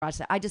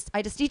I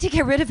just need to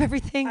get rid of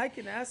everything. I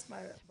can ask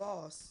my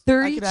boss.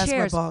 30 I can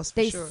chairs. ask my boss for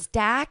they sure.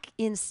 stack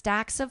in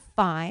stacks of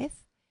 5.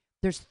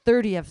 There's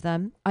 30 of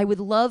them. I would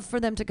love for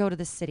them to go to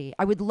the city.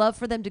 I would love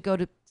for them to go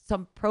to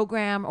some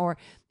program, or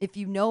if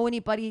you know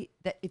anybody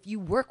if you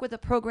work with a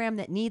program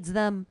that needs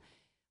them,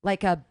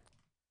 like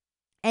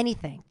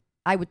anything.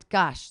 I would,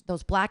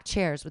 those black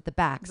chairs with the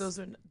backs. Those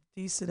are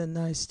decent and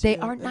nice too. They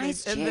are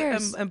nice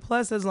chairs. And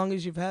plus, as long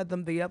as you've had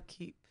them, the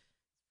upkeep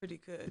pretty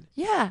good.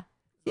 Yeah.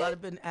 A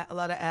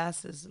lot of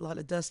asses, a lot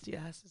of dusty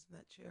asses in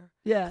that chair.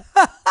 Yeah.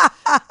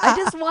 I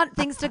just want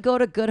things to go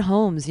to good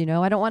homes, I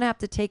don't want to have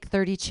to take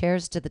 30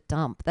 chairs to the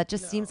dump. That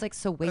just seems like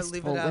so wasteful.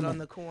 Leave it out on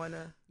the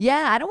corner.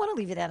 Yeah, I don't want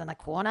to leave it out on the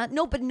corner.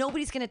 No, but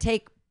nobody's going to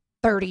take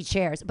 30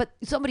 chairs. But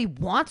somebody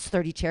wants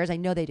 30 chairs. I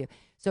know they do.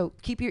 So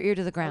keep your ear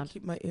to the ground. I'll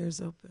keep my ears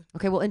open.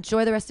 Okay, well,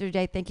 enjoy the rest of your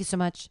day. Thank you so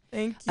much.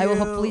 Thank you. I will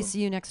hopefully see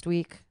you next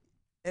week.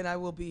 And I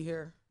will be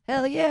here.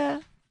 Hell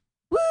yeah.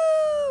 Woo!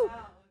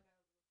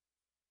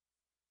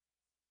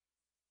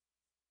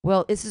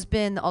 Well, this has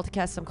been the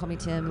AltaCast. Some call me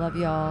Tim. Love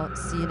y'all.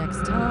 See you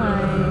next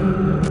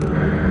time.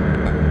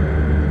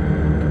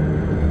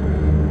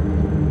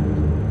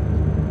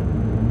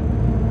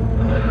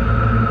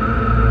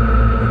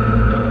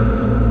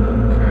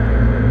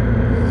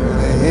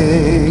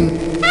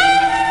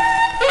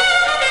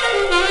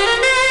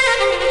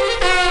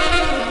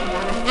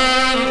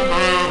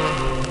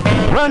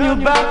 Run your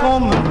back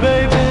on me,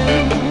 baby.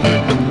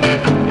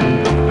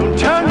 Don't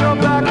turn your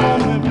back on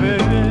me,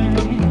 baby.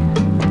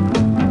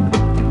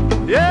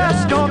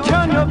 Yes, don't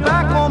turn your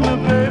back on me,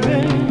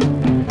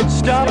 baby.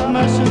 Stop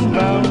messing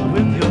around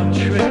with your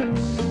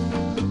tricks.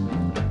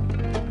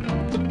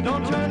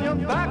 Don't turn your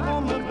back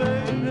on me,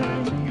 baby.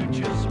 You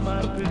just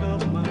might pick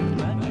up my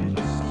magic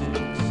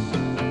sticks.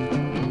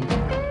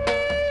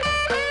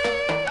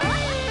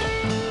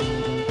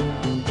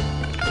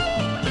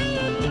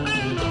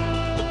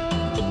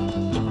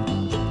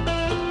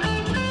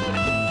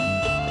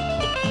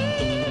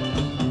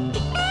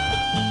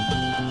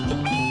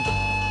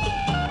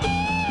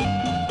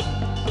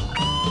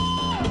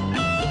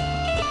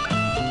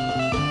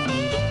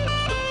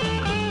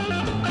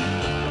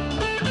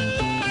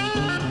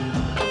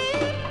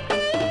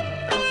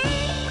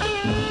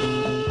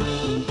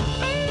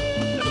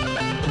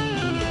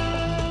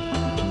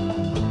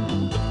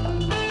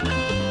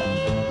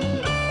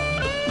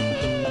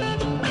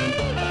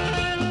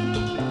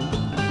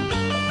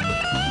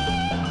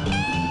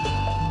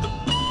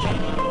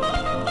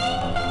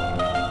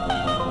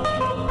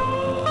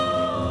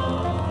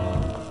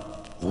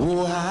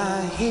 Oh,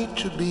 I hate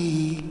to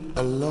be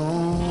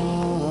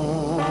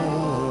alone.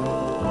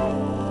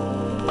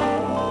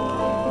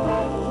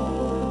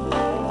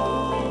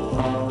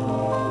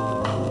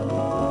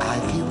 I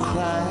keep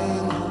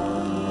crying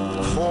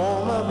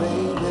for my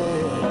baby,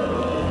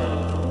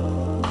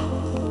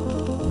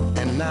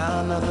 and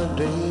now another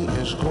day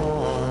is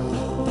gone.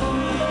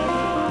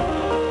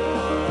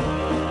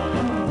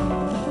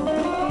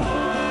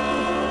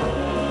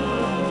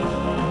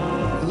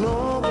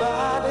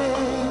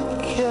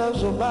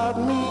 About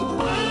me,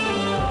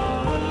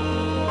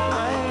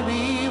 I ain't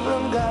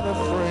even got a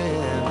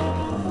friend.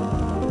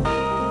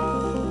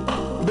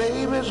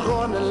 Baby's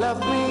gonna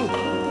left me.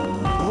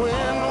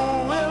 When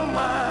will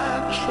my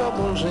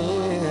troubles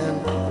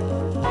end?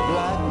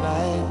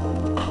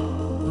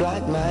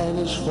 Black night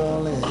is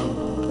falling.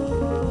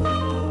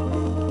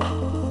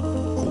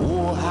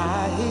 Oh,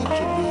 I hate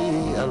to be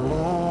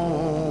alone.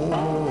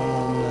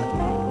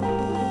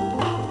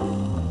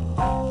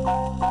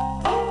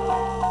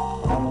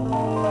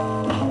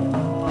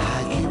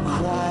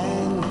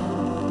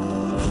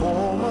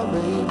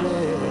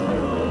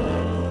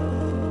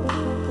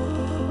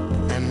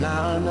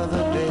 Now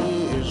another day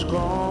is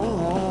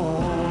gone.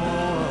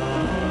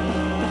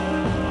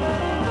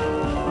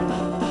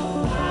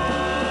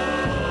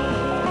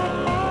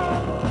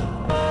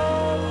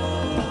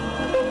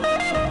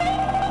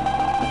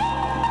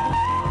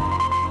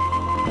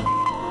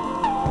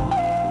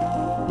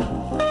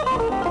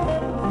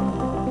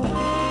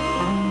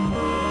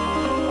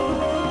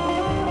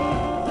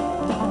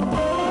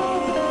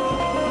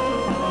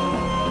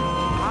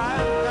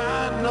 I've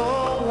got no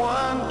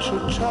one to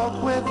talk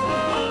with,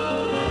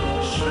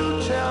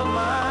 tell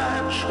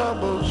my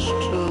troubles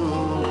to.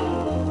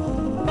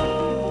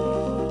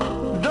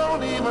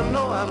 Don't even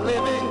know I'm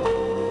living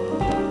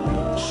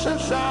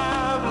since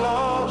I've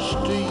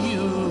lost to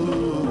you.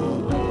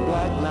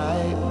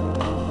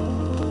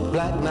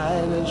 Black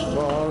night is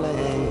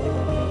falling,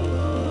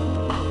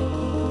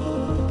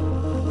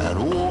 and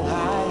oh, I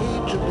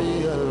hate to be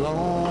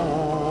alone.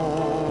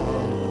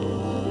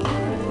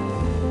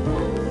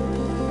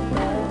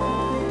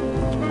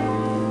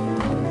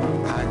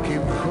 I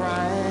keep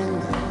crying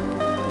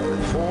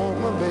for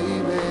my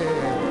baby,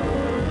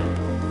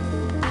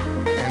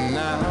 and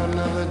now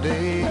another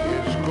day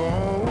is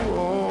gone.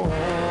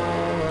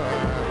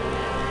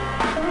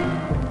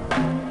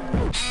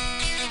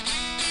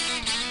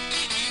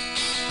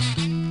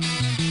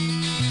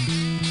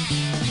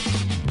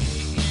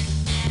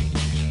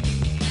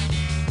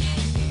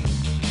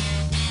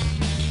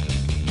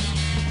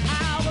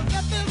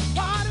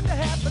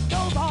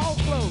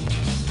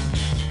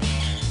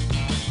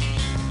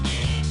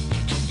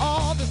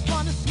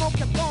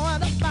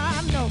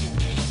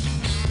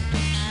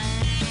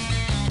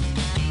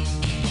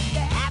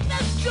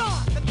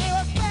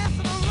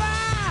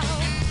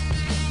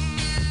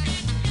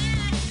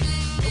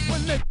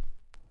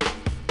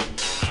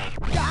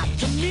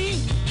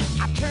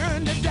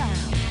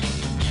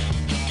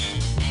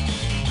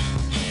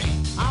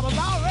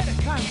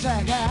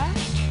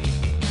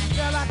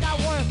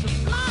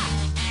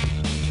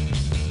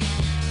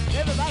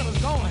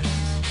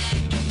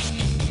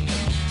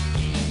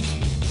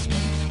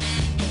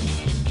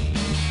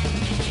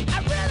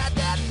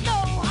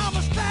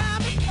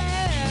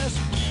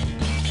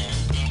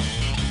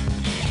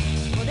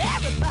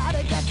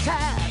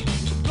 tired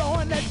of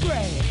blowing that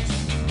grass.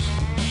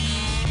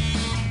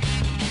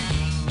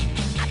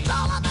 I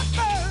told her at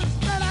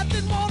first that I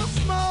didn't want to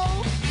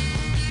smoke,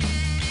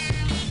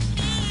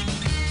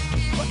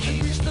 but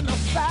she reached in the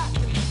sack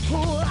and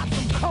pulled out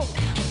some coke.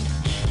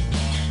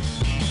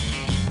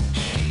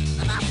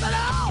 And I said,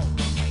 oh,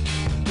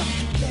 don't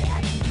do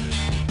that,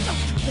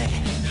 don't do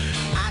that.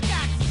 I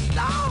got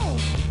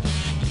stoned.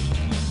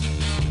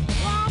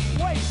 Well, I'm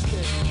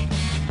wasted.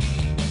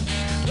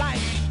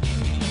 Like,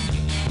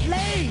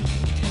 laid.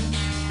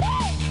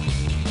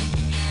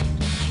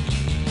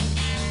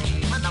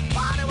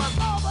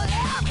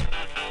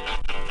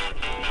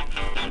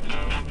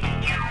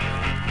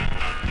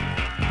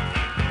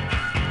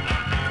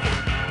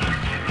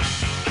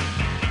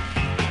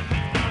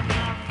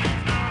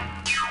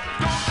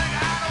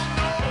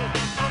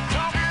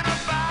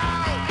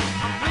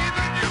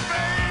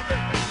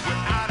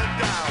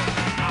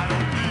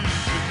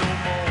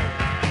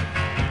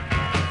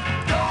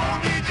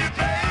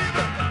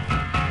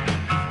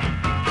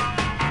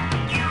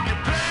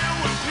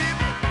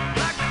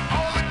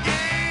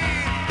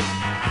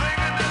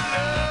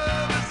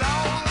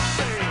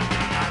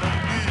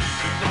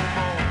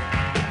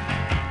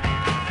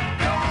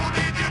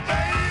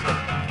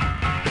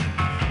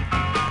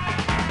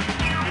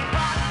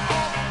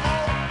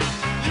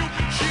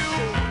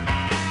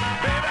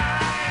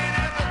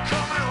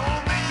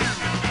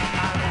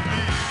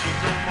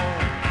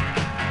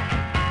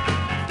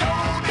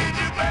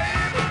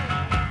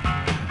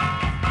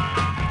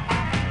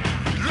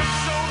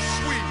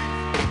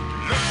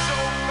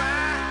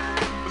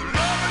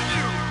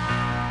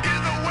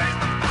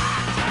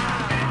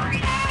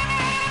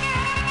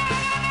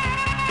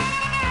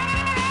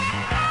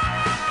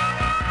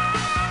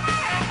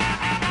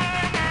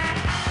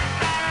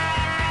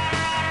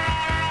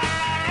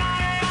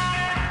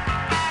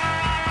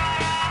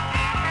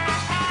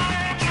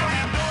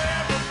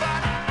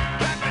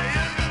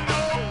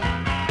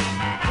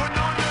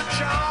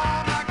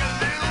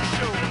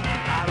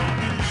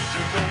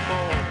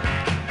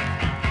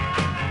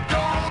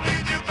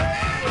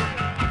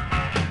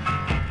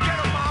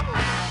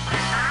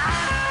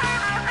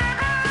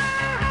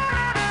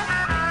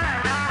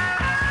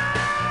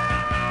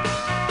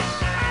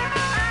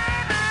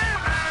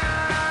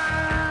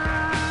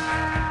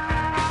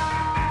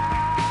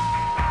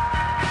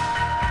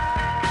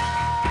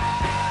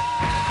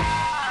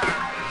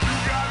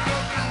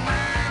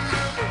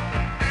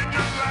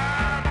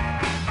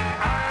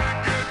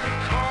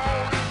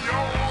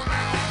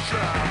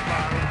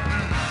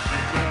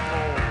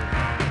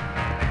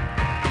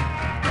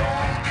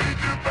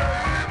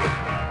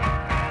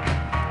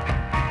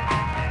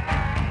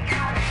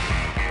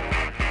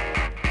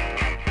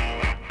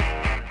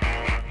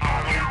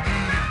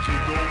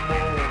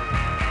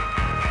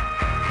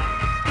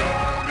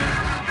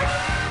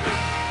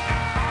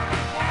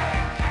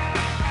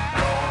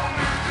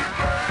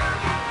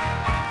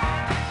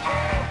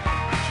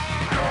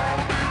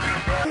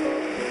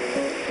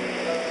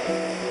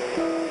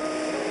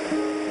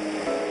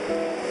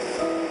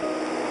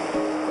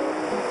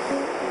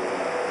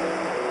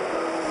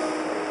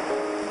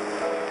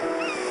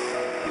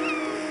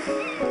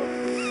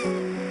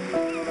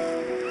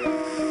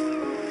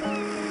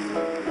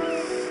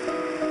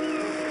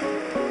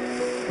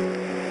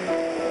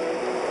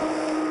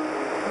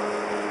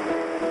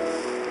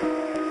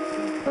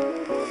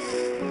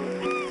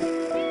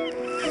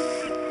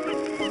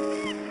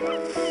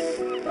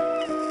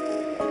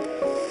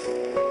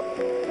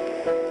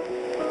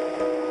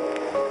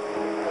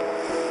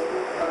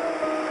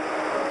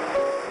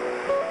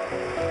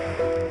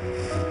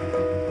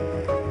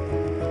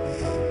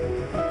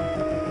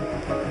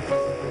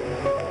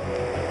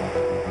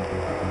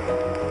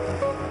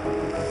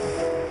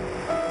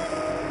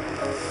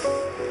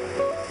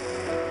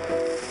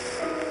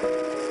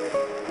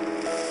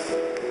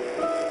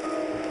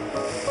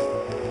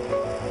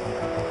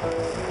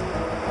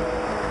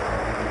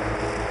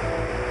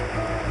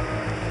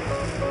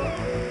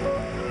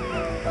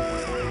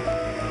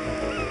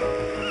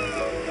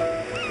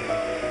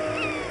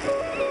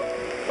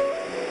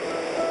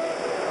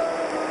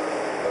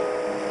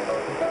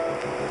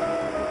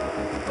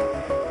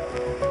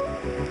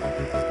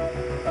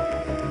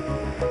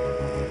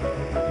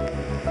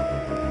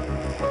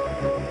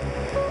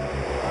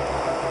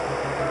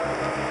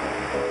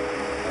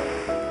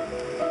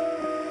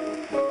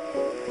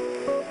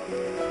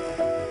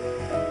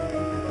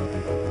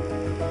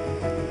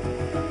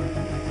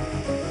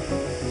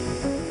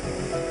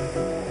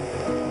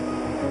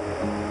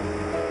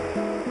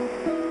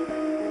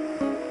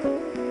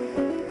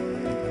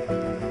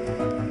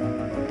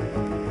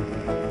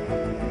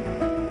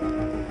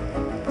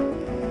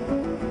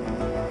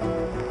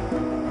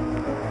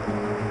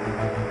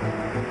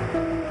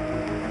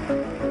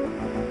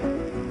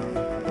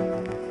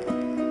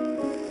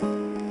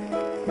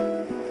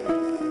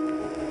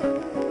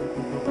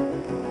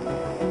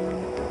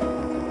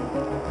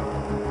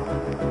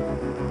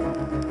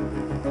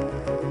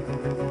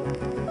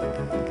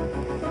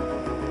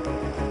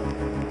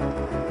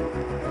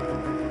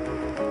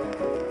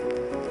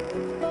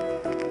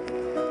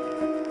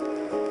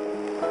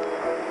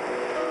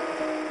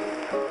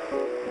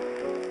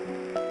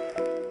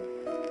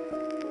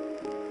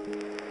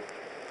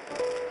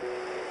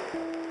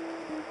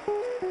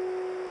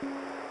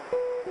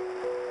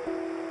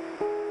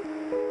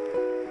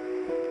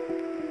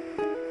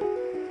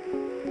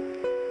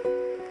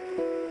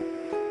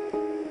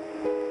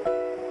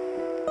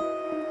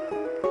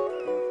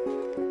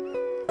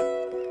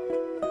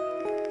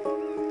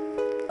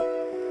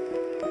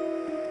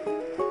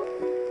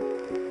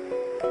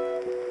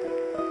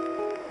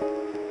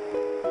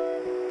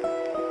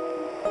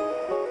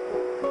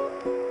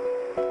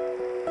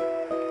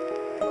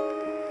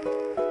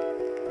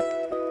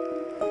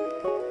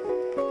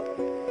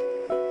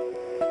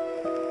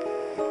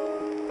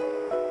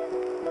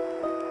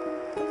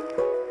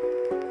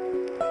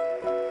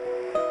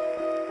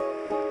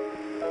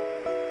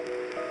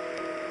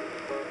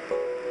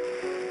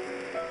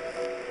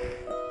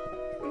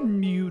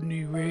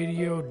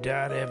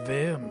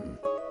 FM.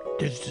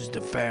 This is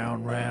the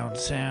Found Round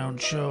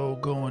Sound Show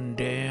going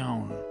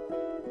down.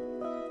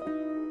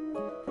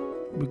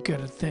 We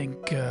gotta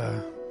thank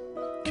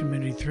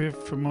Community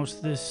Thrift for most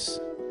of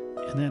this,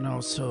 and then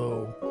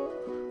also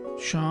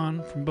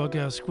Sean from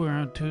Bughouse Square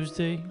on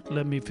Tuesday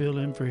let me fill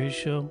in for his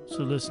show, so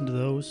listen to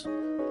those.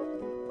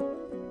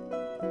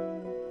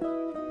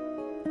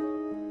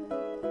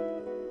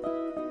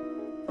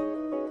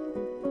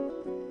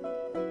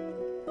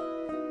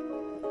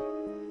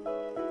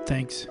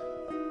 Thanks.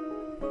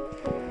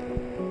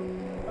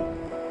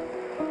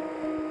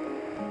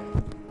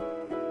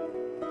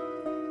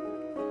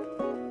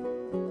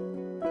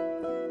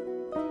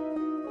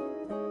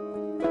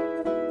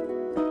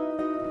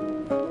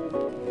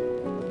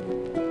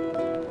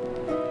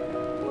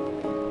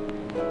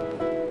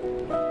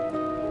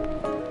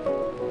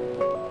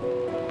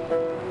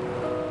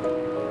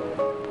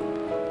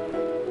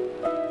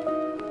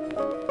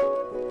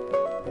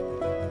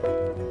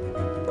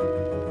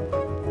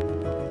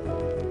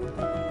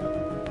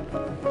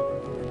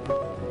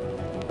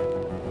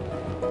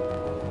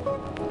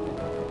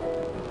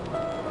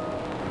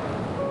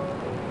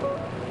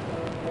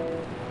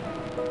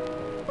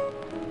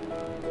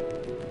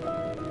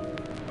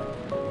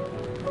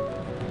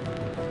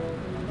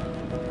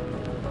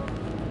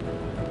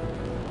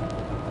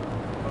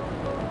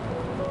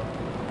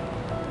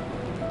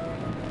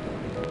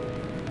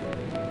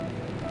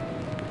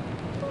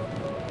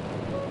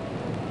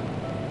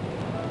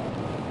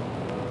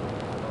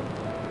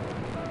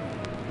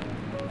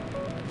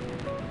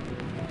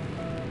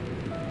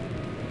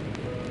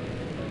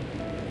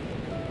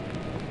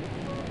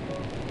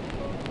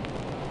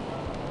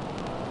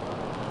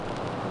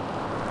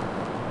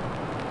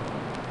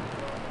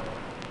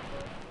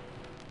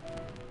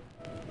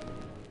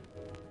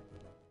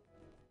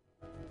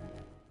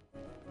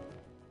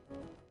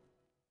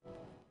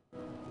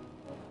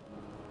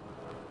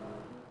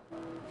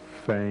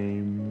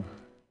 Fame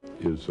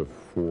is a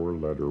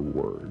four-letter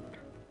word.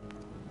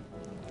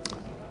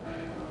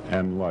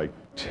 And like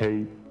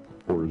tape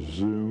or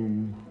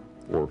Zoom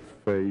or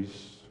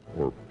face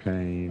or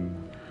pain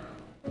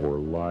or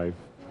life,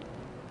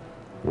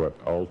 what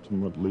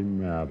ultimately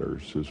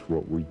matters is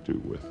what we do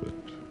with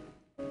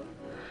it.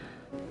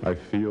 I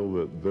feel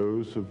that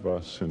those of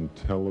us in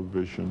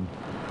television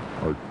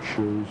are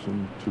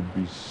chosen to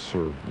be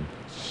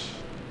servants.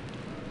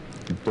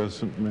 It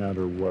doesn't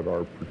matter what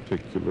our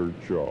particular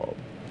job.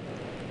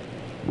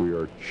 We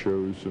are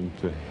chosen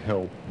to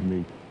help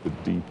meet the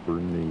deeper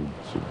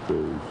needs of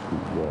those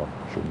who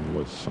watch and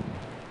listen,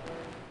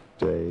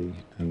 day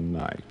and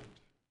night.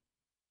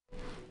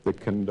 The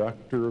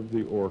conductor of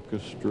the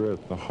orchestra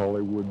at the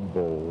Hollywood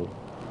Bowl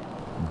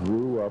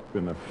grew up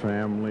in a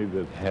family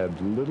that had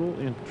little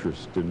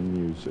interest in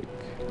music,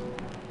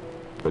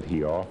 but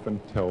he often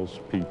tells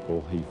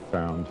people he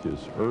found his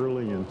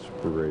early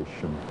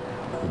inspiration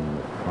in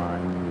the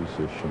fine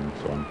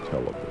musicians on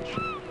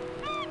television.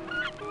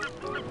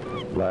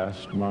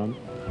 Last month,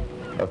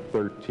 a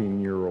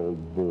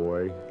 13-year-old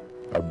boy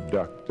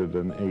abducted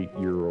an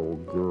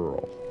 8-year-old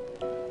girl.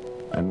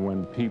 And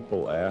when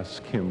people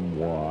ask him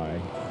why,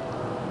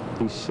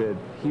 he said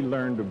he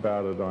learned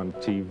about it on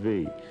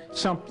TV.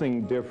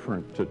 Something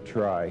different to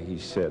try, he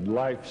said.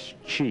 Life's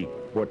cheap.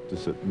 What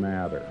does it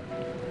matter?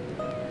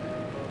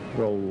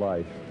 Well,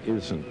 life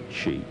isn't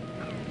cheap.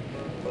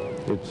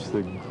 It's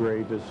the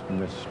greatest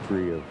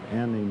mystery of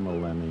any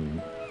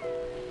millennium,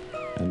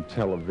 and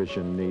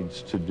television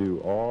needs to do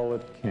all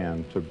it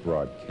can to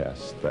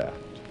broadcast that,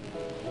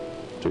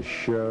 to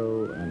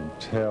show and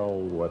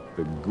tell what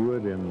the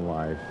good in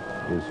life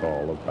is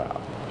all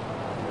about.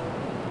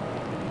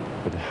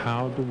 But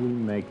how do we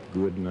make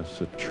goodness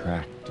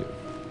attractive?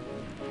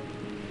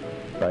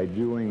 By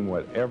doing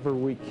whatever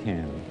we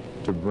can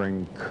to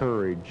bring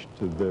courage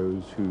to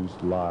those whose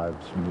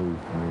lives move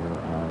near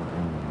our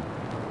own,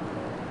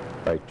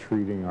 by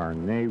treating our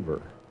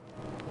neighbor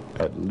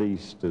at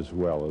least as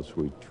well as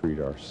we treat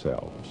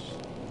ourselves,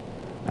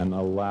 and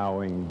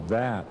allowing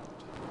that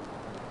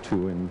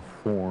to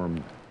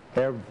inform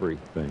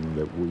everything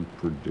that we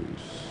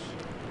produce.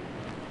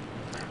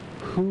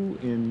 Who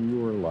in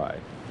your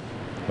life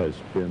has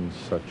been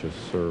such a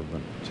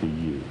servant to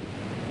you?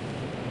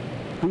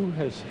 Who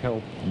has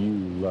helped you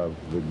love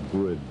the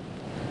good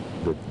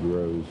that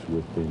grows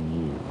within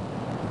you?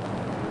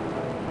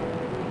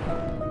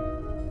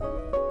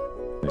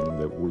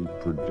 That we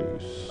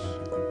produce.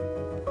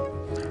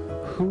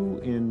 Who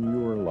in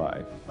your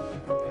life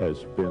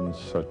has been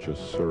such a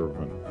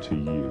servant to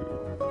you?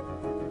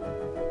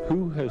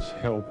 Who has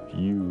helped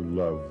you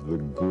love the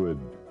good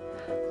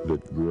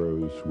that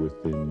grows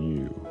within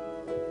you?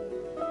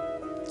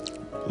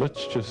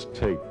 Let's just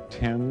take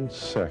 10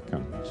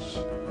 seconds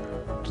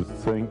to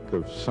think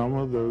of some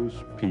of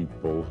those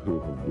people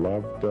who have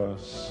loved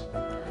us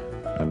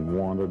and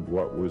wanted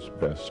what was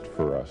best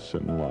for us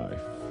in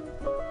life.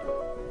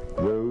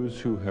 Those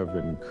who have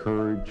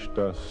encouraged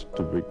us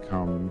to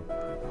become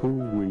who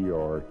we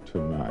are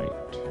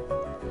tonight.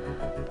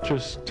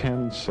 Just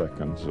 10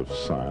 seconds of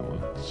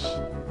silence.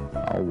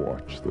 I'll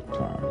watch the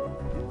time.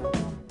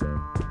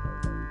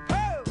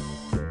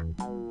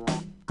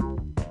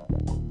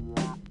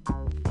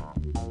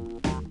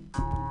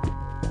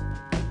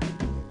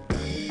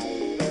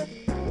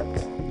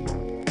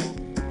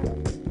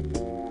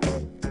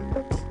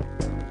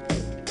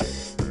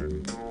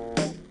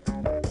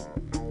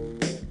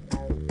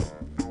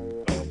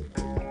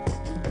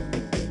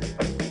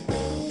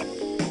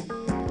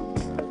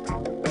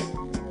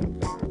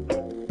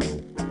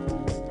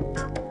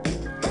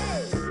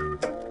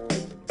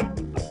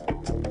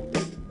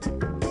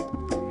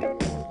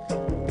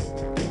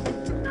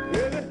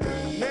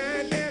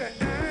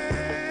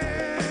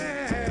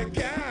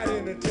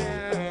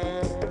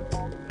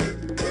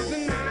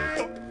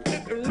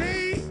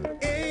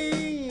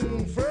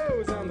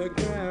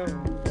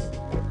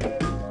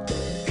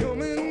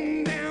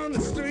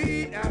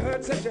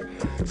 got such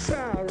a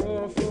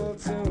sorrowful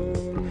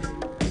tune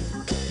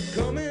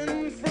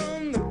coming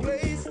from the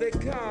place they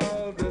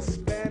call the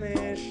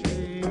Spanish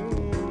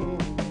Moon.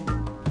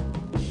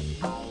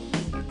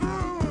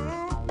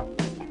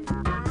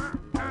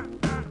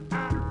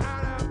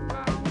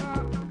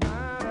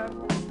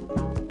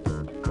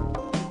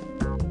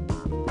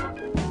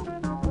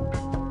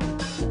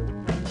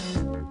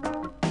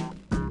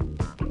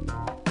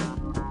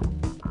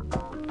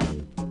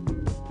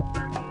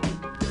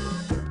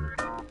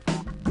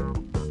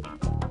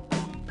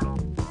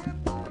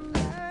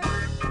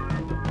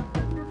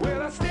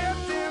 Well, I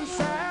stepped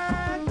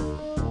inside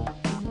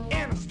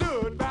and I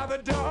stood by the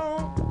door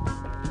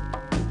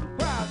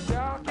while a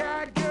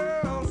dark-eyed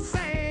girl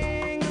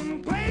sang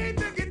and played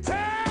the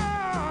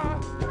guitar.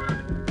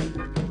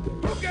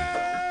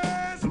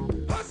 Hookers,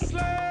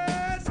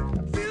 hustlers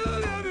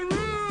filled the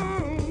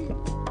room.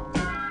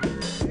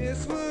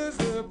 This was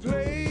the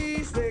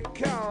place they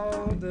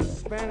called the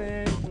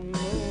Spanish Moon.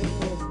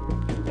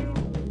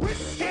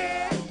 Whiskey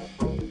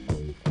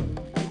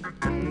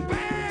and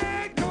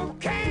bad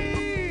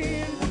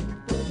cocaine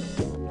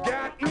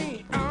got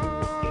me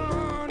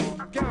on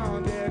a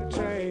goddamn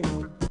train.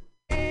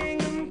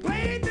 And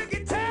played the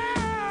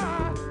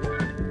guitar.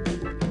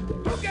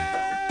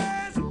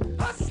 Hookers,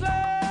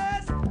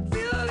 hustlers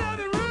filled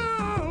the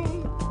room.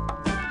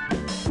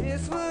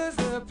 This was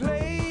the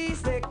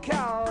place they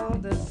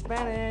called the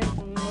Spanish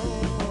Moon.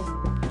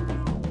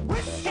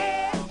 Whiskey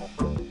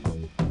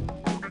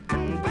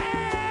and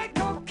bad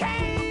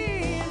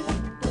cocaine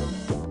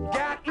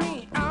got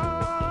me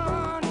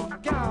on a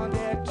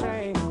goddamn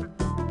train.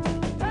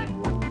 Hey,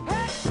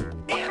 hey,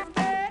 if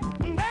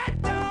that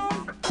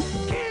don't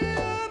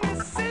kill me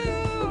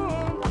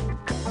soon,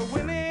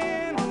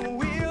 women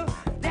will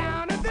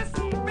down at the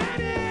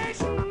Spanish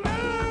Moon.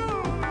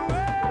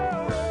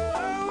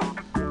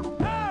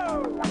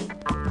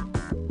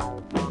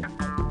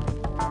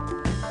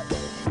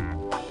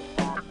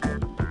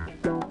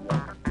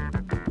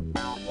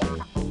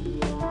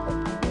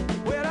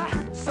 Well,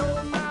 I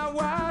sold my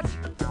watch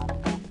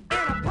and I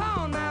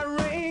pawned my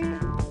ring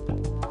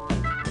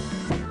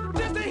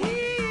just to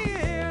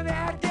hear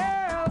that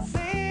girl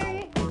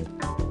sing.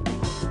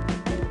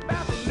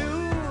 About to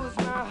lose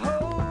my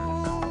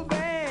whole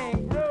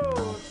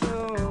bankroll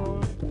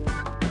soon.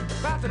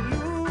 About to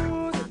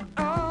lose it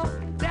all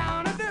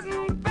down at this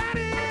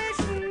Spanish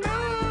Moon.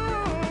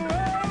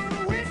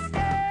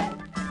 Whiskey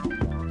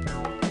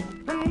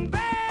and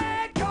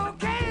bad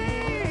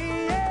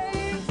cocaine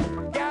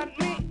got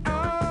me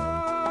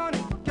on a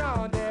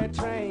goddamn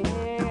train.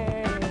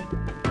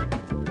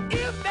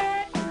 If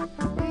that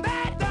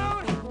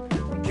don't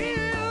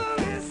kill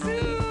me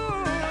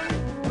soon,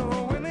 the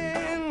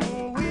women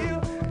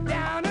will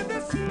down at the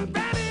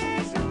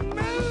Spanish Moon.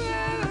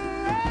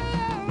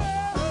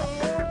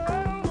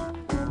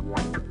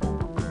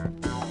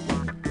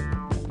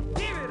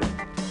 Give it up.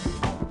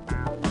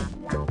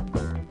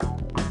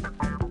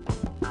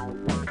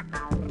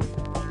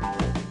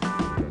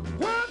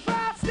 One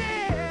false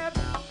step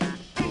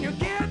and you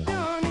get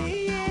done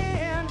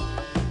in.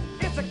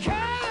 It's a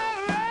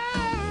kind of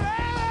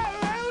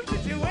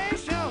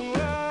situation.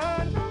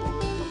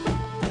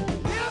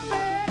 If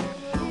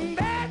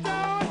that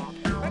don't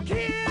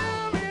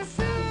kill me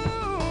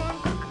soon,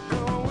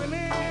 the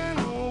women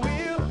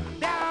will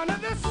down at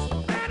the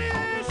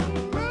Spanish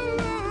Moon.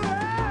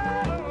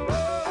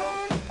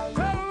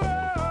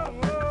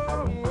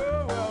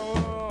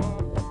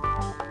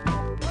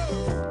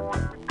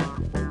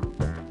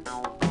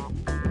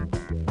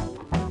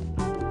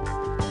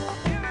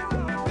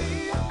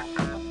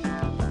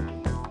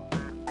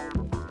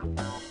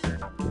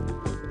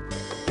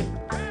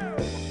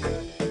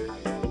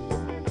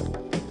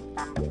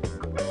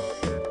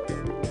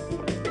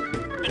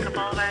 Nickel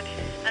Boulevard,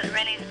 at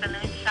Rennie's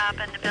Balloon Shop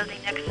and the building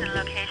next to the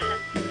location.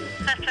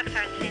 Suspects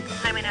are seen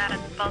climbing out of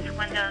both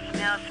windows,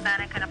 male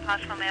Hispanic and a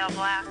possible male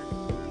black.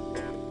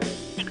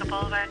 Nickel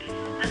Boulevard,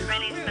 at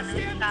Rennie's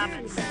Balloon Shop.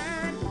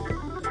 Inside,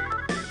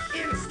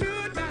 and I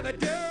stood by the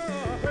door.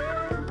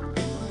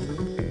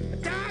 A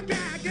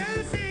dark-eyed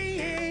girl sing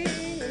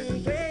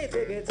and played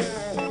the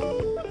guitar.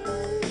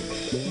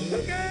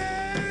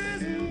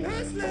 Hookers and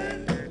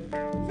hustlers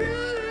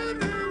filled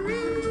the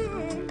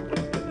room.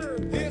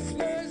 This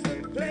was the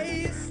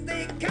place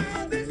they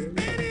called the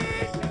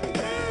Spanish Moon.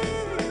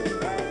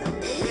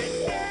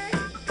 Whiskey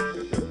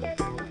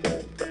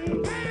and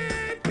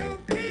bad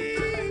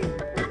cocaine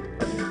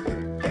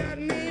got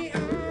me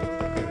on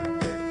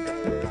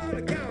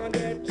a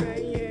goddamn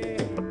train.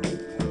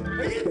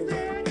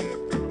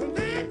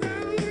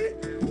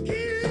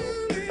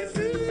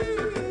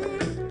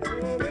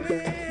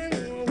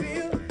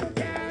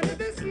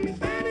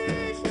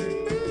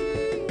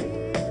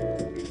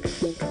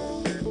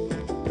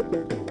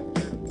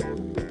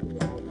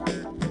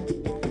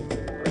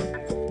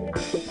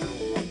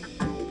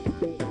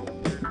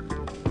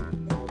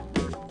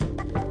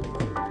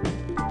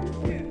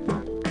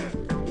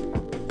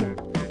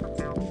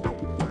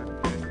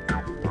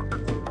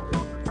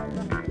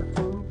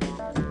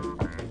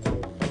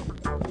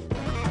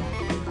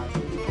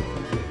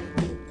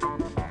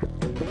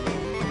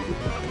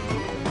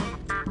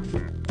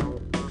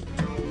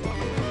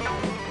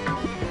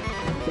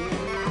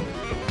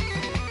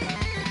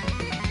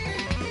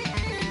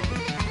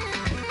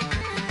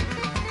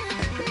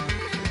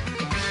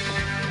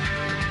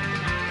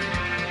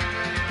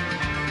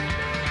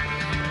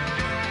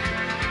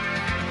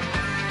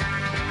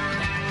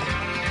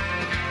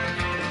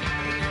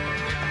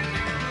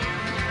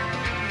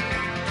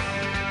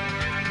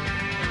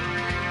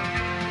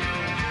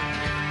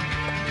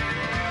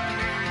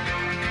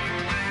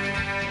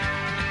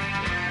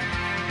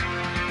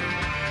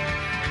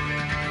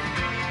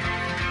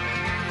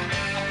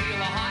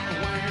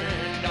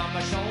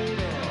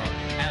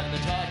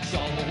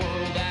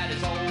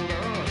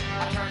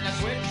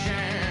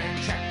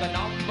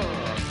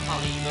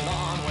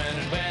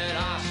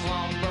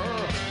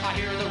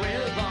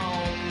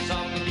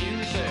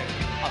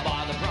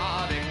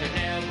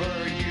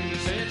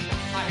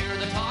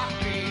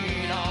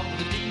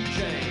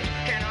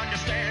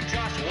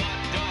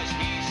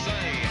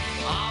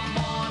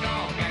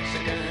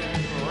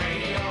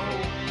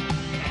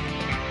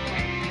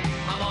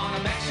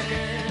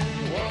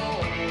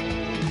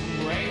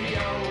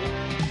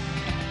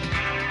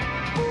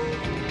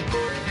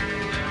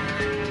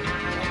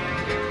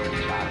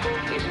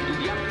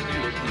 Estudiante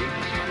inglés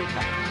mientras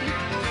maneja.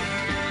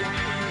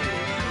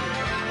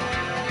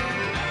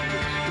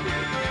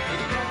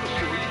 Educando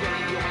su oído al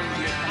idioma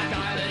inglés.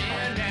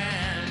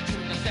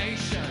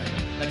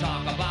 They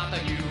talk about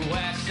the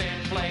U.S.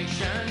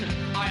 inflation.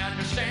 I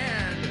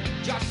understand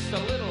just a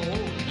little.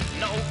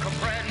 No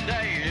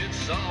comprende,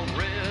 it's a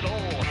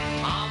riddle.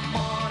 I'm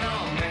on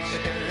a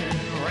Mexican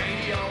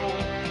radio.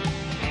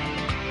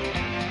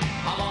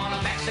 I'm on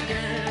a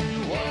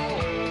Mexican, whoa,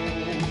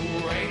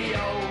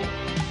 radio.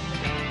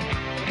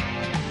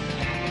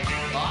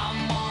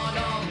 I'm on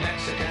a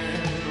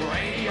Mexican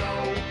radio.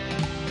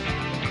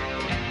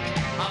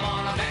 I'm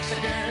on a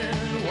Mexican,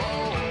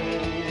 whoa,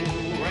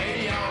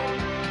 radio.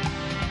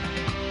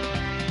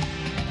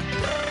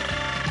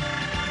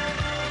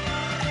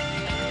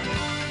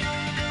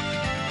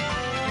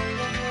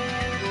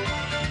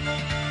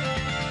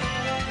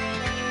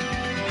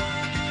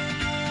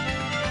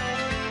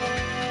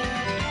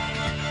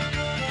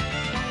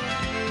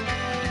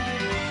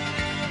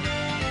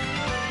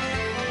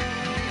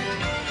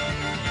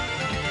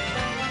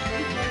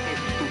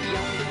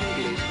 Estudiando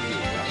inglés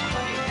mientras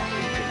maneja.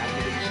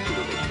 Centenario de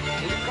estudios.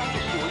 Educando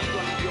su oído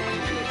al idioma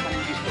inglés tan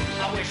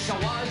indispensable. I wish I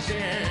was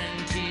in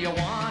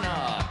Tijuana,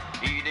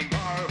 eating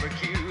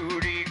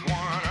barbecued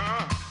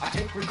iguana. I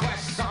take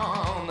requests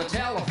on the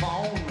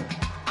telephone.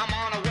 I'm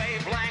on a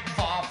wavelength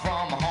far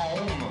from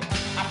home.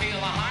 I feel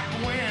a hot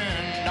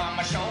wind on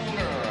my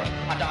shoulder.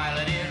 I dial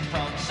it in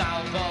from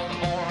south of the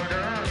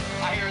border.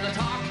 I hear the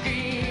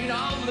talking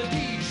of the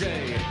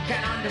DJ.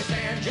 Can't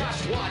understand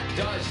just what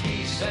does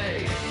he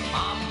say.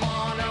 I'm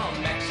on a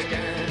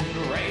Mexican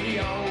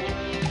radio.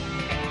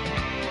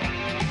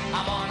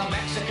 I'm on a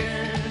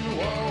Mexican,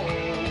 whoa,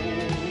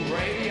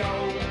 radio.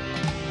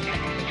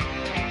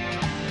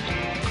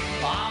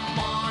 I'm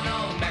on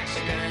a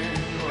Mexican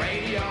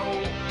radio.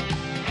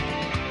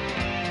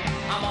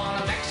 I'm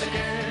on a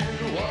Mexican,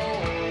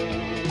 whoa,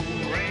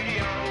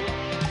 radio.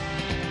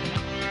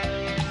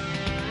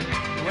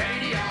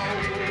 Radio,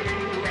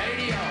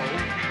 radio,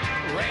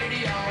 radio,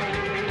 radio,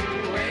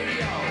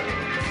 radio,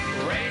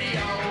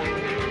 radio,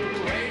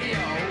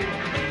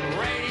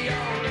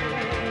 radio,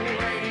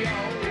 radio.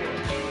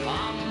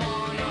 I'm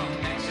on a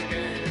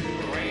Mexican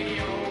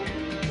radio.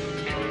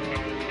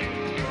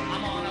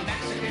 I'm on a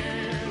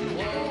Mexican,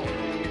 whoa,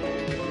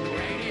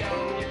 radio.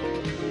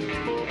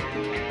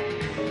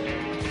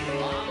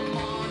 I'm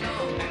on a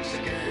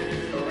Mexican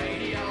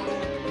radio.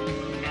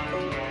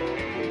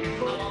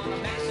 I'm on a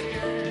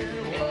Mexican,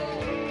 whoa,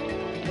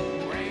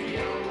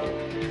 radio.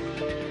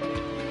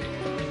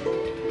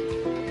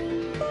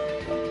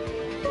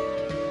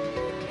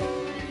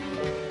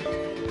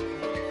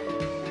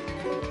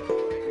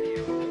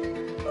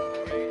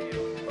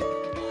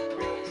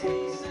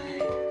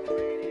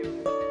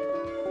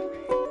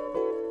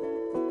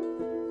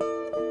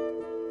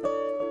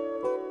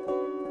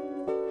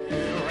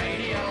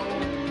 Radio.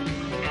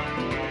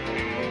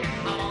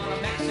 I'm on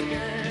a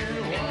Mexican,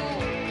 whoa,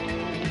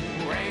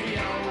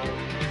 radio.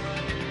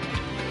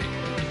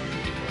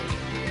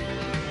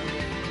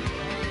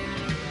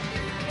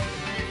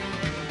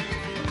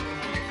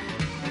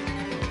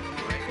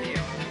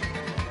 Radio,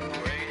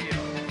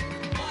 radio.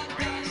 What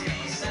does he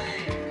say?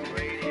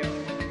 Radio,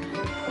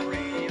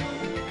 radio,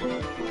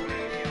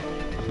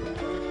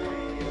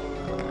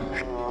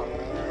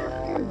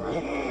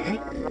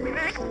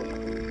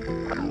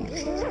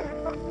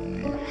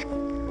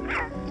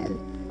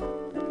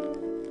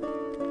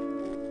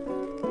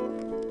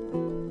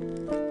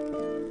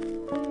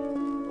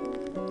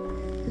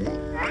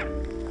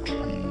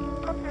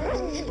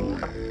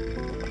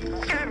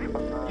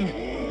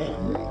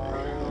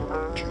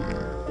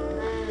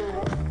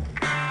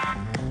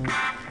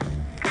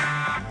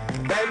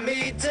 Let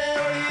me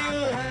tell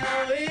you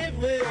how it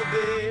will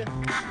be.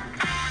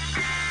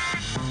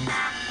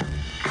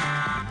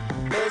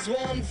 There's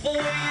one for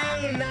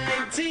you,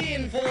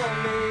 19 for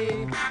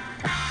me.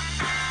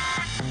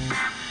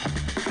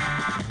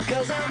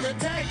 'Cause I'm the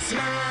tax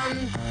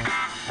man.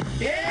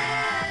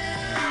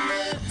 Yeah, I'm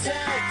the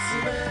tax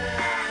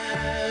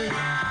man.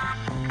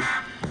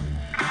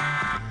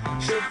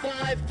 Should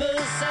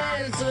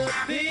 5%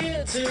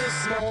 appear too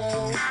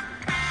small?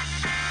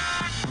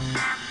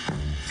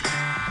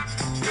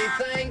 Be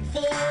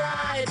thankful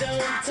I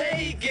don't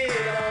take it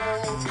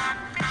all.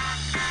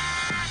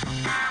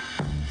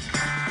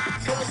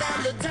 'Cause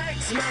I'm the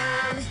tax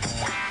man.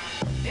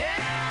 Yeah,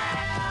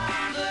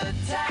 I'm the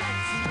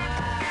tax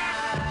man.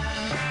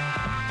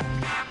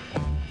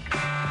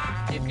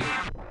 If you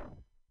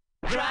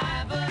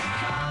drive a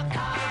car,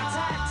 I'll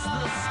tax the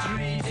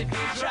street. If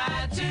you try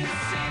to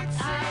sit,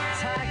 I'll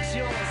tax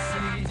your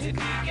seat. If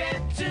you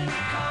get too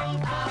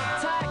cold, I'll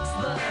tax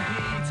the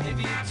heat. If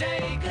you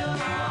take a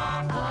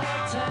walk,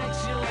 I'll tax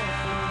your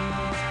feet.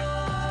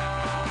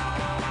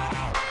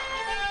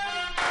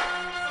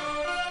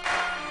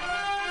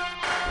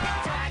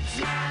 Tax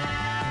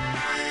man.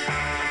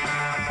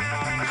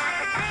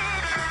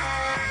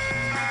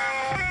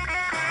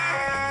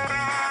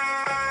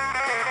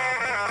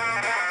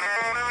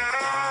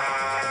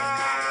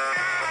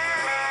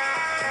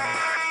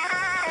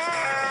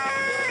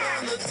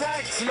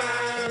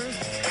 taxman.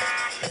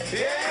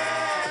 Yeah,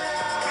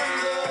 I'm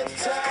the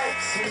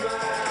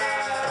taxman.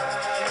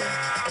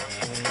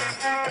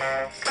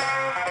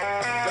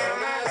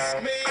 Don't ask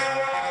me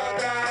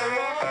what I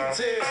want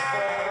it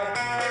for.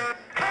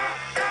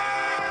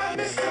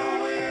 Mr.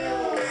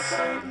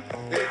 Wilson,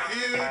 if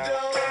you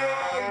don't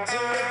want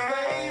to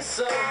pay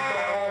some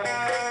more.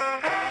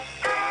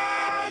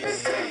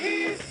 Mr.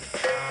 Heath,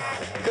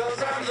 'cause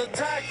I'm the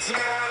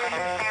taxman.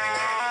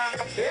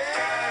 Yeah,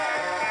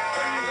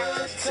 I'm the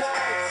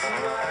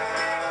taxman.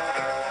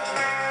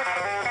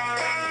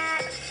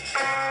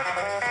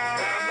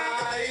 And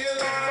my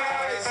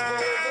advice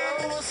for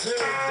those who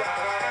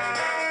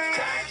die,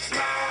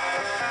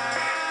 taxman,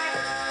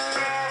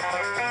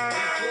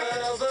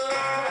 declare the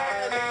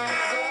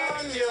pennies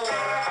on your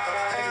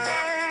eyes,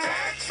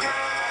 taxman,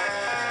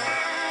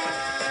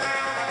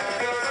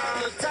 'cause I'm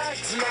the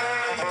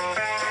taxman.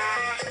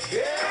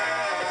 Yeah,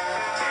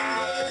 I'm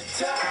the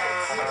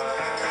taxman.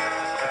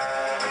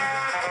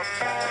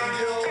 And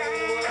you're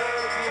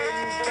working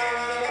for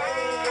no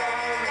one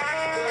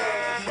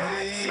but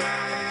me.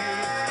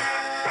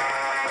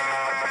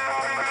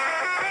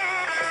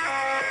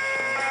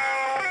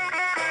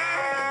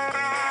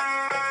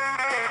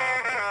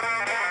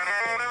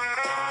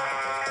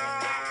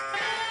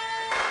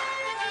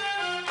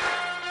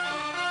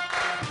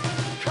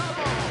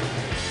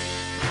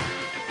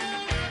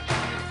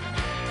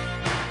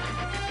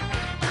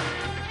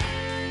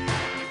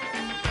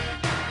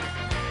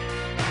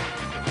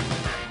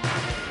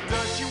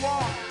 Does she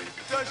walk?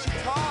 Does she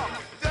talk?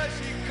 Does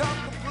she come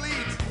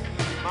complete?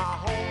 My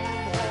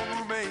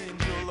homeroom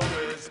angel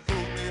always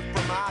pulled me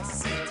from my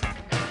seat.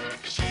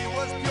 She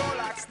was pure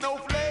like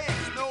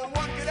snowflakes, no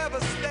one could ever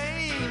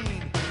stain.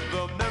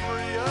 The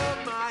memory of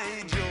my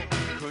angel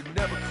could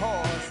never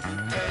cause me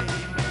pain.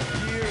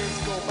 Years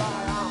go by,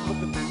 I'm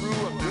looking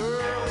through a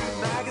girly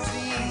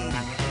magazine,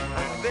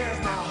 and there's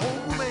my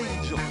homeroom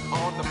angel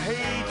on the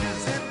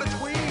pages in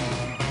between.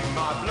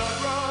 My blood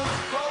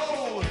runs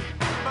cold.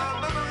 My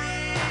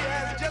memory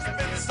has just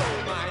been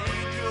sold. My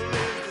angel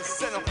is the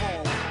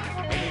centerfold.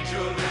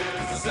 Angel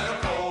is the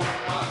centerfold.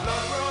 My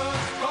blood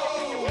runs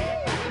cold.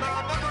 My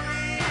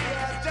memory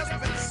has just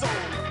been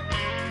sold.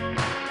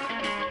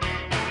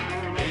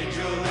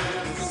 Angel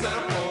is the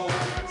centerfold.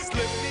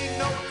 Slip me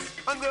notes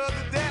under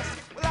the desk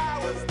while I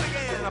was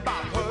thinking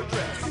about her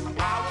dress.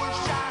 I was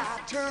shy,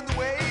 turned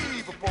away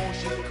before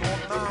she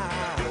caught my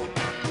eye.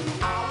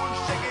 I was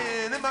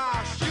shaking in my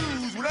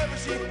shoes whenever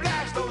she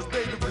flashed those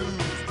baby blues.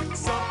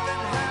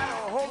 Something had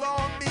a hold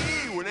on me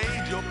when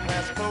Angel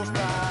passed close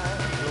by.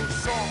 Those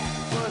soft,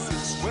 fuzzy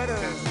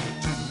sweaters,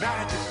 too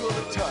magical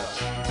to touch.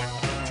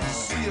 To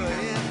see her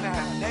in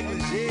that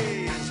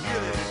negligee is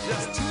really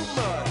just too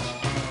much.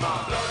 My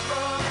blood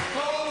runs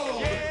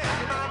cold.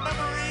 Yeah, my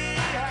memory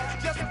has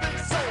just been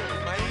sold.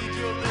 My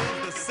angel is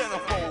the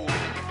centerfold.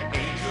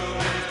 Angel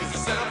is the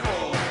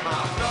centerfold.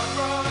 My blood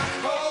runs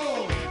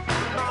cold.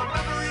 My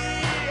memory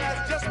has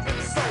just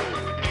been sold.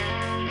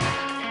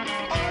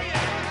 Oh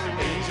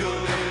yeah, angel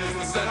is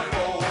the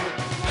centerfold.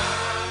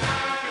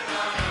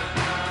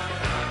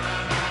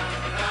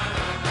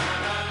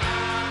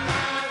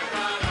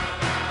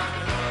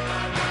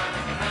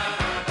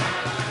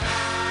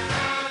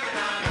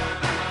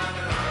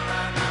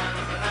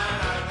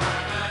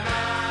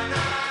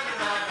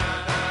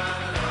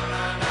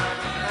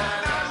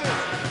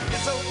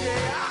 It's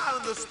okay, I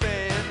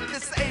understand.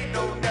 This ain't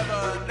no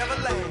never, never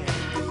land.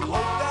 I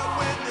hope that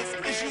when this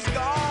issue's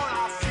gone,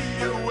 I'll see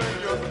you when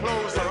your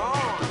clothes are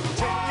on.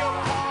 Take your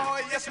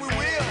car, yes we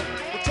will.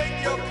 We'll take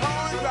your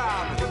car and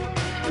drive it.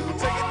 We'll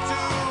take it to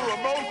a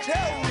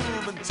motel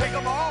room and take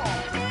them all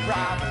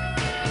private.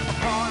 A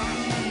part of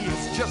me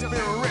has just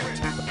been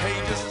ripped. The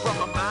pages from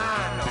my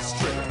mind are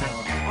stripped.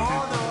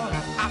 Oh no,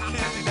 I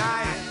can't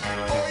deny it.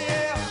 Oh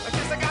yeah, I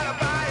guess I gotta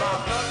buy it. My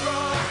blood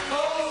runs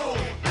cold.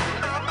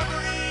 My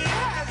memory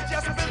has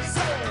just been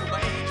sold. My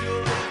angel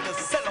is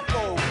the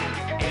centerfold.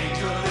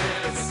 Angel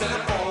is the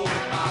centerfold.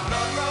 My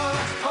blood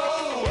runs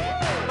cold.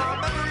 My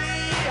memory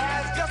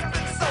has just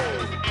been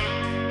sold.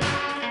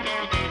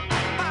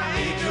 My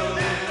angel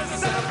is the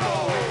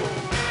centerfold.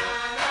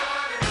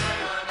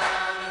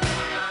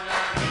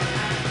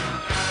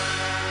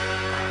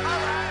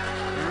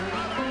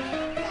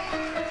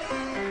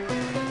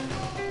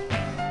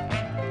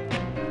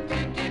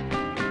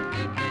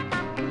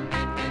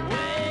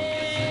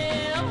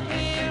 Well,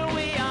 here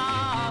we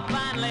are,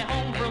 finally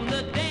home from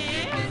the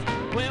dance,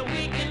 where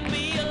we can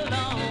be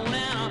alone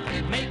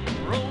and make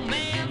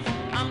romance.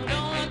 I'm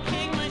gonna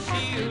kick my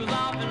shoes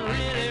off and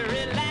really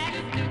relax.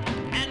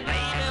 And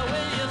baby,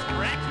 will you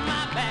scratch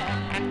my back?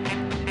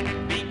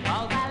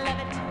 Because I love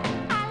it,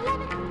 I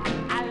love it,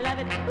 I love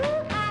it,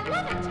 ooh, I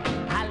love it,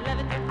 I love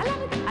it, I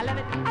love it, I love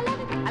it, I love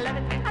it, I love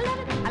it, I love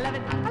it, I love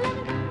it, I love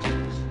it.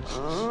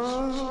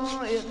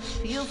 Oh, it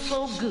feels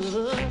so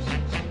good.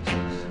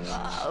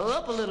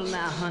 Up a little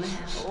now, honey.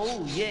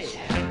 Oh, yeah.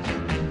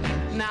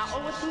 Now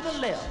over to the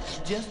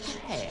left, just a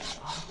hair.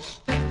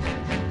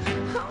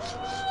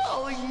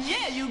 Oh,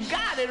 yeah, you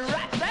got it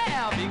right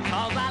there.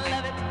 Because I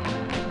love it.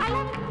 I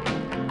love it.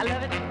 I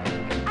love it.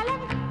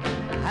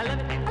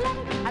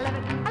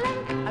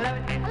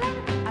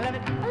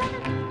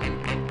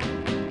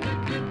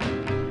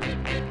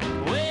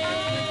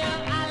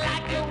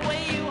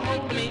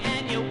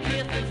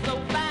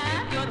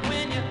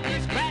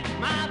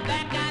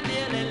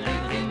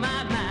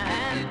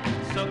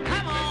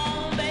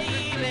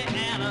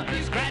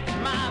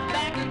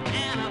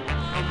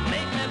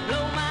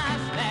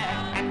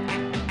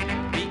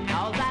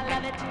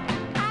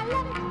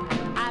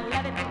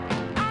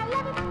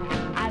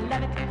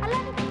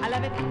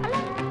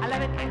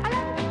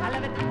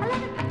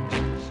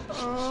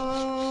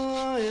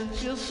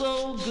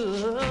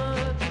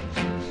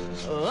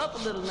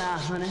 little now,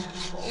 honey.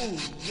 Oh,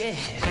 yeah.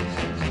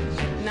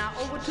 Now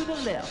over to the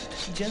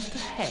left, just a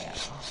hair.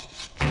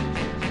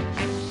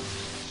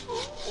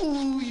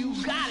 Ooh, you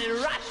got it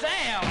right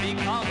there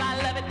because I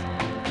love it.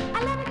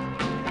 I love it.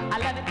 I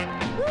love it.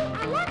 Ooh,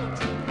 I love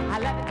it. I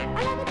love it.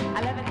 I love it.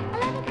 I love it. I love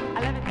it. I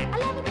love it. I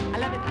love it. I love it. I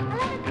love it.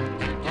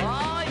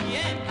 Oh,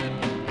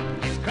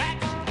 yeah.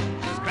 Scratch,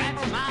 scratch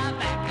my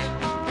back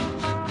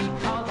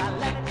because I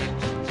love it.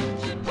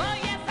 Oh,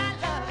 yes, I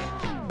love it.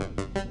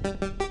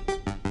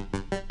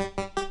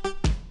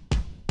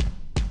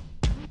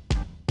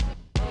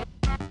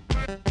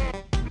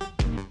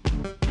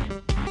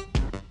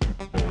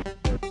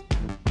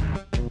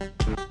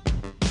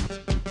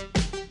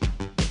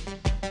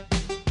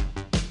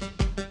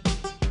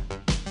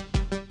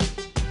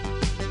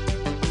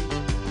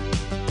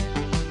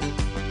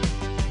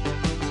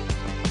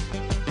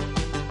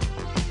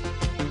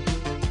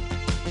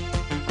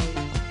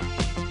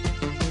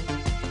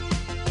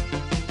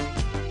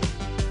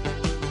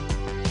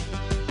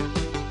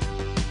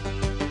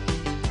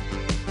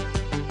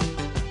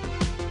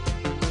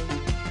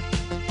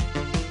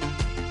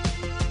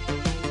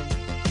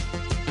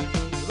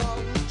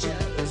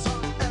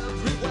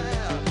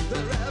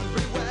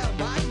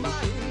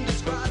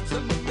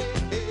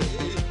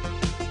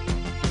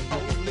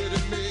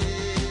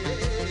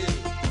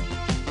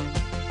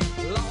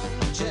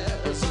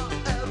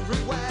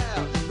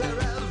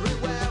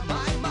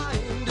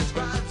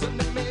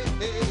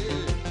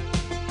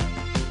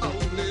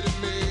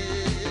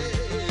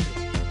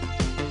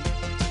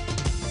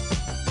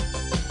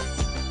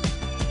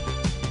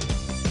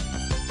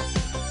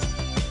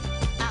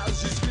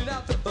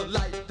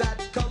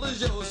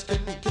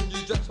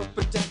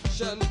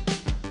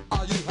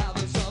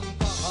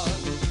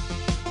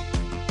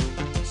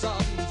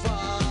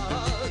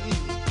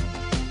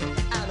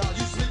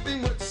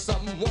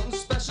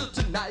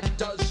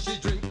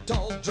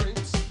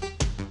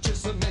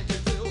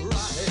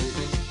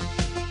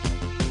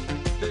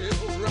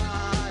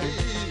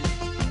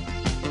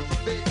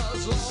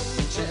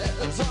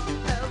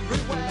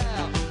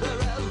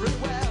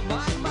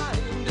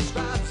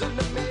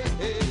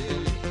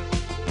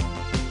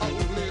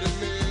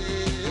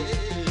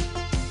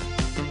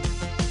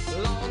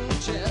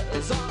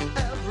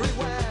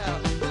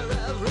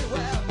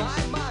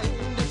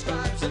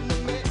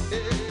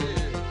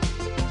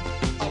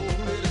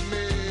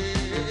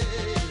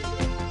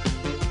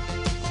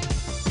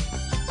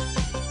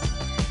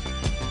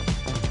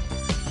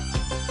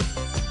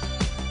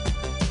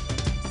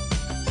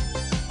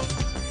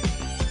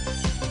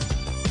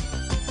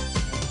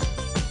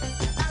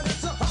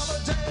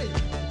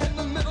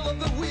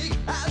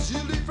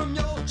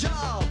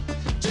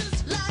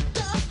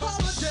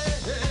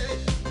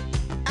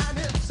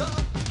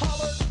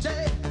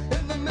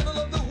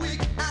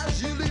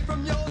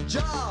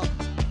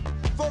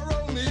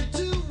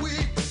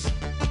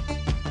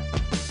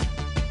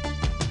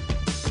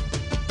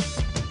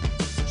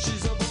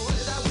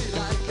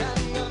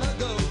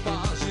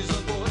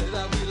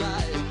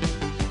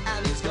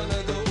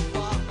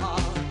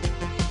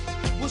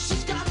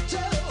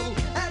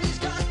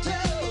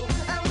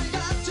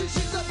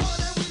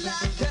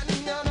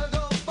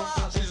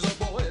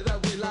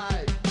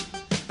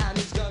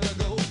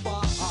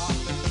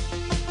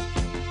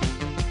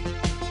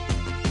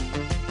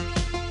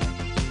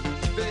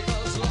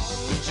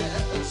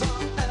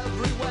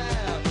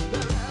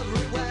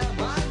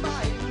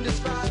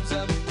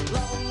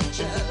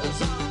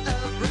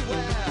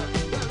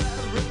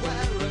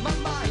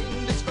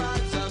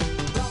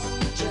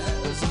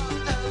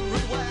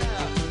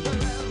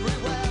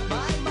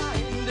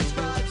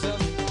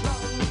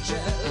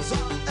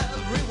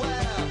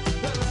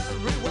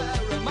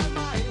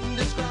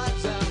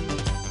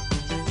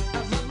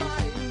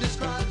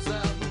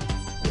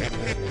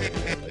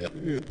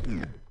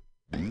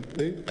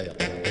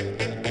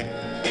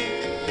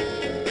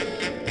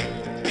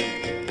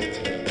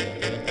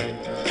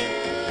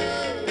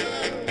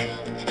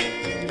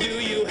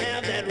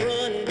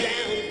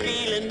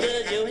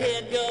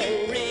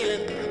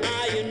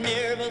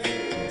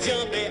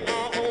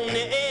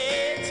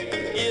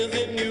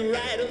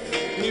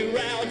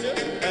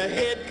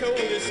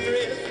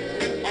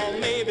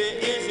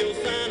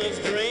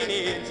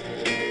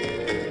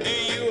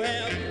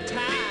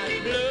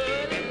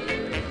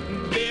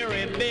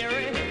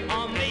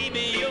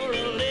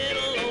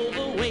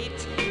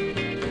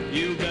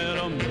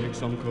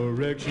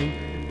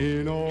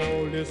 In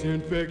all this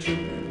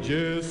infection,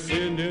 just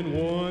send in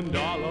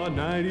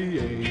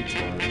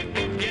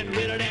 $1.98. Get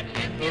rid of that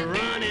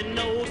running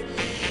nose,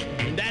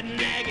 that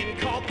nagging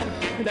cough,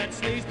 that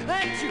sneeze,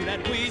 that chew,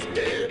 that wheeze,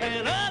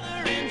 and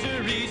other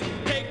injuries.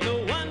 Take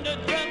the wonder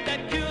drug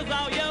that cures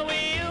all your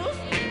ills.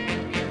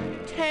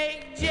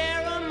 Take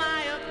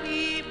Jeremiah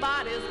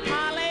Peabody's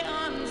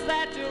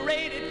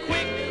polyunsaturated,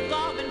 quick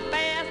dissolving,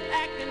 fast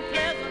acting,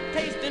 pleasant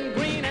tasting,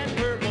 green and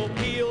purple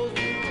pills.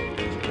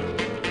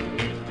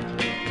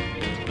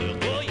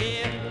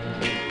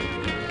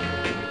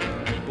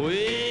 Well,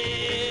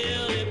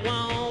 it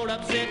won't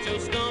upset your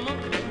stomach.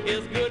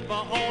 It's good for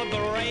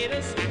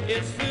arthritis.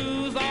 It soothes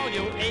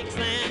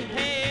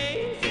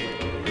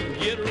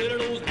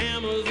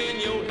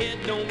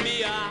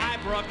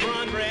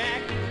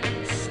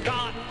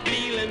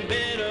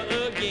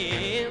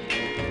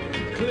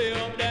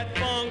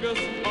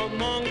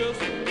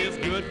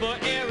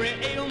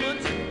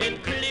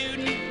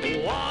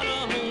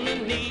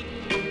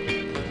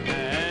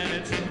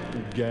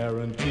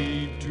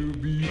guaranteed to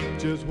be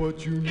just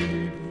what you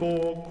need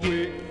for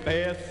quick,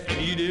 fast,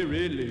 speedy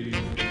relief.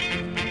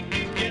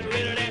 Get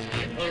rid of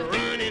that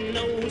running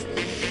nose,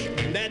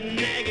 that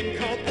nagging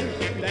cough,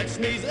 that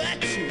sneeze,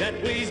 that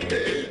wheeze,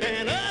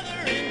 and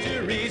other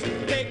injuries.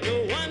 Take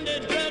the wonder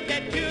drug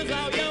that cures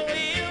all your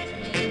ills.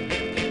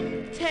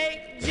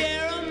 Take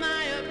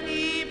Jeremiah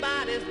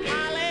Peabody's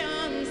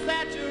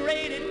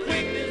polyunsaturated,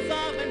 quick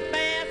dissolving,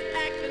 fast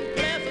action,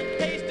 pleasant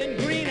tasting,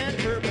 green and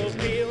purple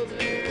pills.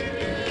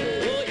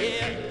 Oh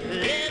yeah,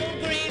 little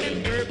green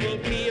and purple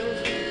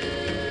pills.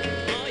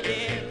 Oh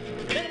yeah,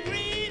 little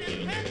green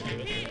and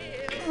purple pills.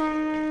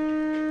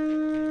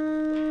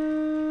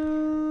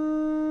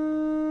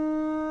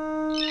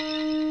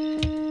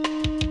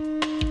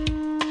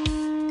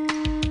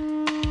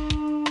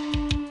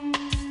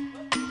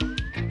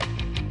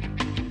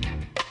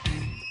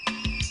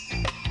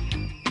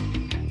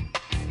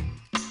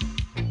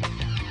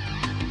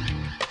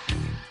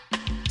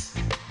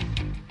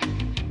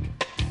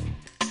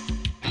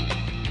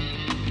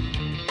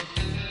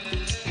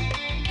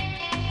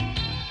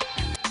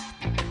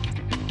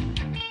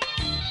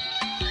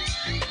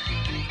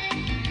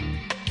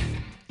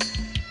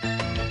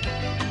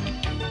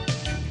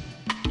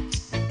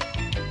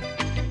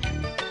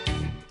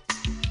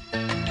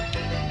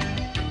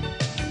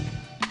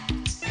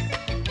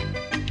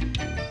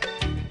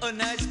 A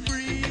nice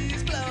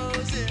breeze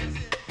blows in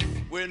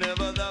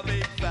whenever the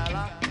big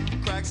fella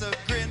cracks a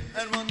grin.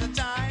 And when the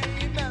time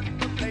and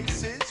the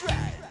place is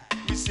right,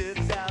 we sit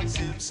down,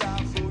 sip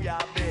some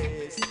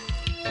bouillabaisse.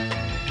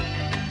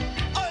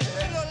 A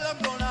little,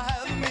 I'm gonna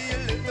have me a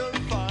little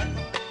fun.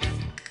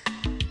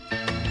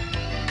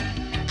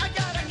 I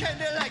got a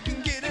candle, I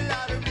can get a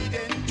lot of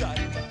reading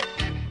done.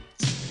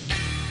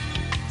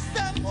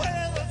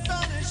 Somewhere the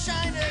sun is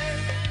shining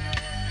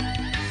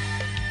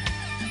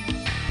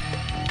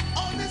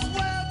on this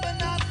world, but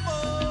not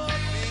for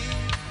me.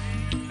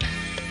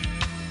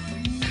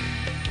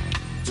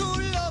 Two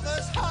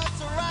lovers'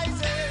 hearts are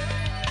rising.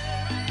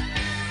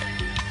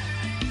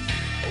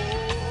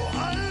 Oh,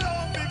 how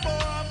long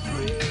before I'm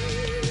free?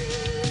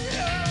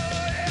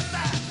 Oh, yes,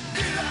 I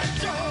feel like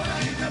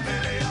Jonah in the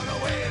belly of the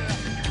whale.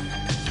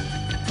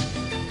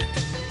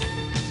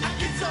 I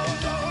get so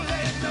lonely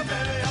in the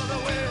belly of the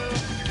whale.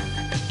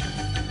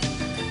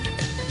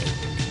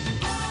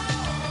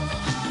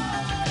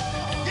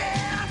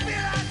 Yeah, I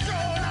feel like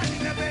Jonah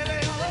in the belly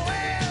of the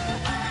whale.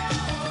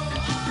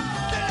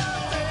 Then I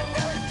said,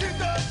 "Don't you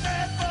go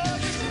bad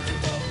for you."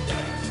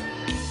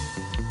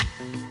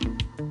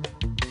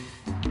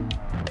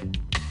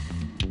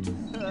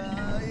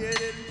 You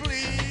didn't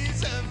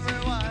please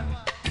everyone.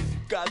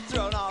 Got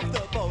thrown off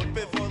the boat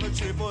before the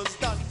trip was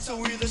done. So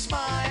with a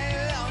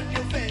smile on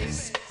your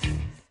face,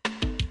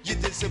 you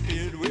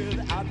disappeared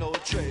without no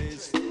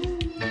trace. A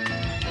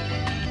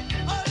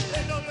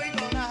little, we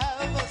gonna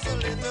have us a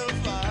little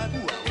fun.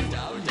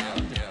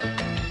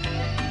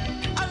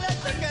 I let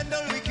the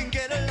candle, we can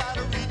get a lot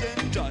of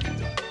reading done.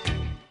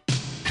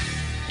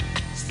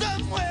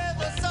 Somewhere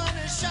the sun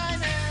is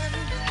shining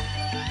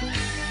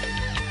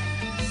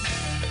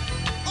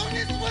on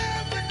this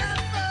world, but not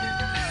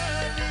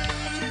funny.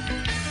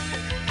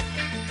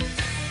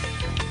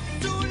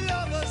 Two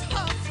lovers'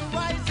 hearts are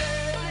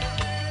rising.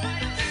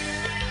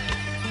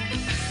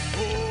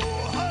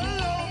 Oh, how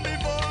long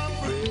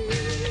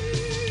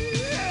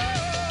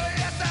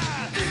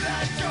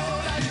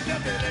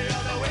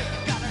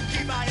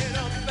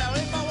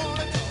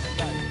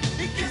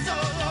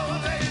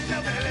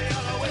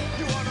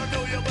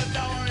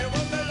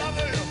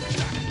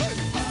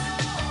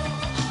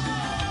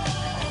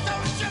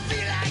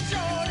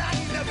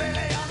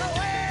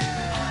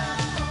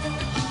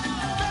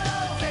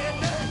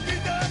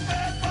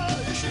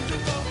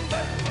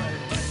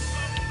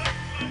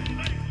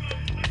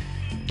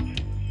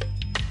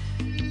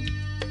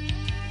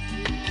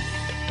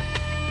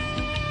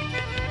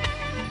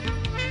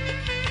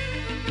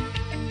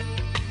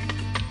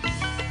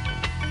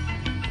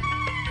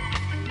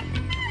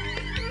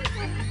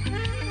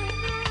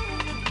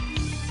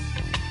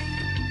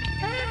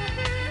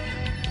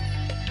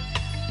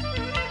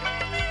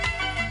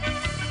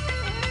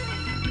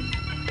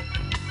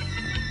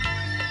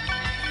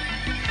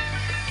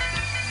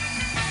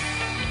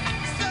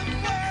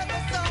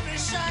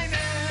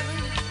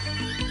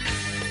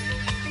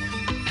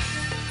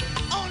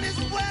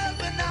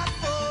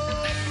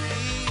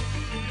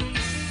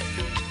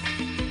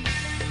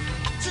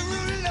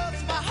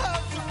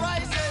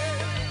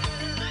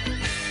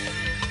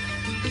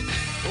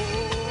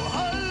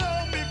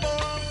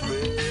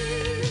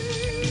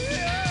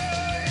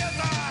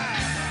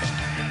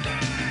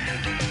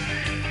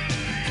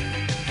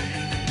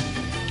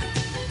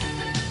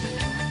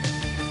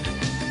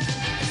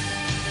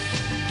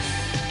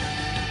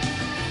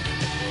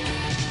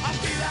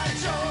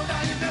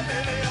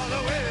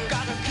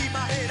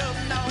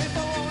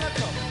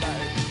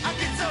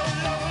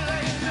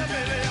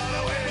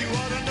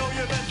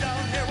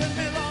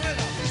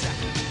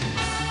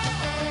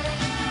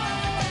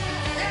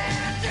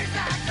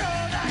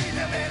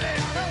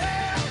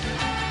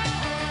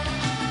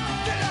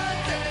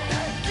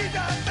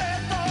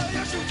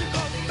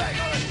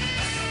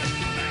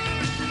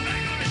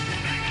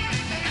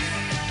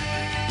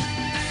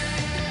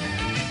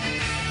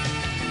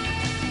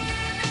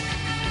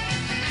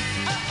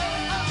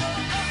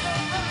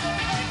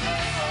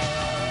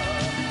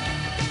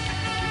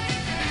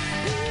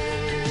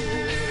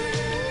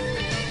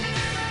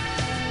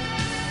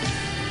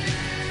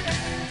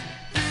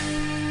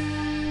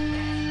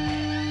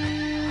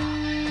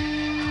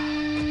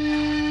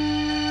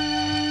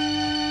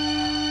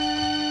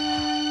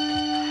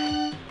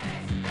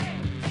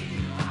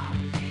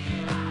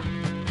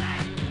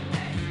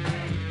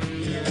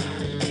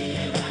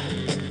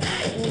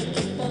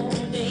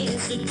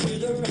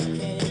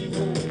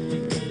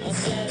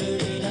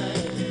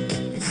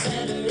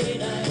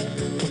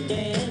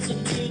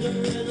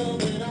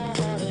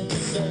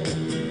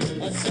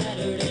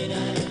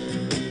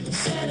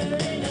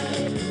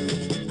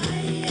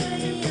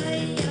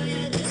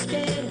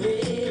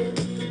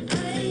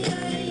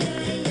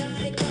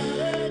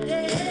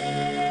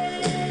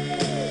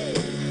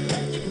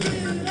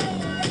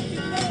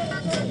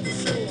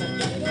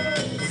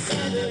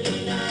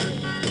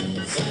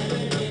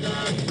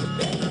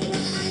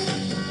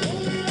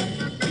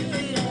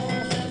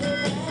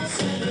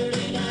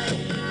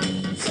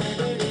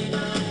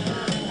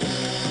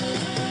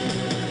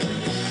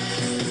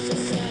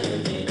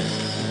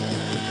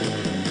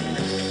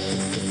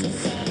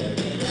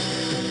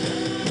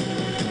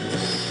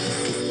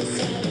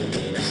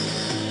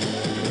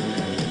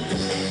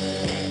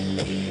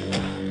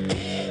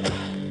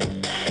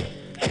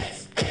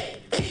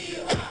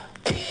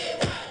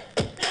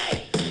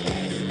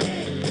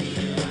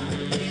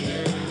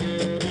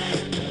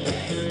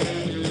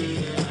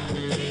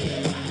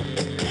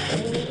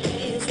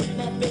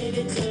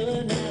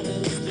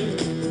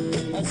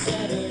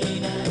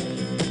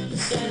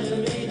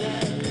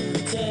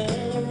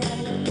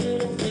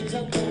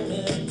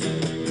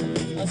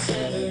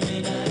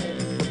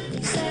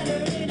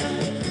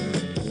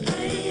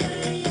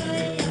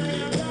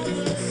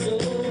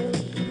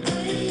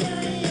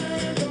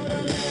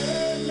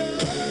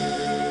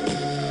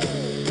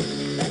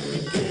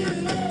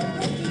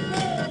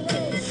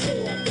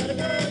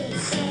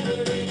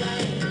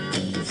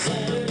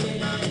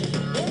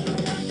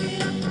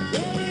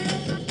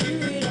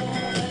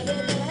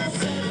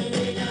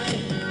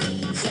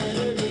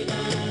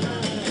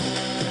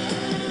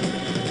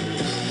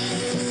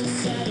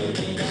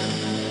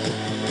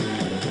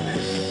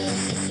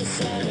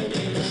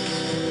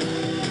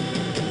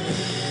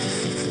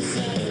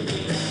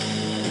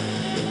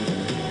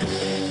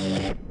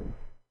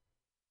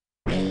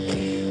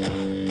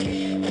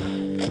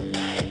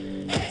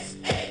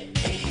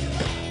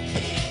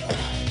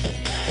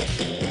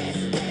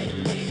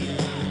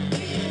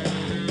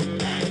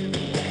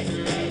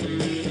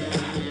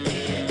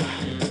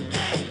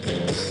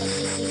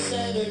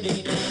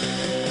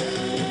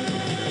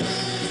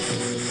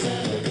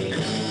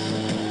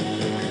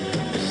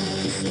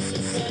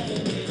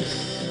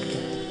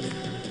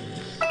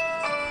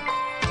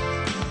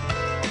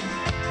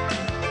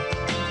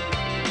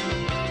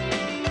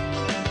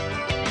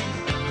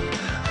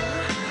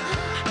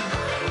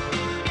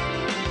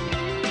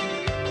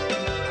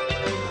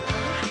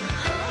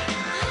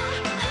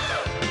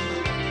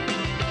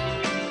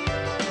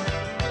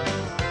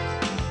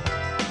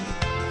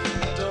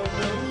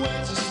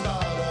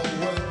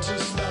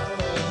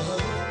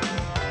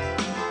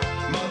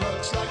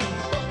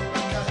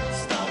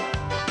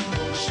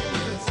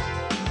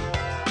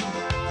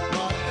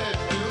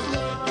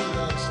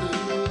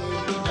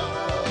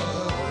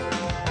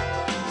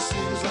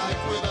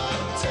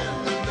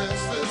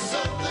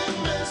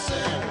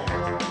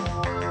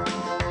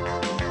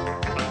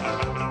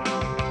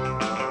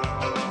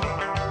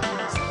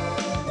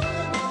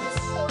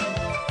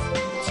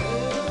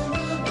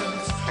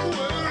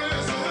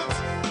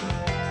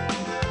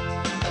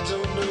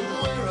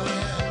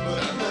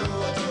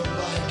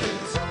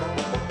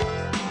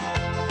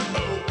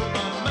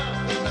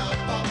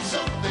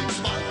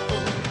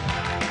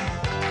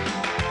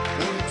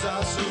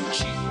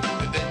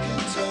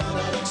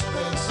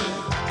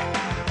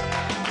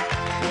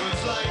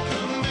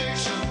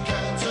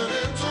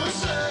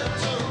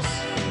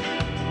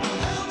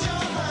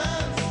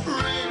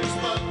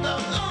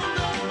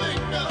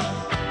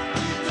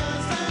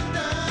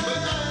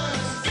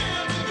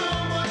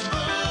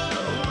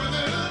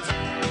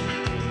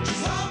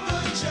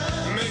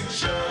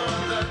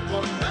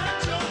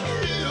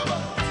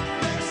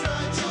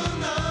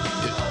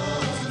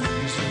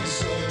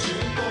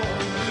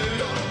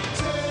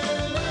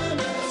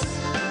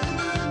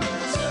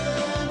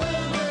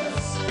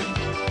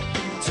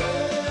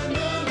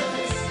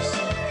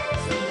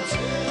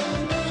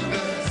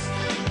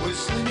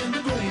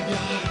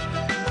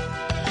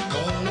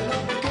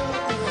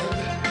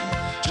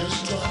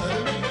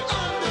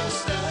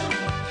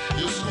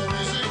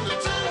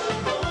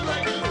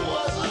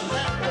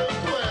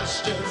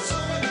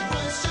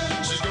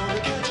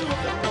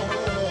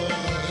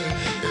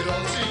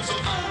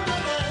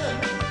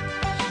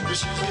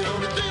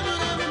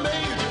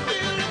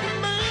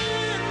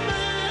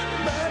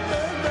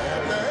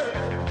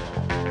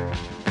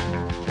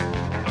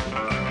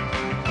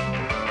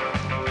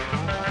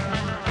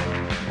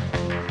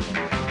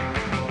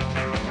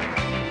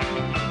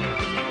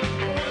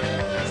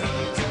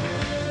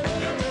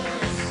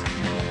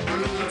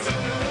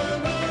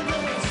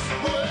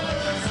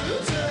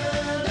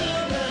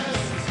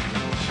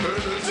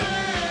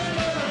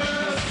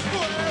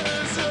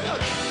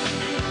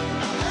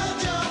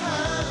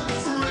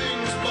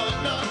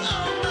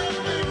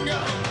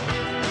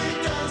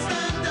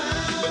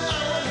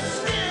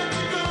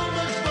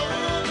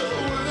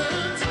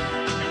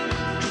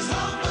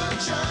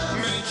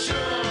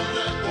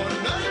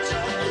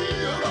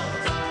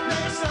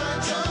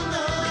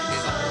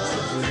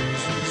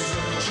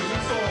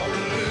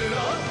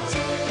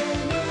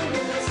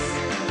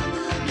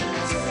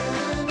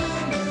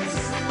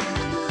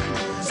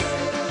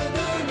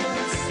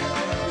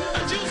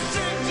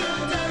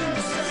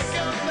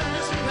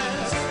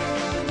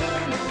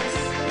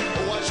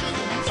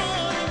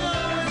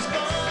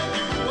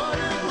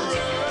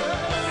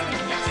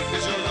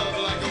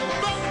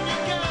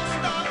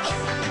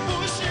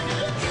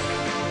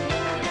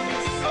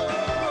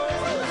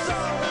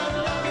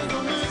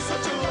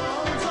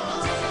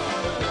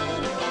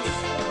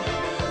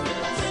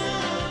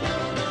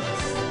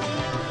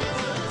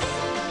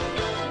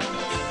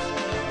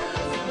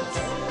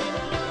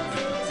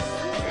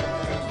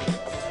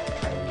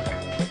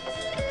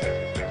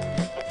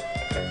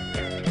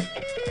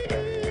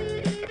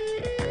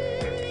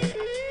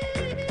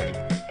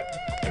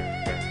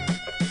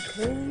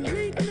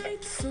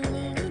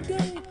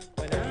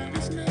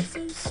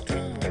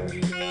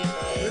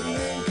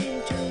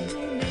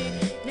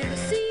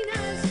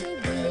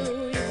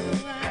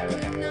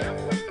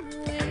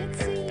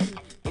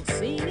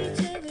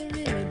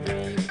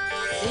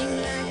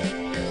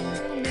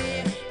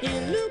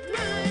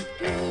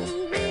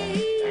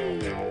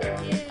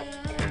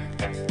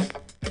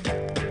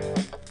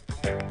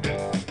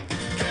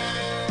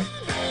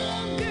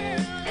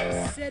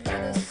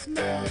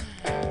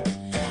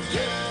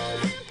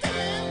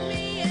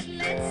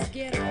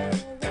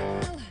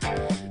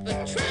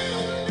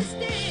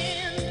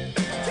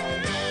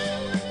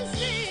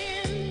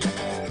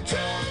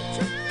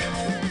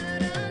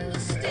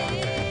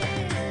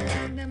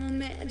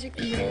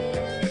magic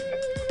man.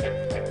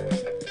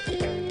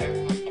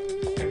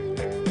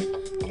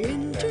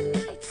 Winter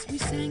nights we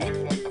sang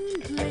in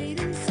tune, played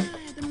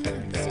inside the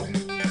monsoon.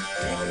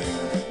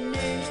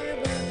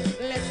 Never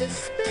let the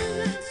spell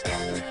last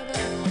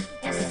forever.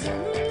 A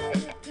summer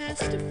lover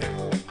passed a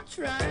fall,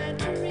 tried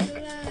to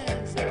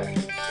realize.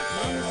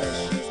 Mom says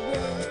she's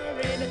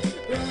worried,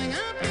 growing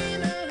up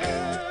in a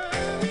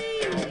hurry.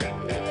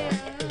 Yeah.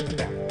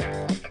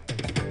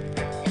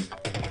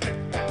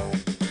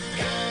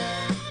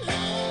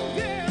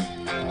 Girl,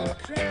 mama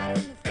cried on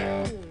the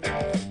phone.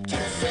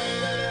 Just say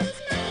lose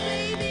my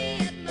baby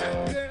and my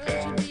girl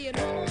should be at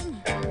home.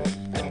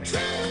 But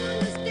try to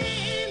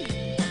understand,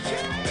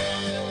 try to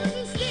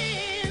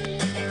understand,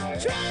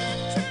 try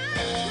to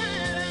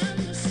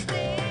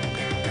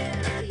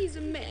understand. He's a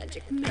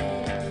magic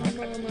man,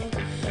 mama.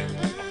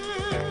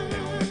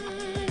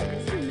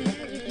 He's a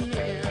magic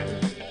man.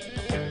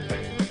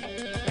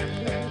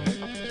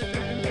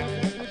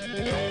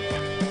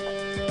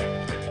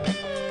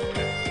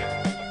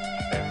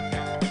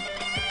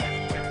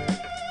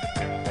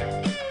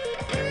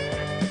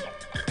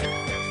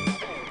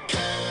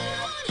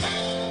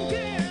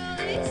 Girl,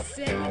 he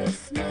said with a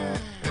smile,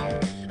 I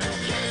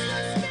can't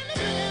stop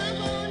spending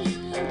love on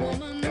you, a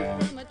woman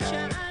from a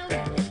child.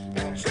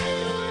 But try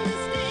to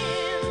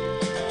understand,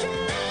 try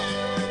to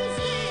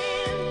understand.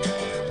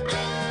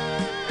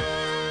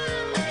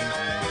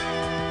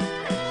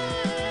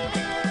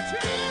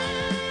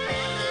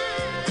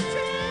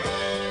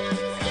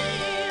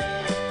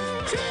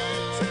 Try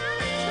to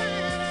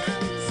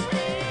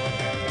understand.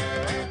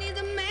 He's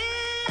a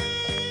magic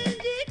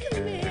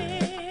man.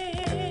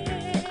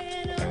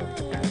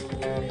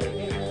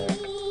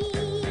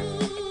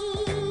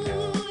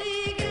 Oh,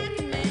 he got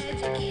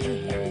magic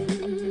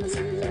hands.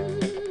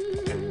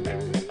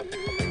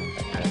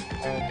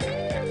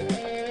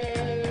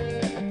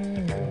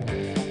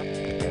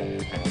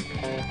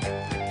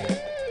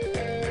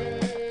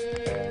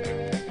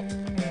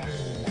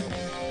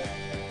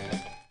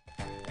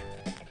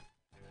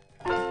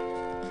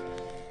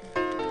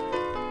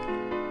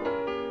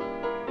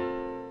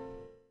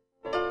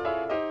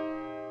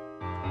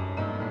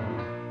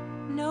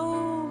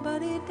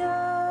 Nobody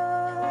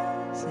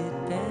does it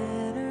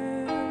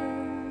better.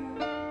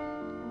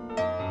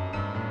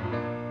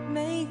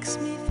 Makes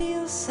me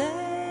feel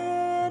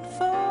sad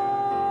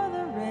for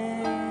the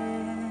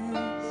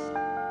rest.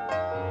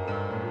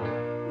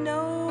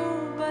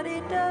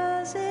 Nobody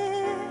does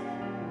it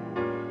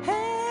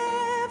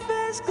half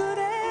as good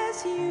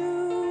as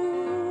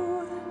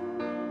you.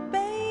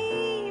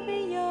 Baby,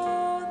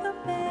 you're the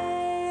best.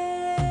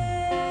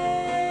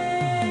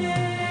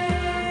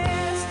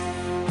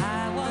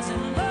 I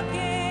wasn't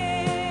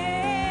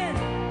looking,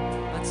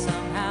 but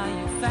somehow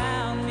you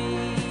found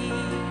me.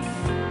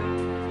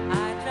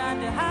 I tried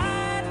to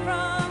hide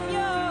from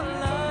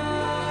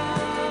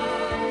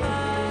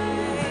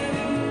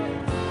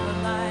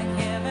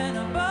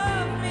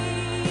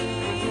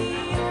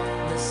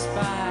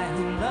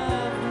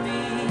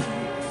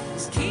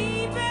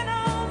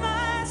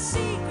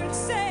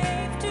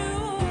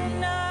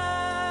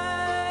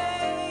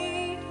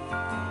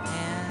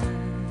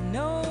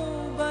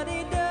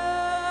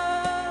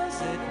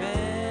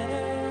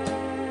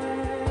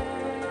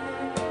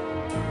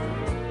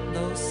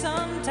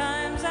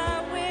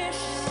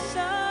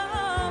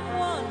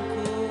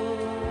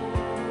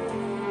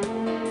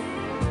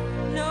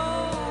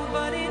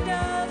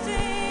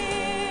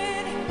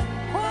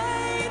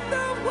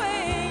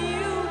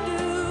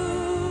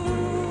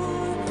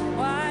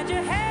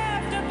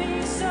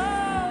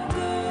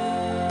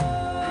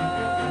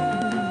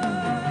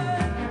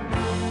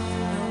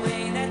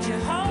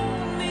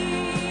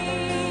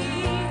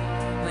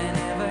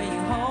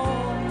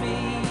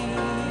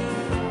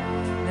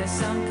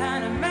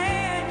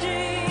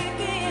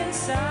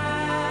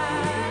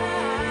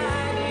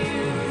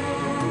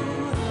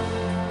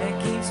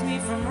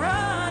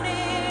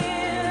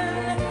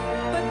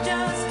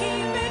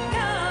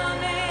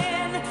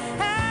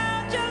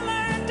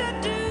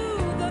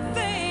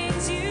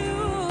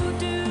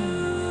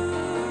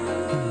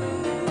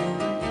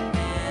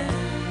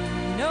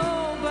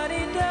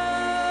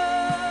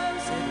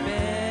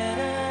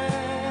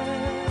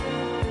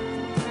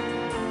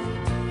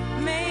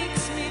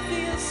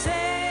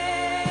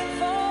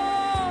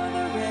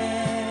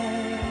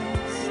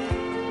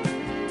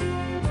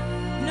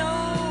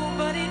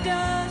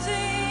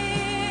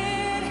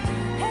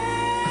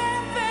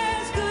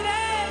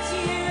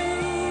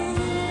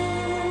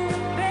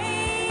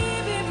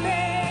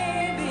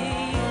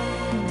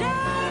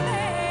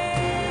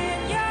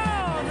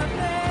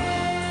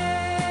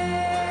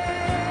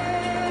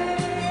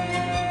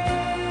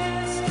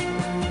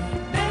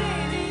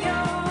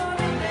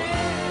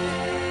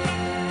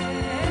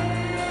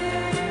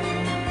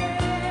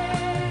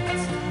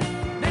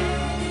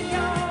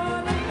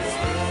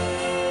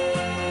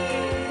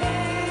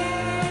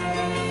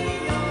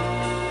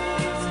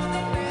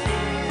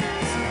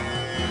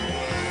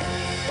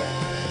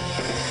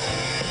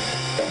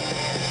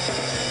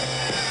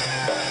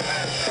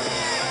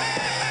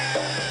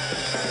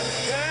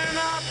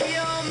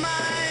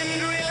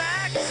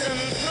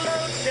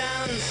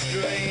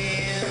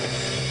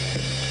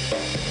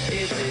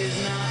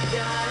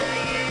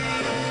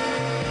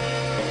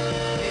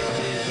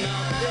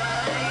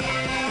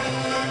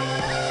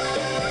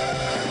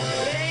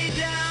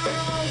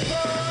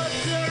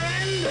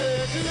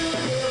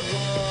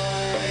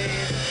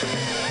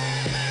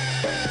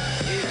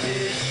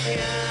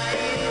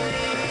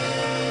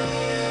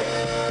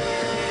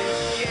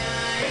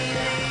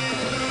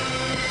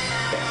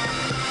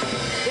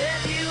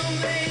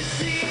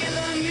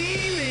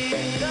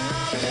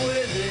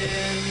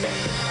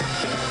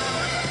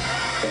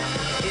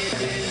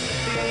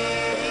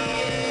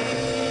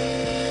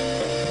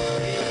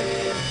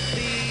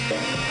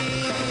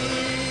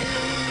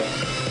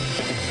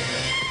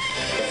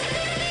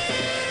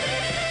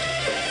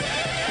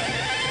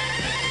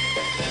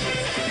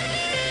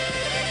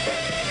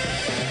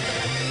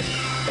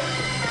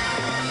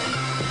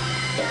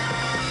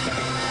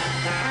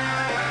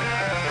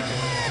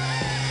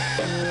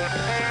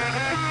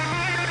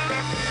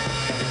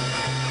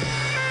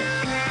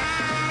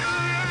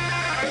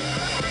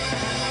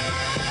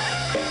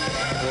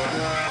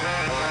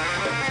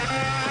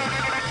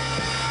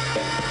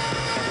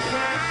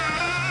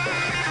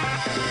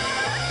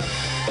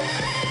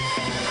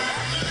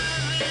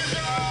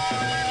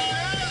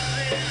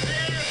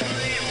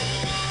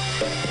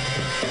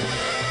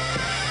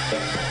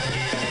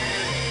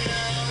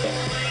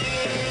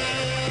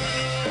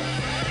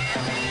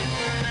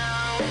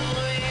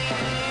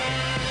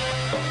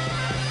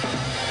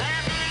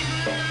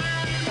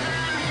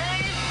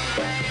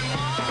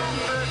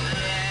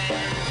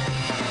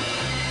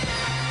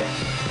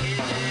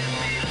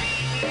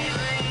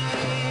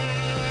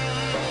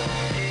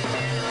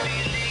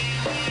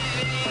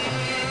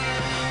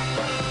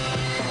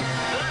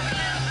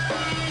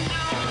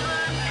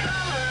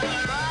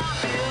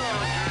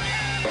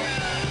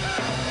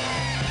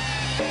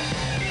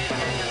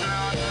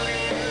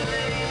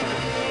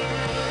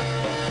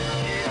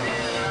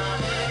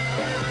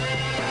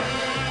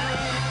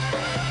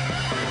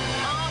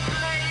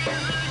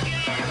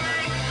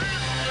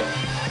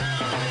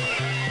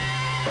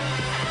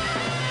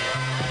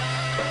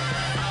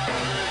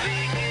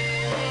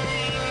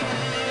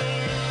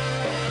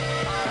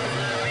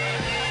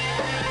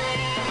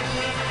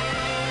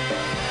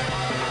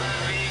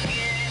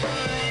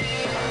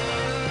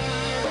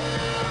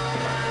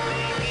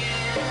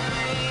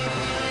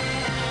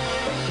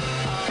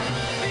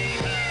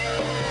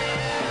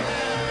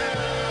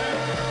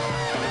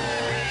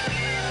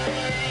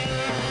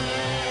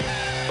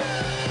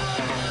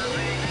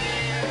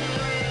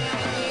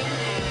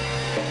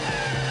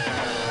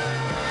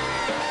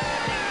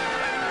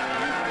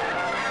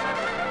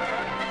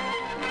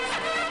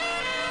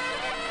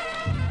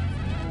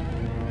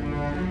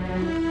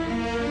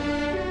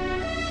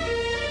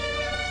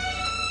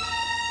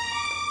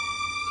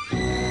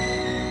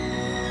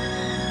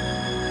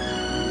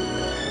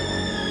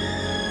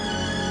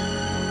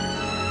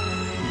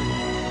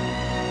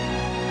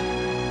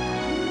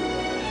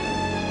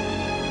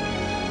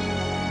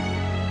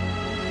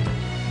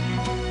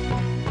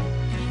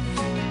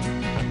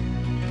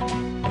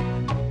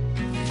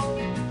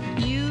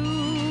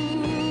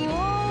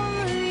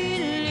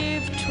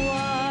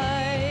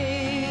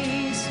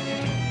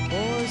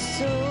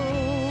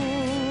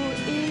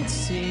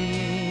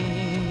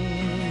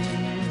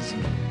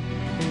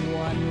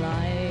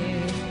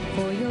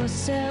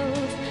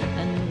yourself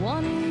and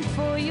one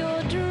for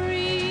your dreams.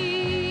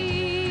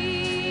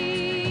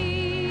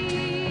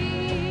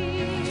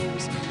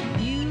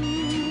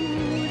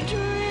 You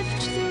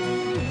drift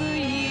through the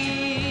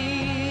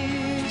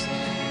years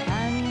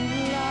and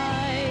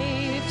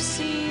life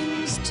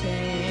seems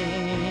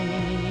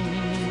tame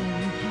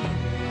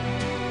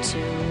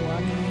till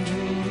one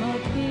dream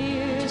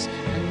appears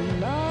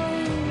and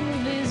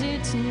love is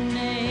its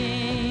name.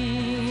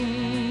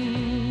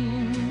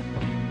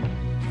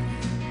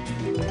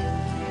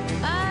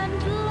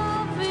 And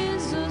love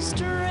is a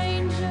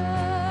stranger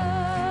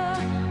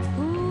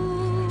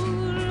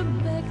who'll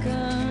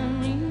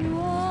beckon you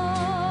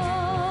on.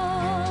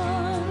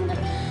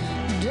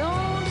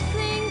 Don't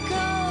think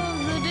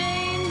of the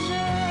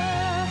danger,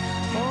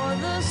 for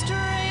the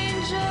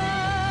stranger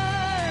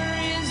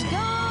is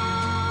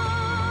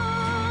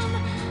gone.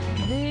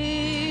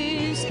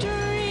 This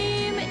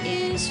dream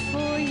is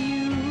for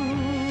you,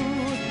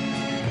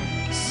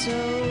 so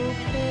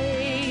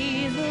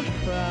pay the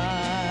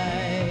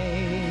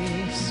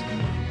price.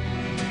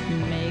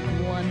 Make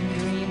one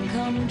dream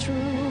come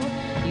true.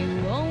 You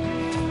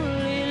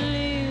only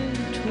live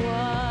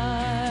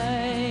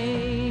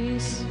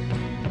twice.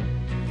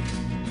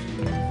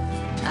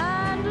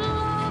 And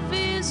love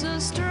is a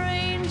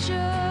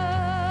stranger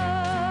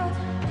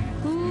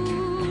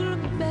who'll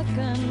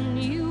beckon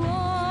you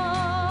on.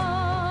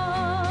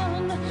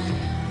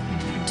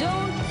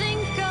 Don't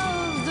think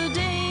of the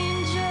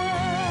danger,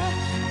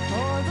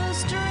 for the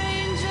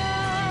stranger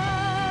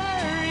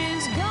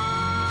is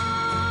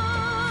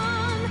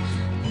gone.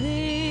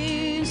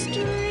 This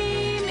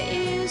dream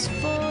is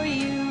for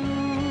you,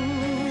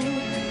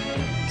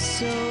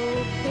 so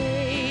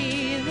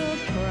pay the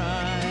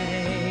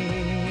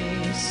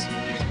price.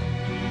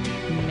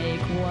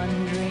 Make one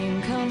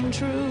dream come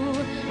true.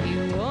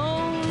 You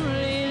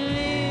only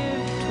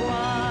live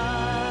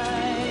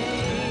twice.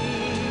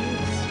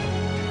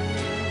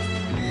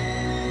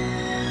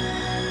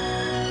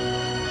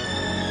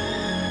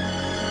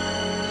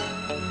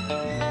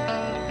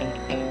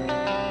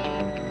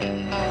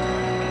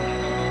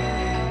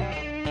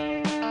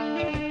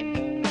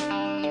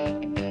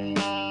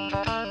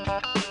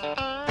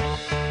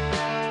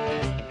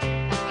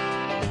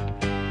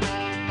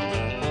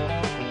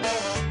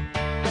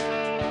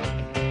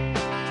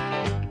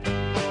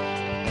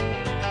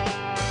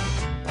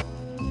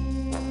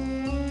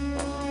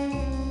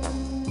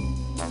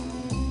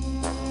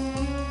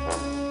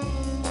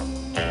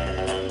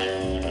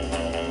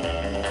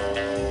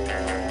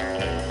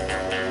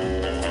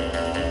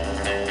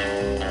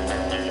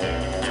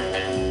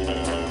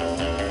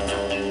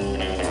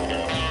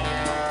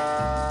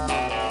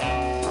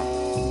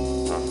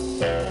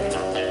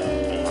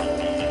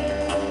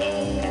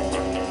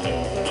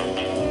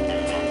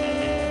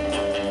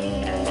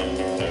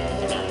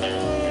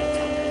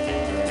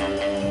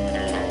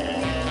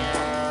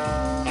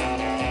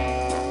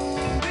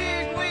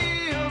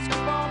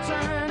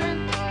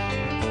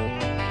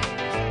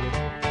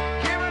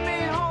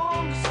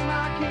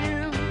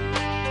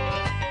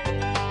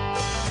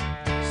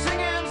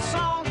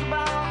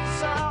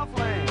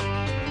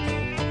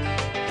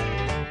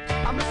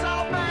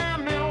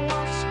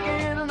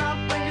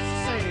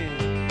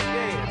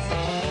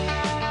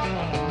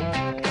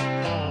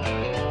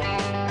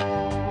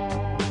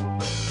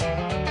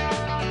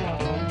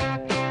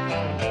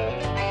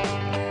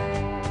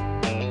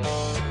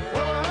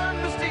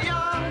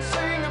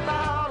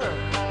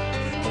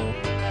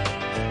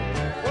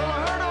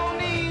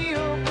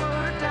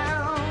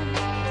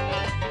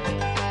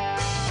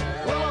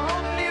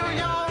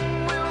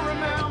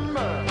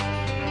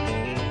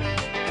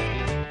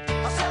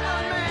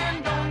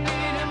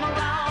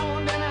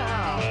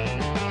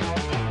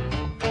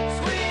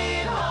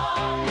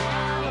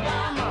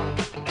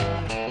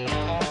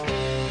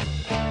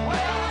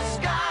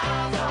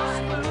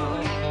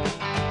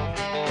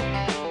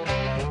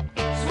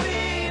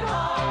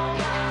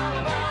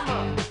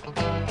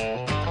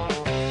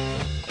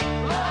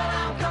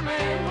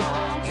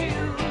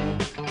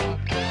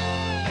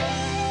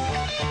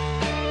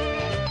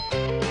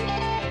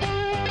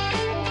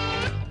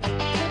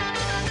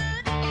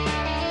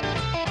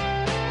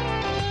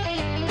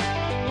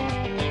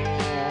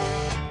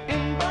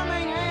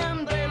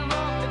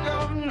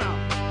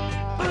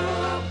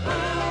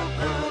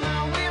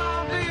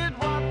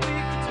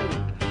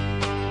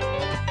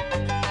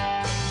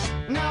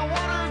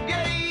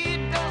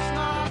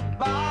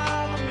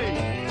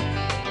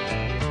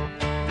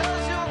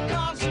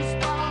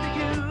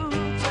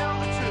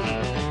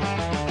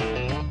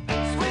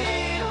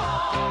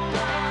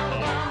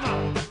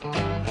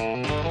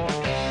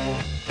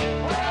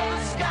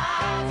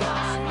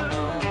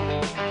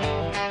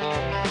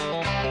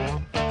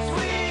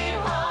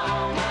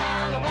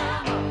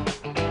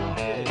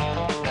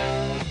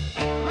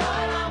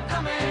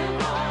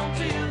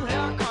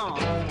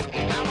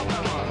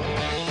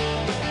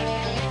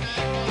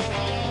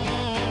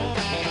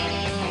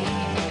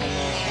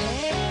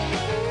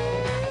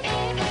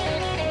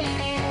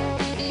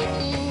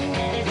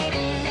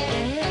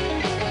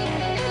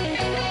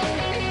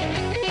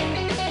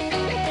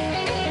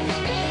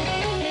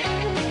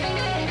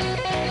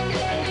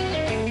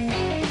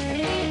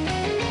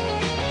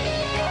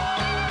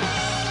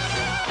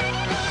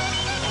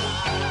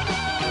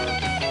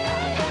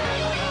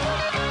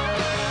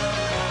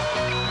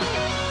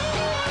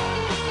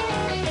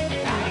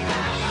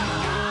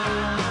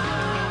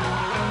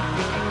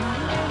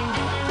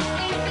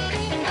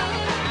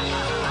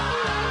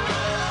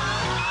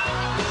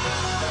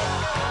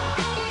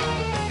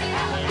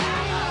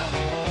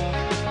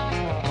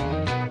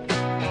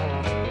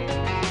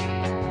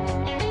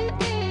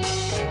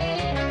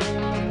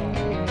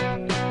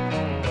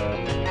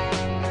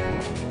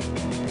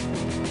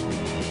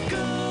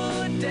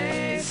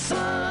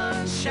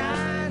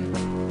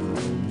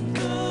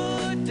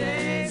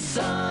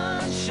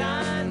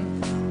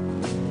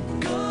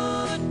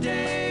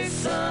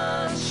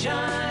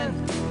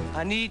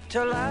 I need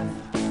to laugh,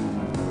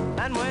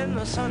 and when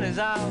the sun is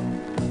out,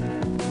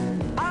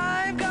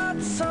 I've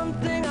got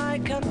something I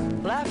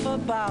can laugh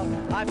about.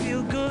 I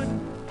feel good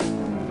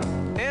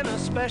in a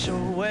special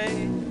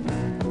way.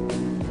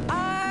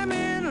 I'm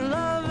in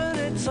love and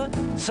it's a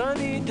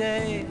sunny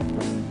day.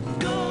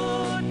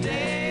 Good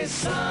day,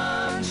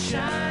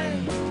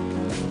 sunshine.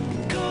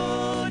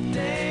 Good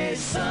day,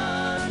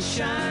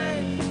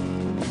 sunshine.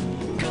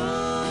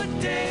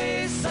 Good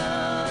day,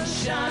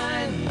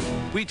 sunshine.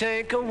 We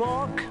take a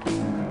walk,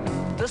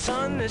 the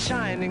sun is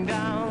shining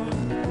down,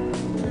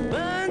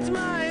 burns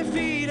my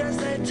feet as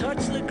they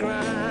touch the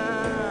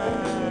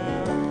ground.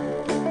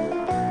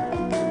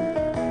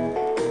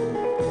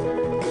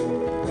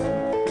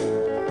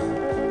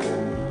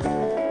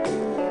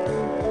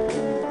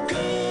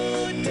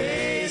 Good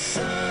day,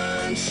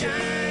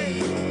 sunshine.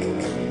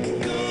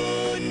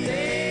 Good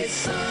day,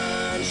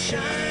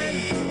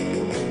 sunshine.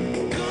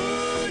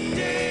 Good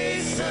day,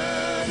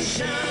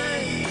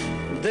 sunshine.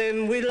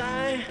 Then we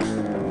lie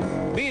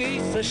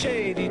beneath the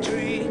shady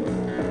tree.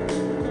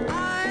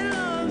 I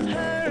love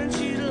her and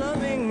she's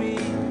loving me.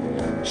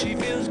 She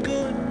feels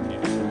good.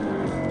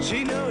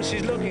 She knows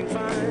she's looking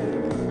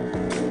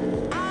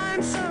fine.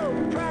 I'm so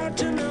proud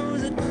to know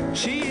that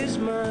she is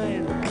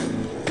mine.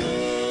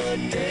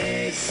 Good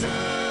day,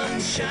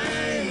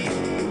 sunshine.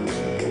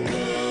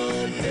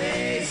 Good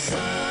day,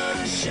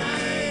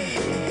 sunshine.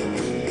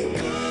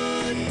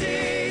 Good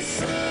day,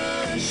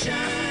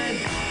 sunshine.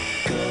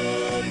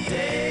 Good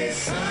day,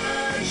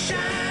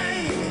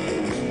 sunshine.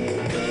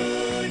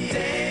 Good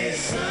day,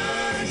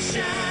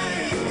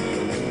 sunshine.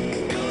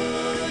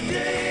 Good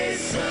day,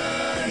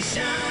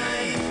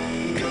 sunshine.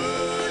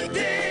 Good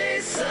day,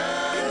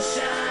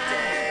 sunshine.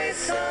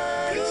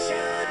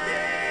 Good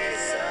day,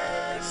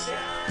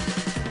 sunshine.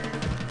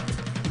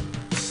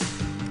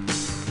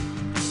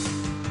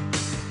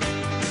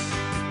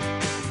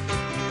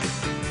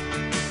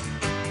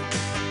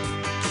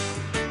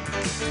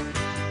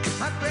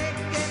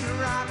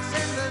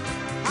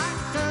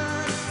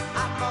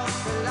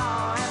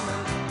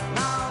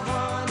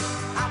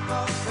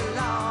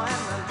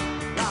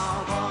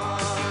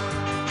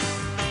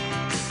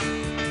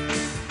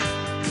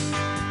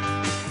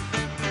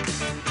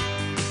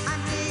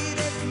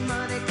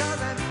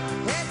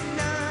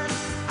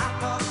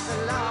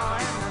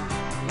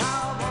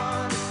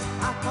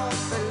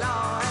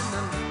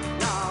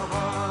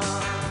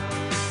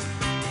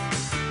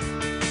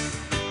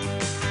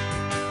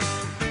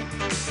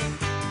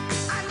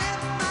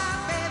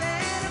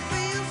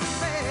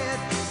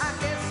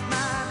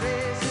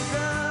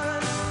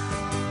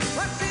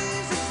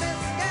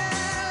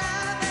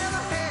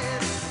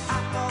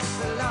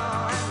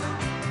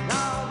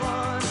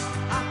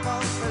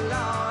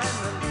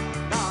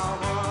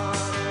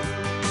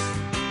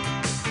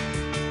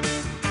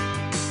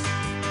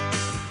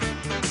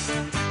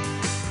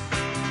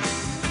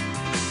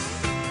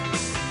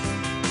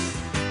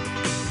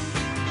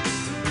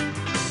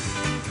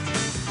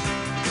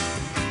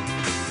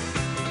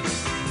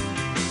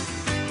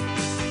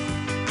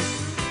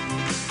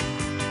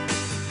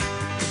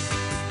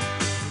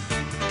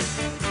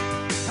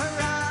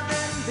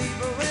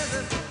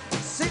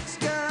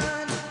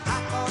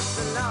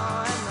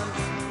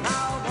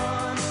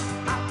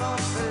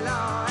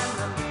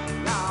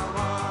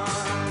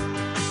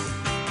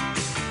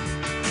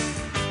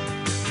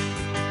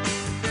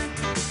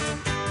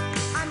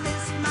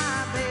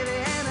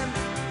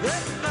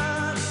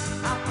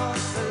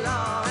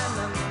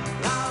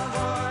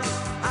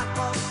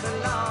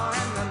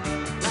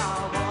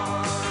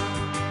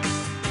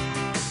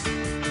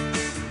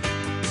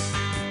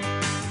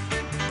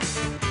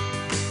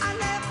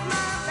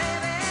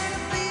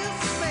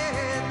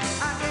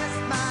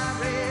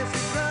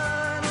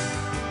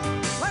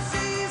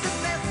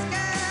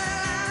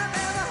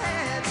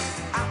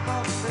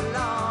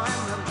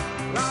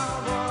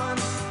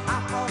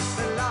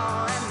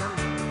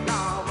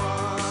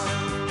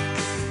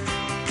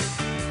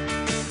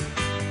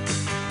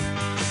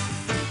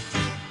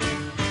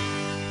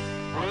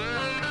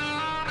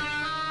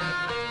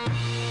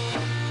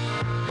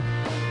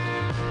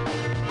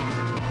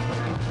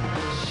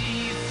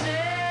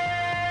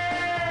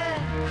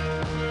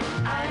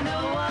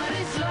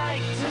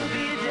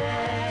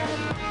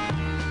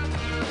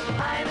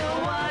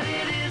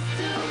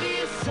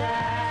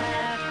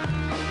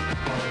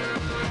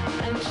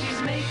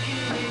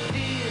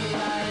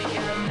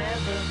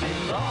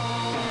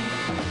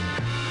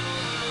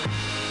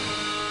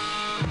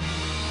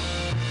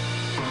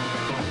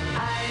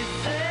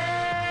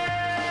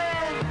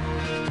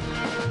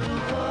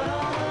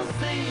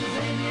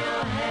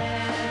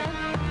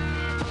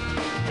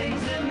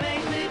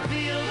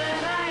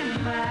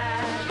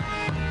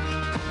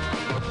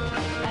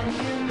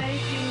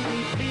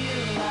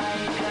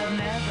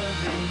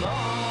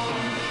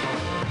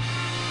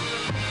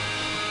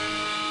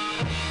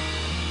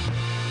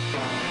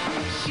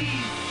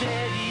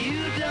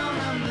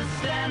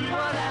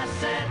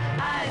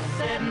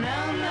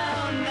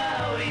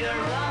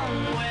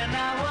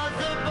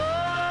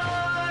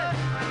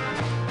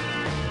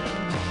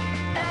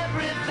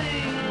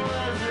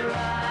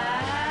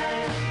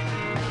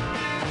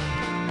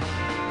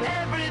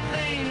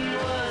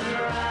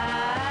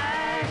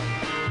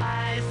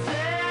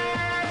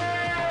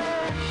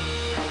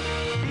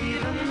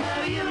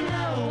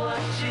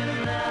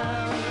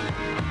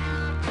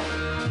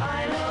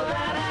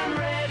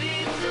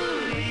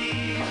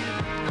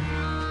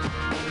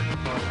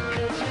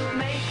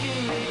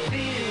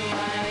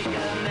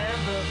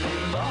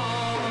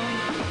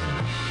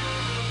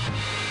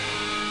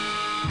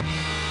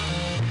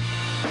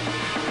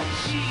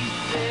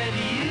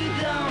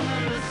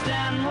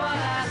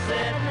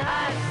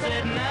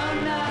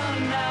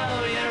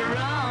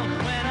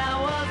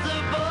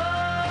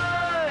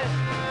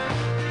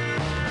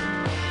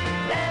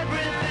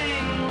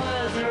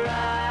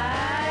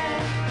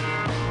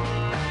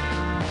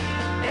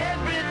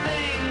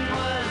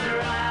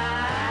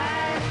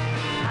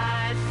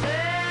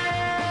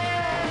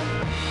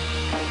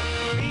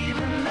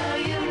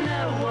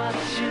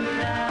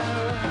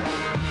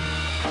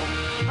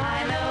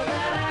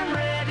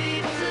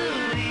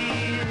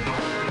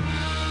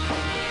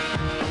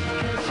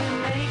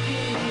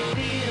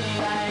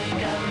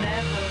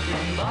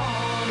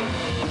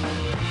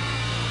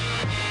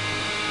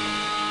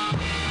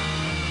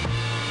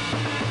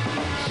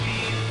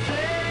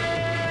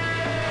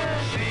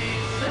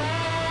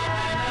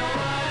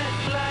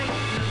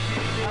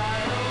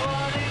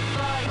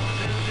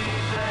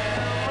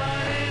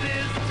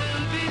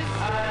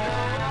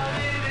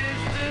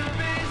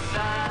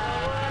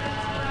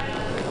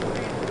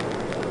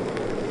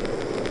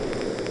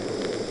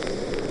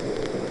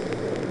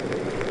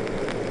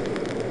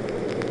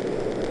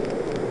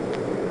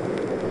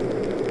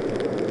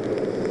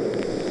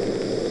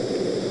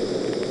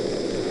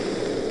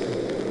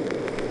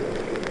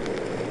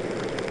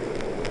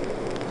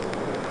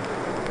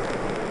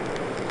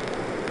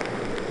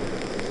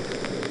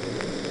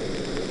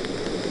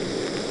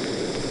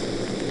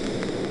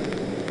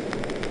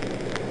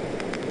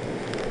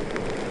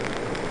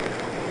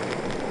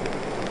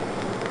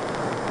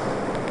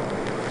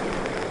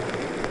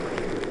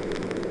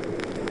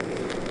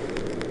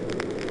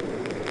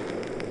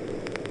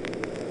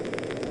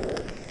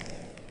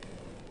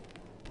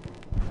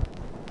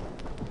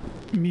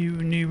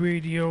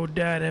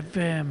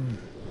 MutinyRadio.fm.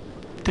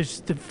 This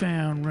is the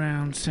Found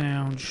Round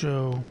Sound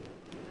Show.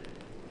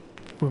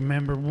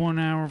 Remember, 1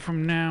 hour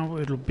from now,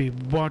 it'll be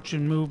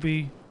Watching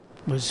Movie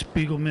with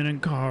Spiegelman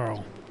and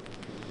Carl.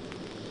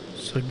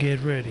 So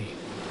get ready.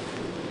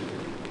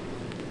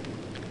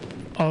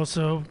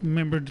 Also,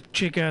 remember to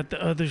check out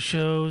the other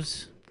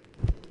shows.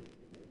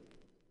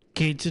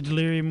 Gates of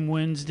Delirium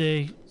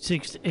Wednesday,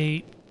 6 to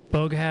 8.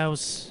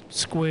 Bughouse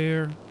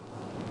Square,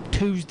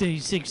 Tuesday,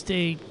 6 to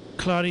 8.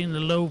 Claudia and the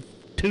Loaf,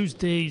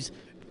 Tuesdays,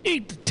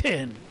 8 to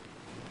 10.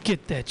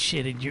 Get that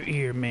shit in your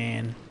ear,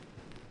 man.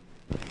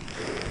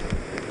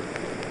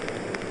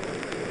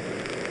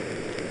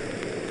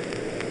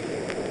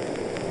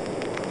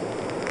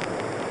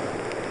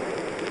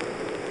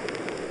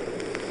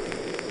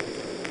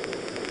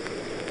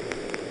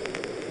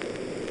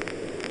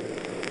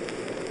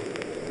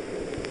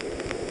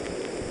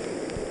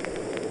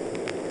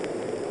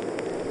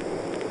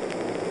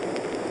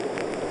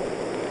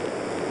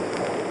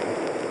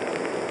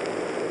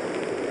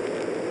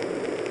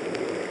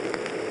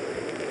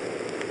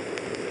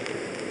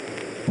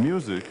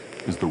 Music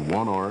is the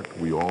one art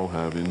we all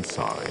have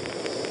inside.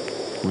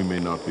 We may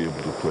not be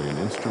able to play an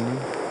instrument,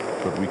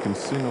 but we can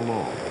sing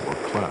along or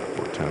clap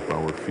or tap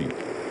our feet.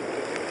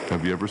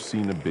 Have you ever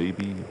seen a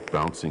baby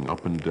bouncing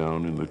up and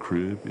down in the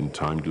crib in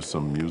time to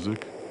some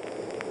music?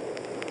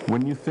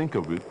 When you think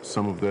of it,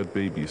 some of that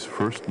baby's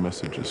first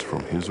messages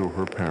from his or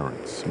her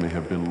parents may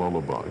have been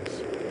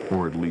lullabies,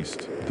 or at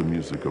least the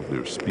music of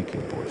their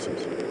speaking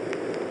voices.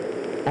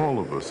 All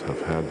of us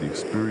have had the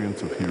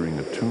experience of hearing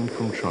a tune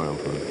from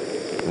childhood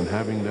and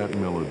having that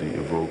melody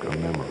evoke a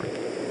memory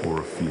or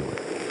a feeling.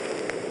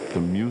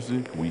 The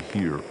music we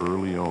hear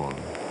early on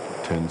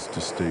tends to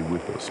stay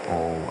with us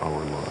all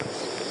our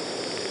lives.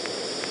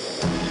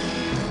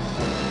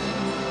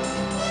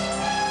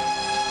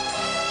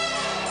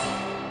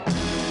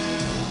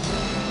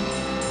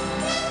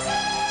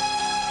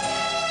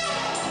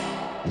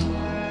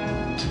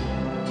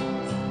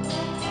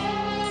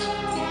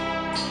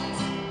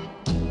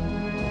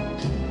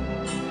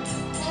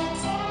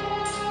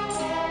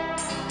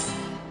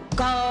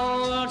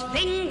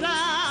 Goldfinger,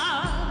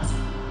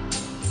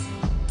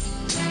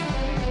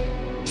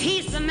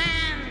 he's the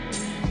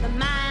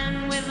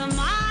man with the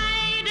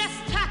Midas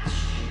touch,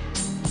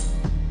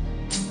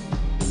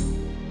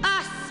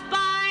 a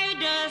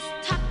spider's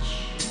touch,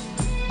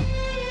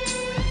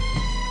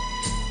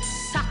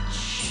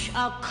 such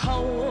a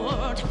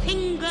cold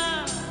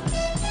finger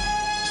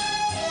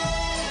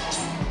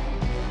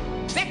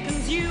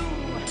beckons you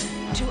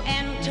to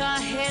enter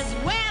his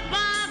web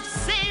of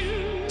sin.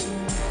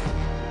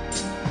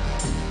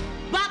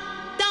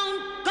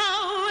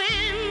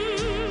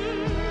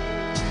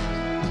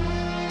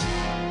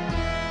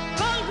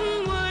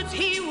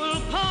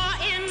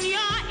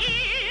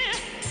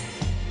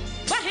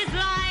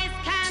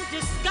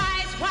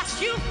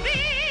 You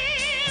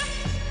feel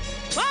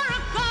for a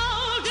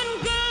golden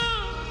girl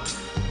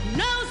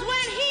knows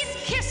when he's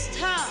kissed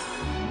her.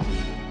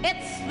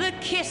 It's the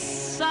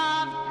kiss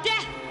of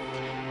death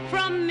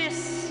from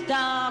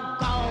Mr.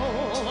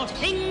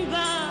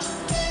 Goldfinger.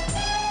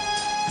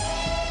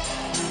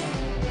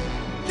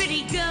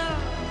 Pretty girl,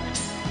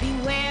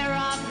 beware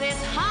of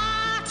this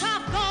heart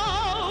of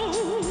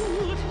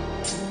gold.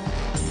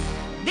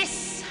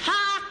 This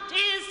heart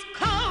is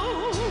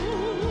cold.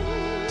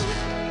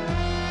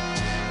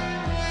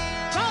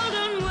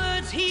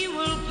 He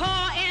will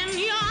pour in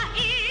your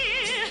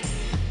ear,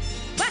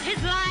 but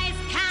his lies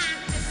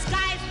can't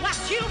disguise what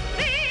you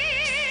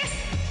fear.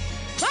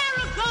 For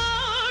a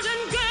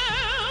golden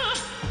girl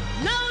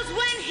knows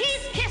when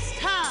he's kissed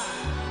her.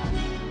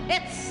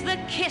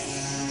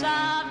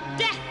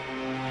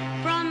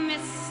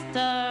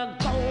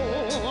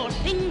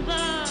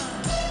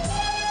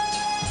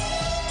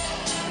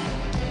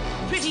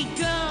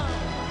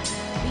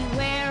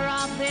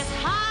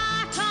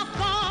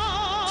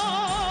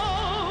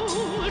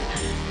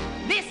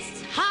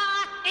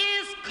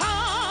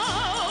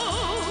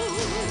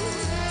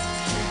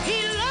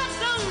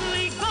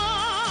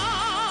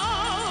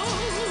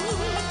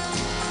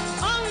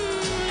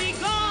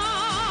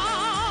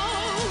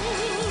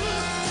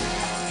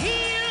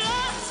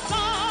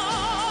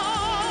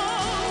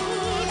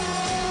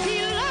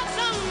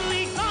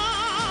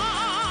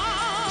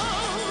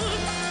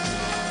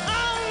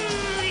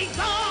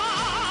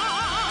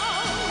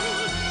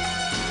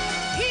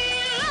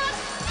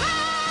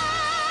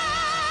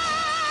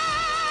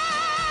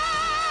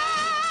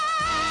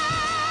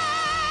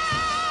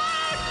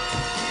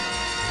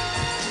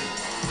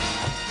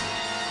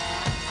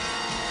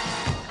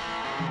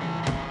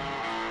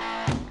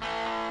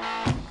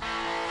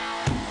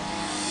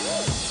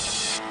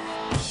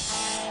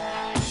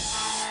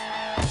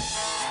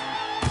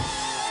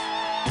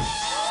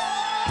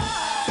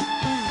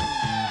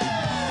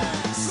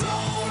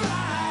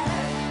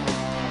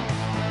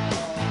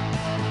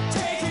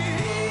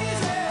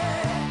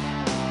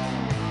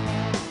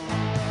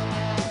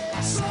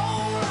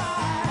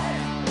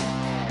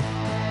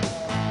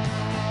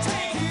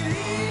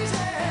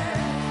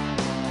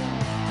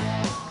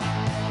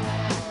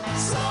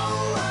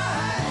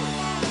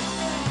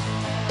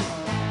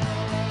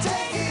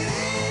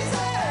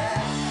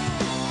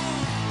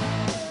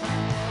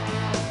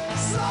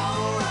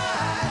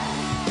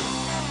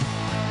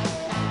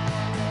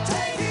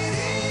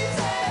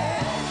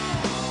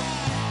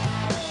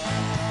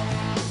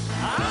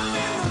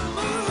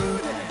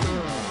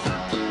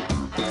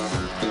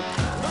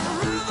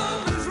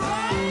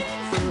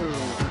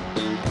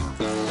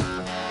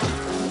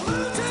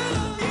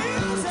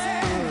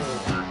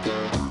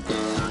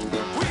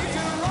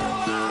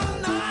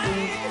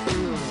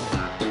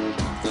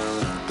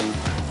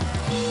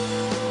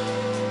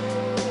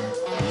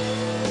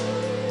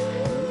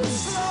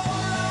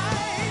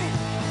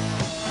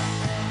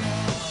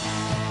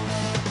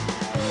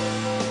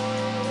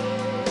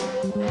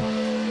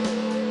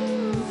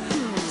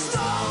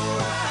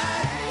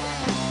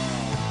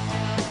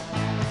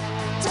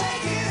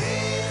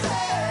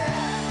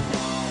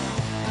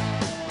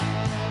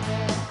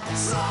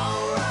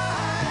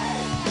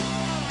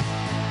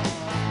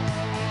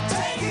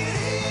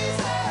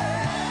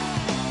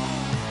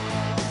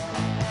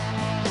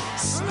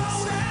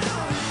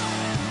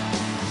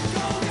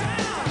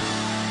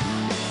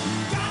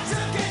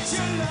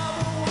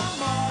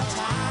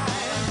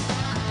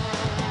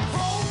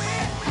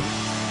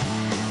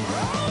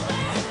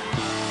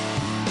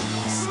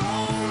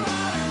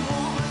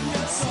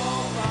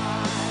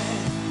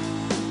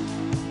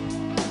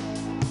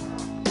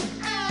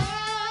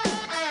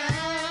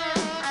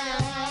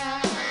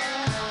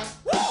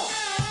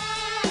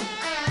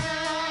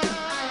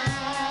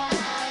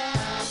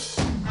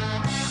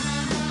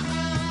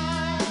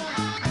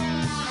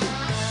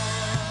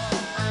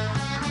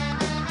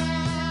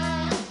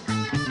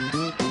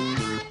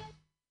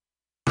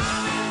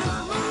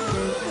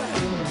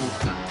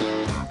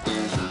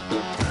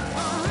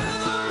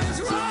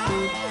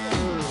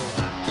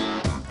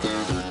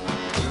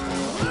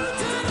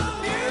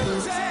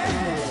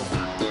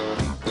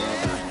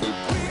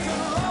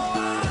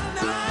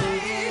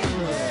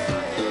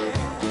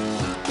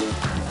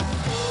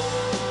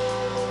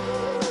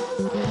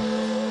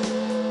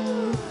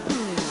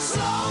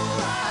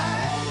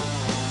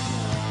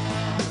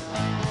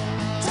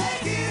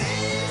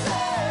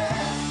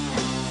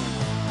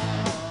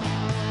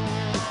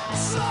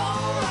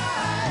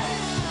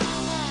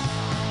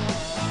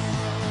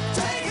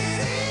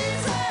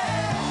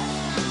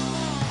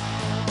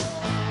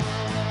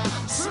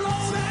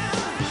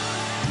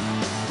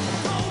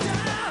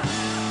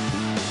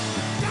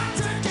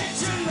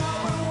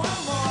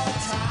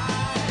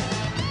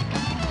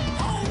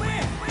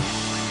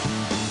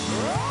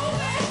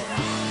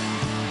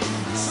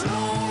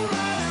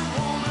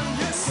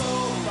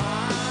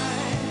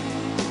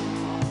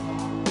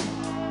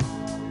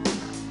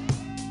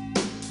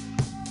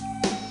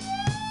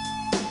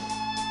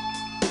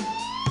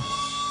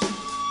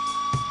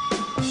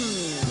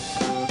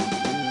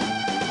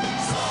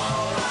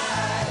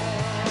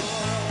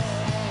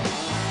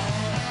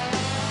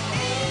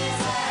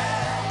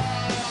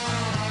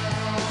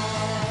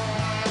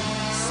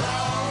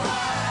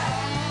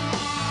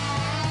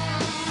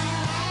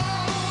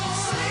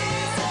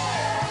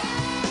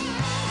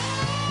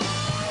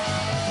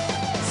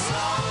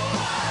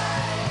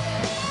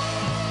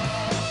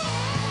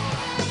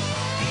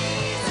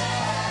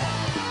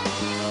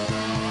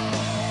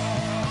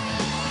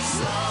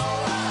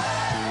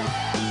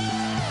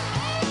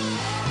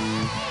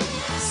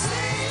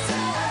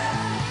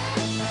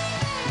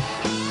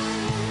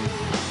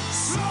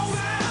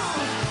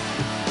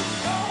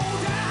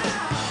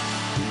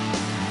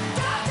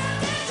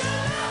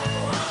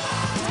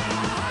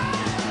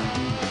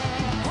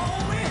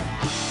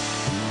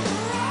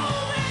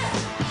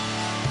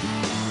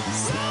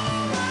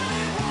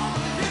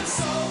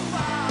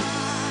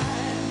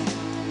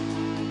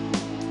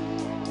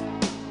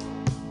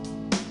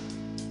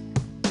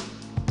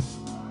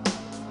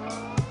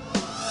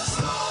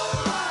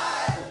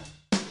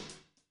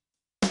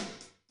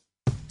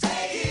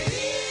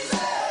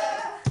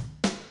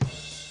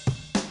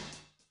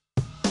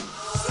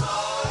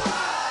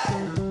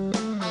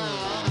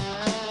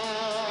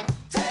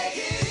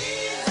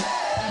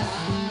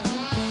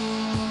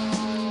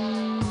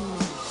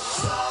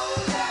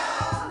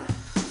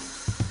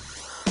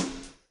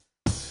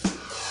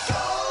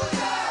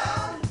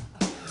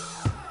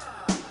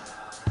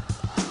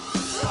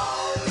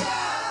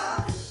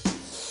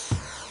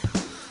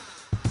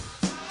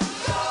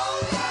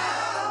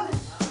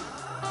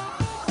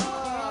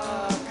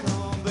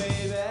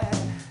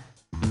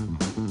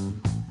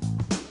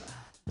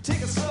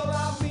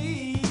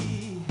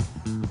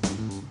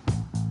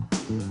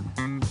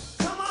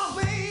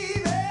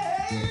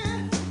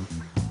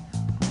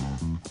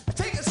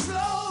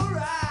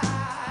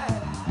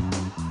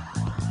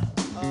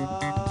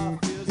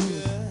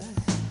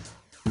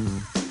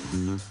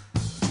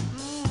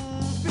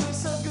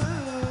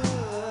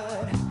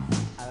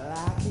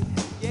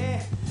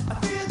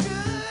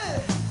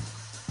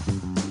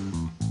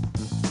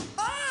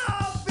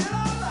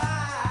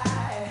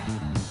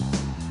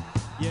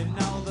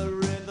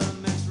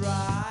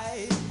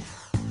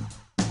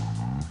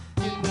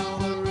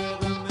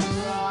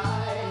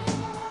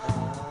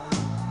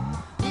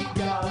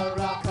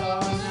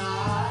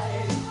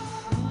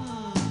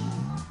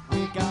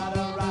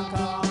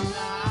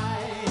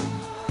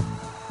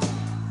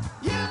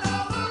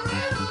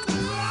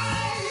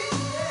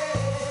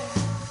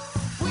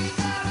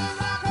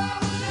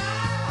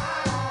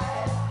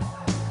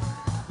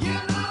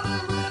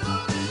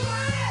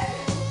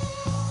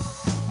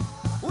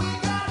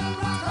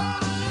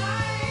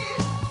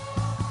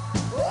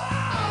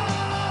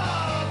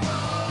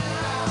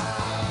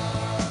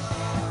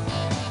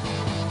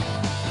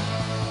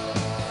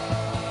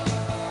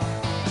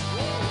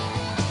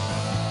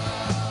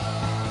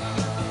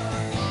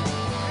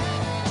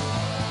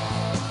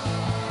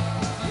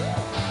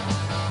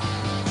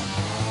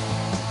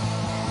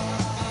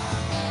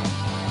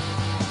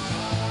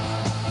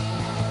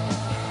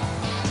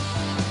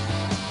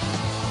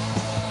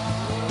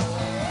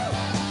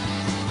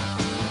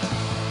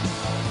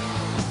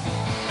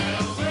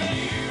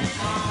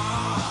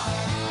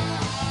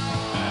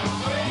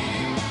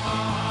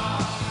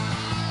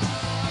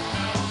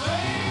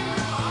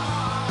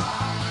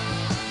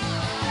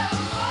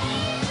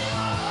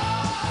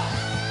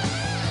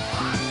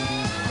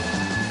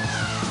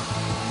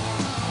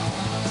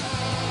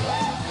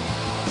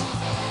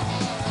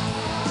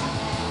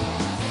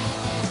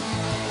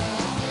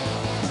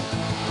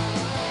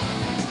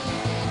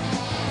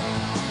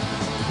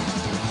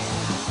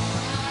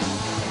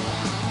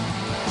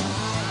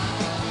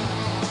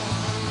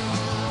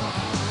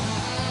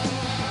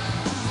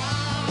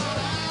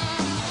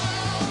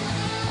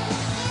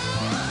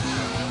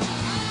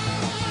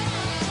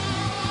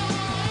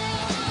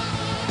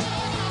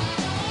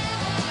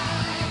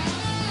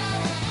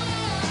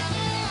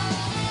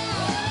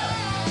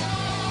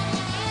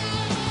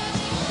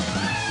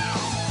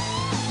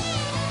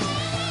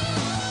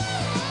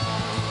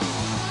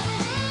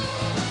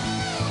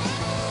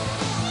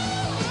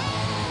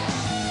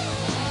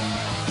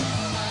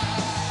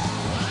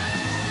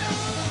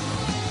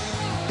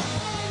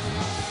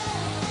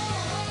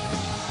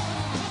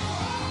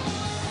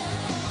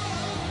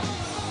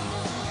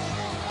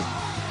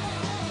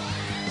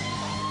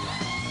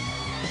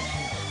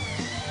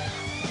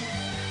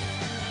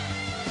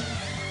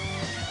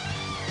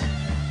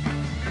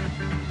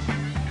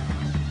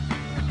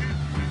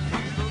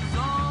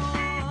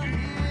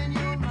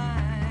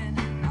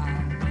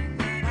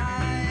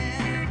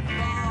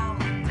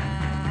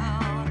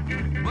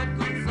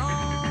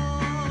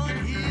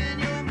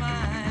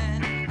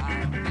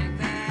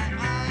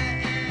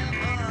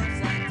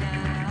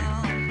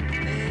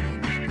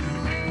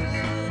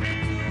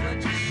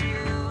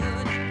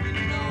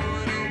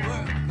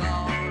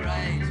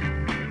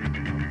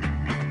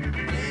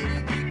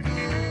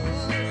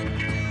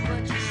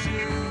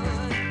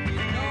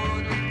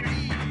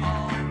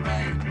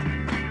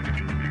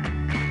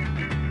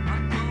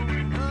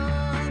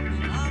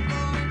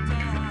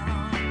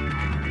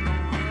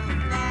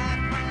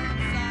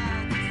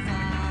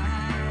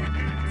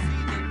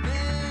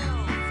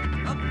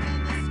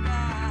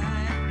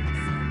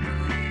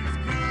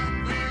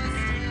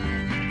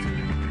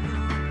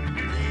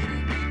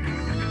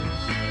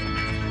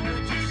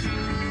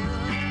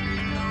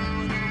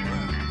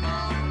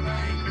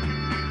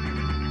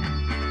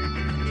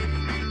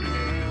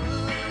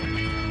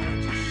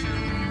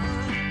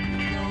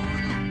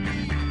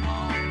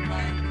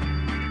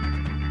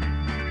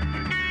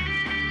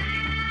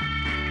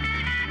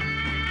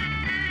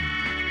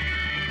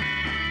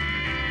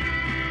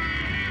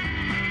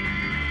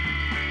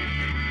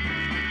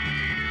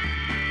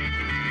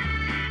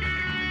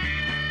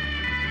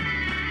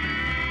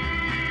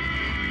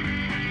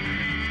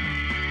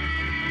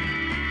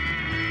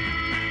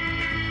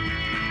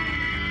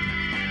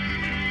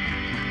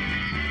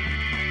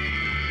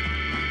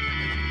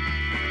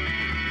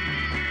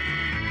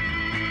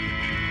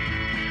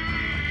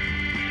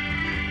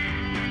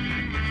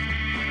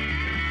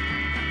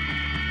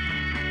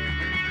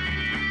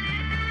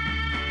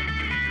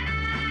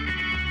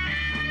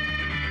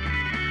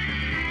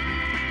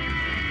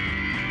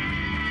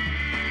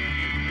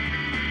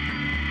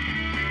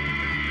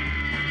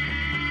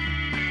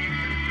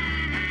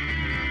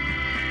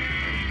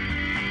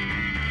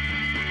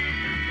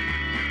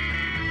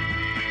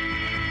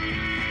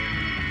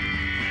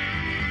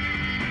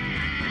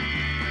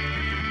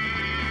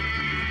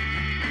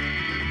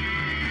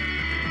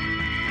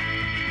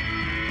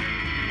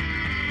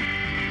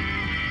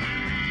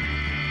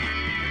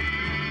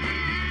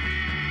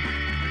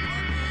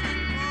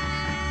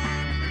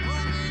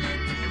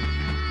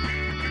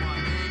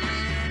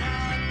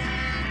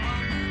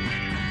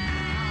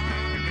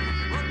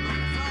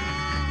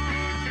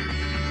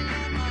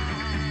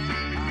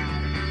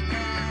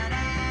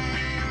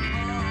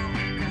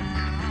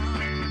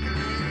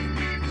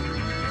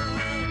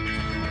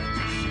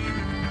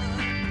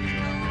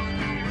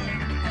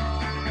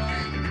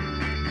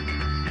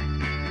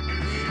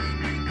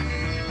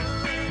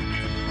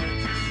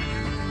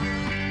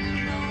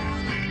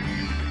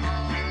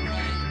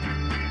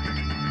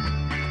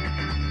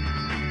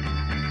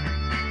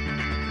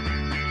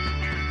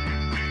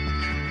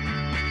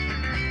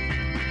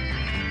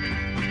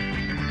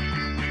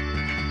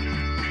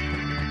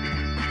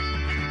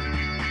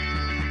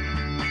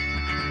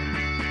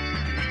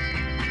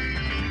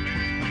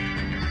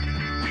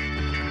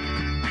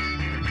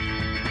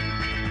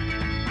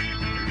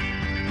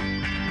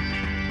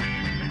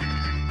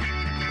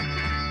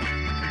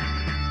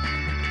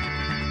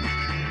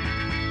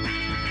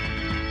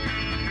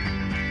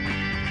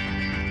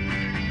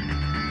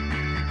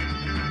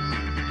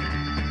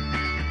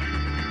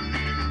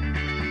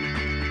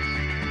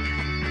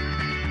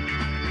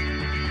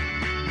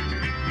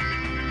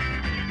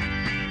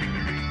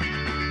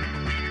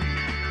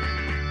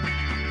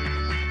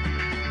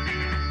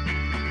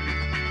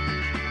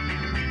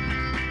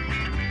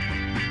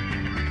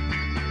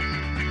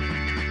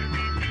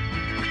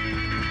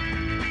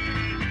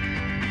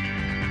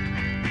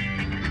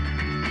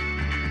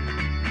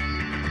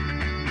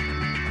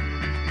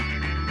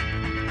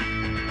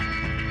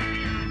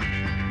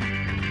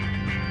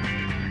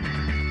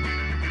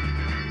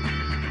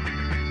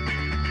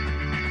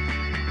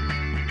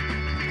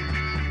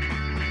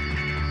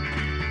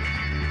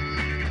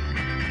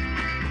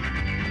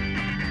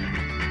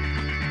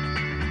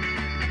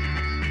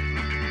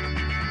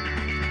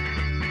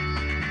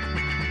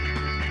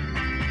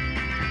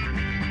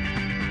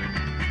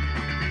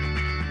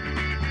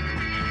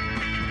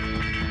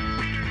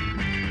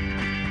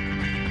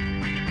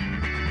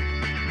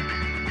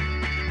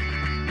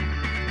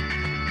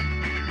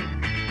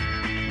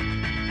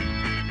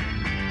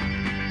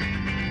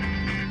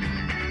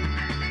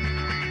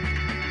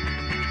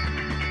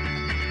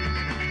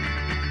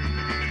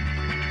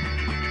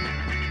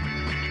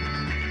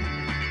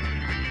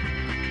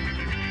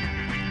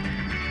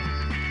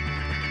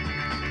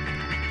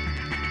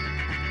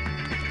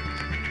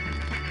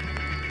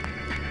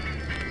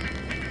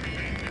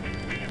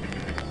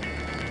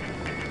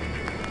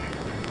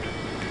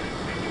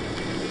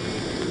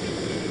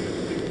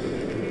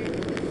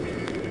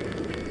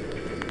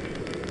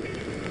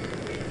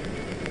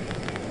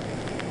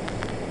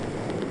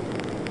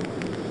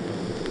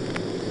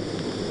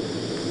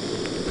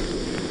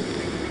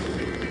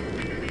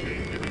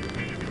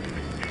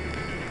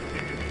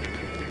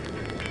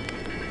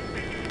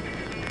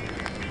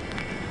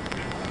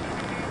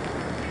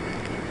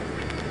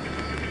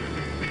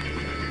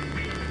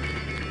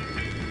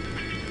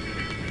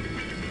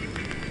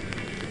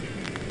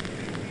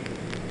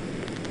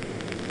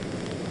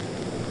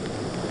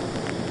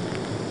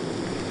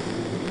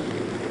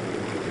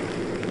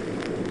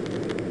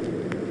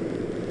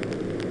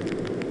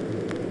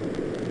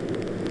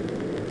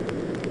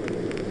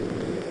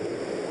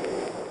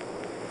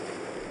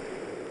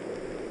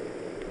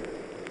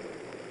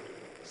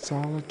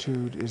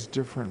 Solitude is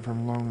different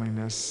from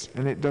loneliness,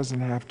 and it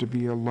doesn't have to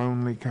be a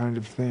lonely kind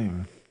of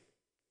thing.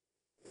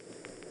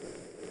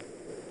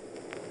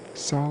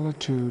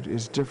 Solitude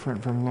is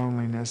different from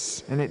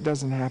loneliness, and it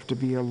doesn't have to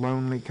be a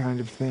lonely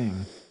kind of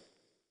thing.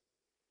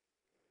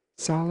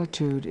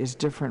 Solitude is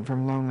different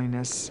from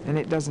loneliness, and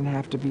it doesn't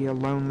have to be a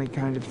lonely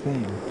kind of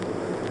thing.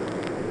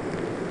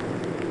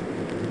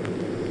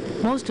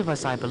 Most of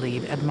us, I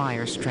believe,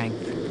 admire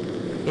strength.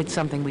 It's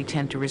something we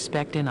tend to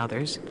respect in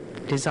others,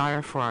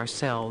 desire for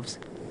ourselves,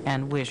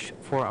 and wish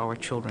for our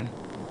children.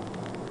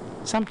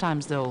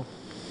 Sometimes, though,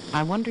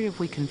 I wonder if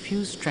we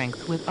confuse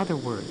strength with other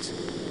words,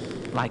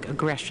 like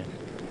aggression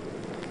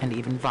and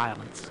even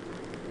violence.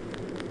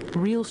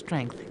 Real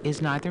strength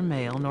is neither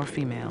male nor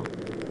female,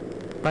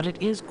 but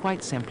it is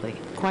quite simply,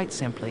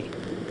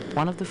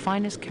 one of the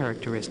finest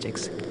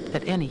characteristics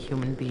that any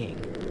human being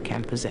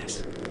can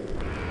possess.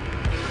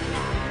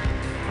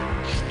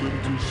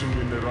 Stundum sem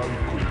minn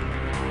alkul.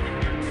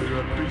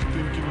 Þegar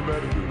byltingin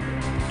verður,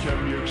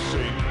 kem ég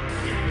seint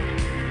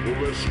og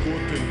verð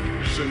skotin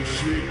sem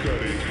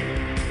svikari.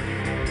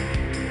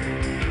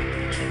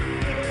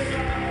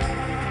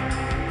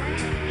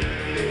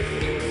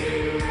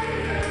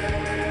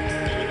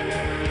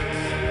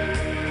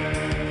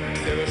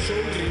 Þegar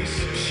sól rís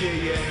sé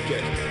ég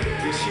ekkert.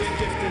 Ég sé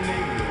ekki eftir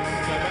neinu.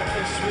 Það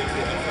verður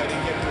sviti að fara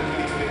í gegnum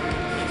lífið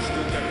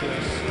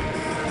skuggaglens.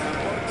 Það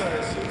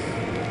borgaði sig.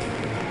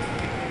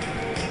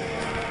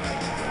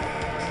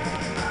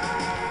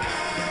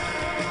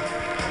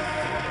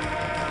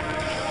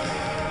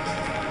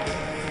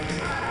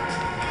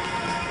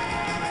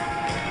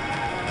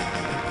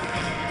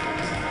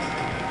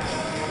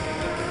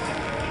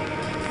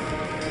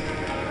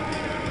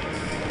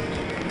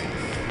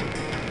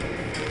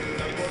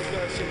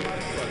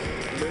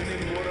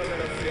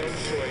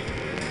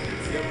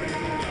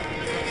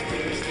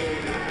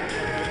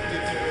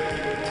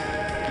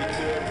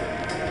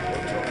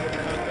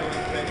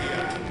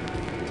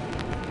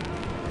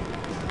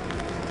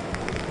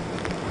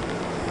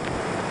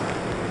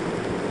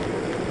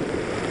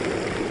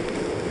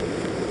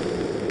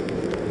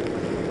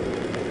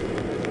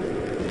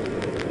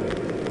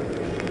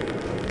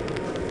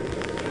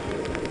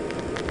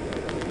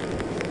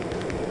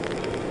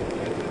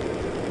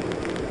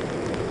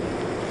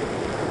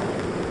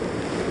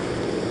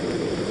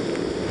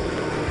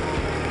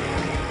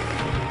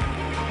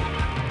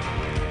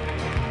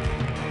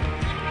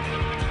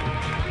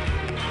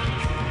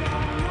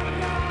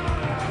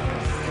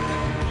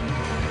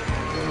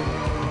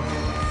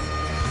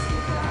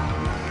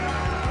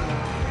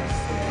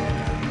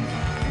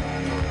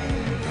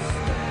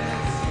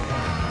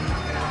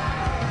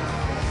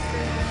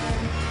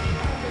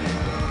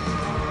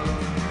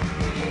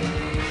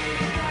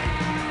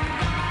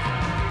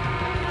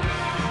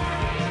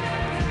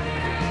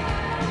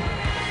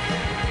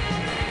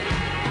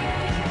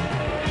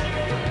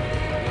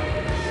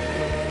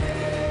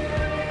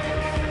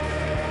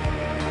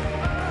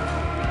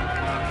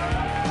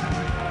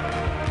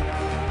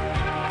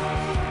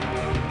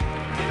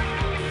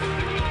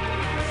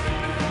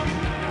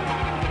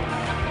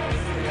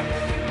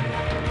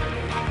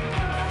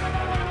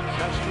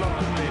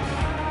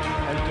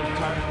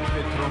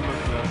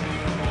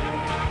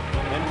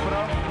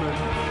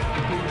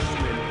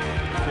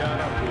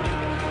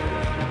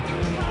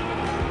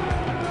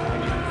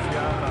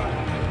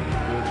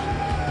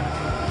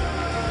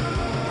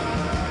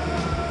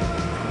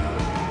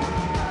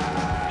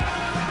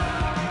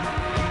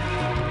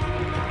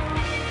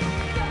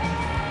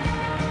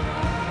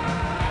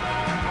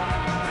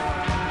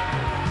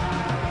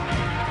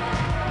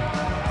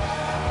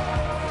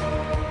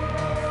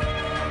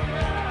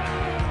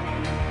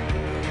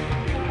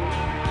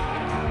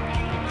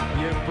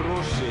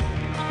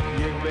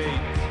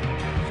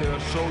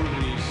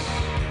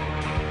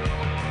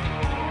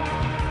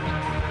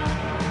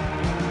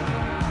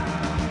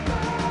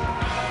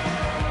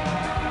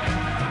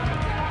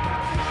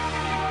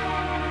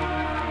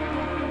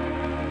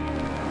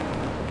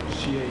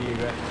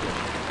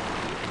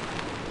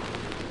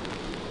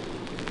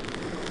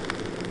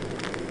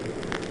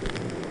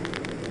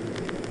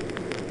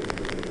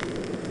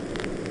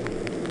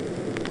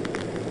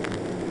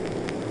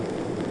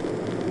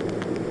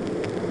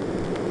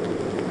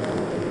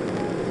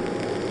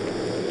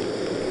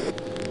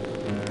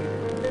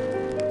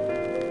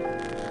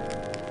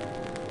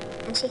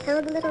 And she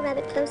held the little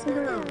rabbit close in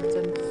her arms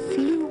and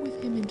flew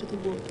with him into the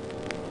wood.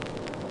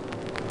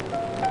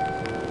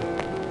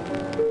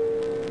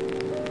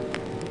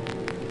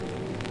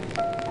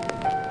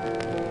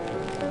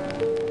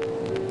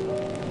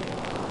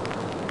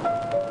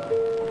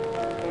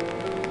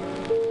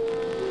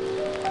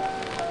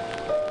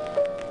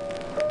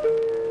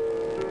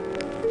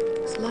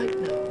 It's light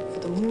now, for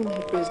the moon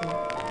had risen.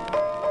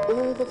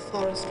 All the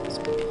forest was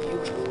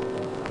beautiful.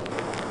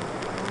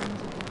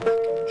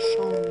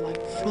 Shone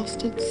like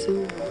frosted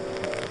silver.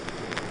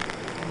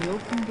 In the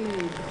open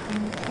glade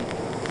between the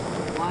cliffs,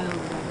 the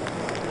wild rabbit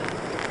fled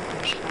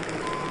their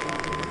shadows.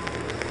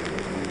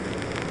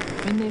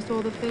 When they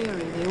saw the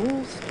fairy, they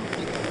all stood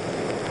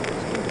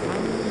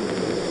round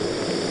and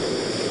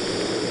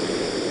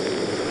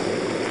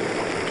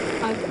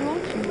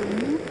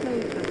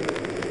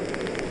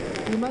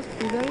You must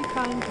be very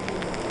kind to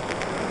him.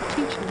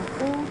 Teach him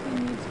all he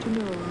needs to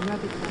know in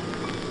Rabbit Land.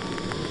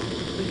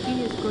 For he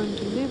is going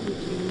to live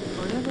with you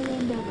forever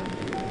and ever.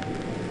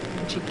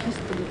 And she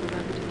kissed the little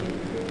rabbit again.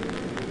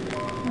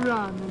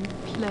 Run and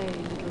play,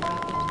 little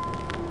rabbit.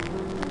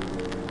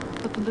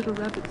 But the little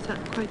rabbit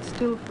sat quite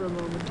still for a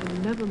moment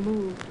and never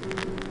moved.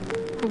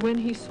 For when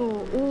he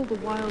saw all the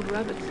wild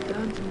rabbits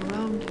dancing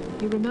around him,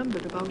 he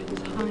remembered about his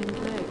hind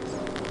legs.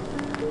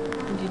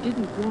 And he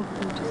didn't want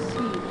them to see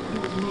that he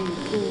was made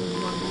all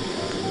in one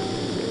piece.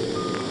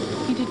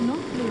 He did not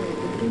know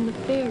that when the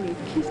fairy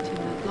kissed him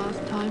that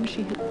last time,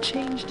 she had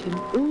changed him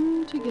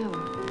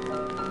altogether.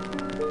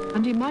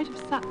 And he might have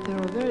sat there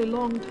a very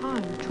long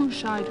time, too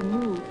shy to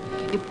move,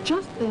 if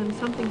just then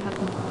something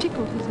hadn't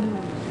tickled his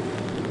nose.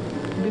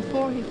 And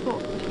before he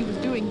thought what he was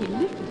doing, he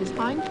lifted his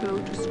hind toe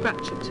to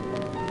scratch it.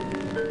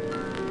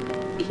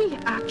 He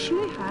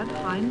actually had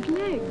hind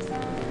legs.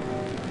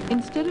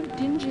 Instead of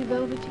dingy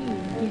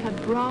velveteen, he had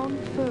brown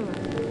fur,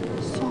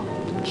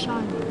 soft and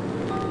shiny.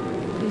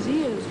 His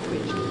ears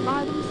twitched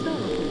by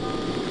themselves,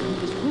 and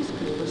his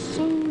whiskers were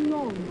so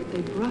long that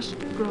they brushed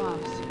the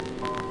grass.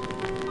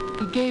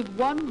 He gave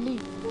one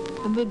leap,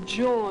 and the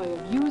joy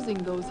of using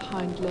those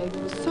hind legs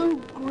was so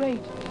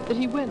great that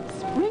he went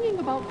springing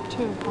about the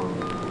turf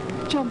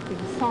pond, jumping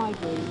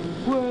sideways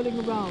and whirling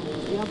around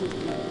as the others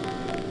did.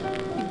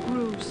 He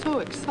grew so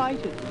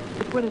excited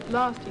that when at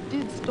last he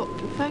did stop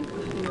to thank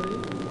the fairy,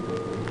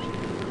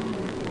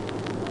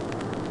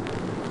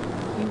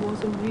 he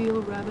was a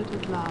real rabbit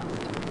at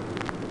last,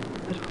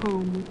 at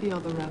home with the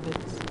other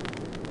rabbits.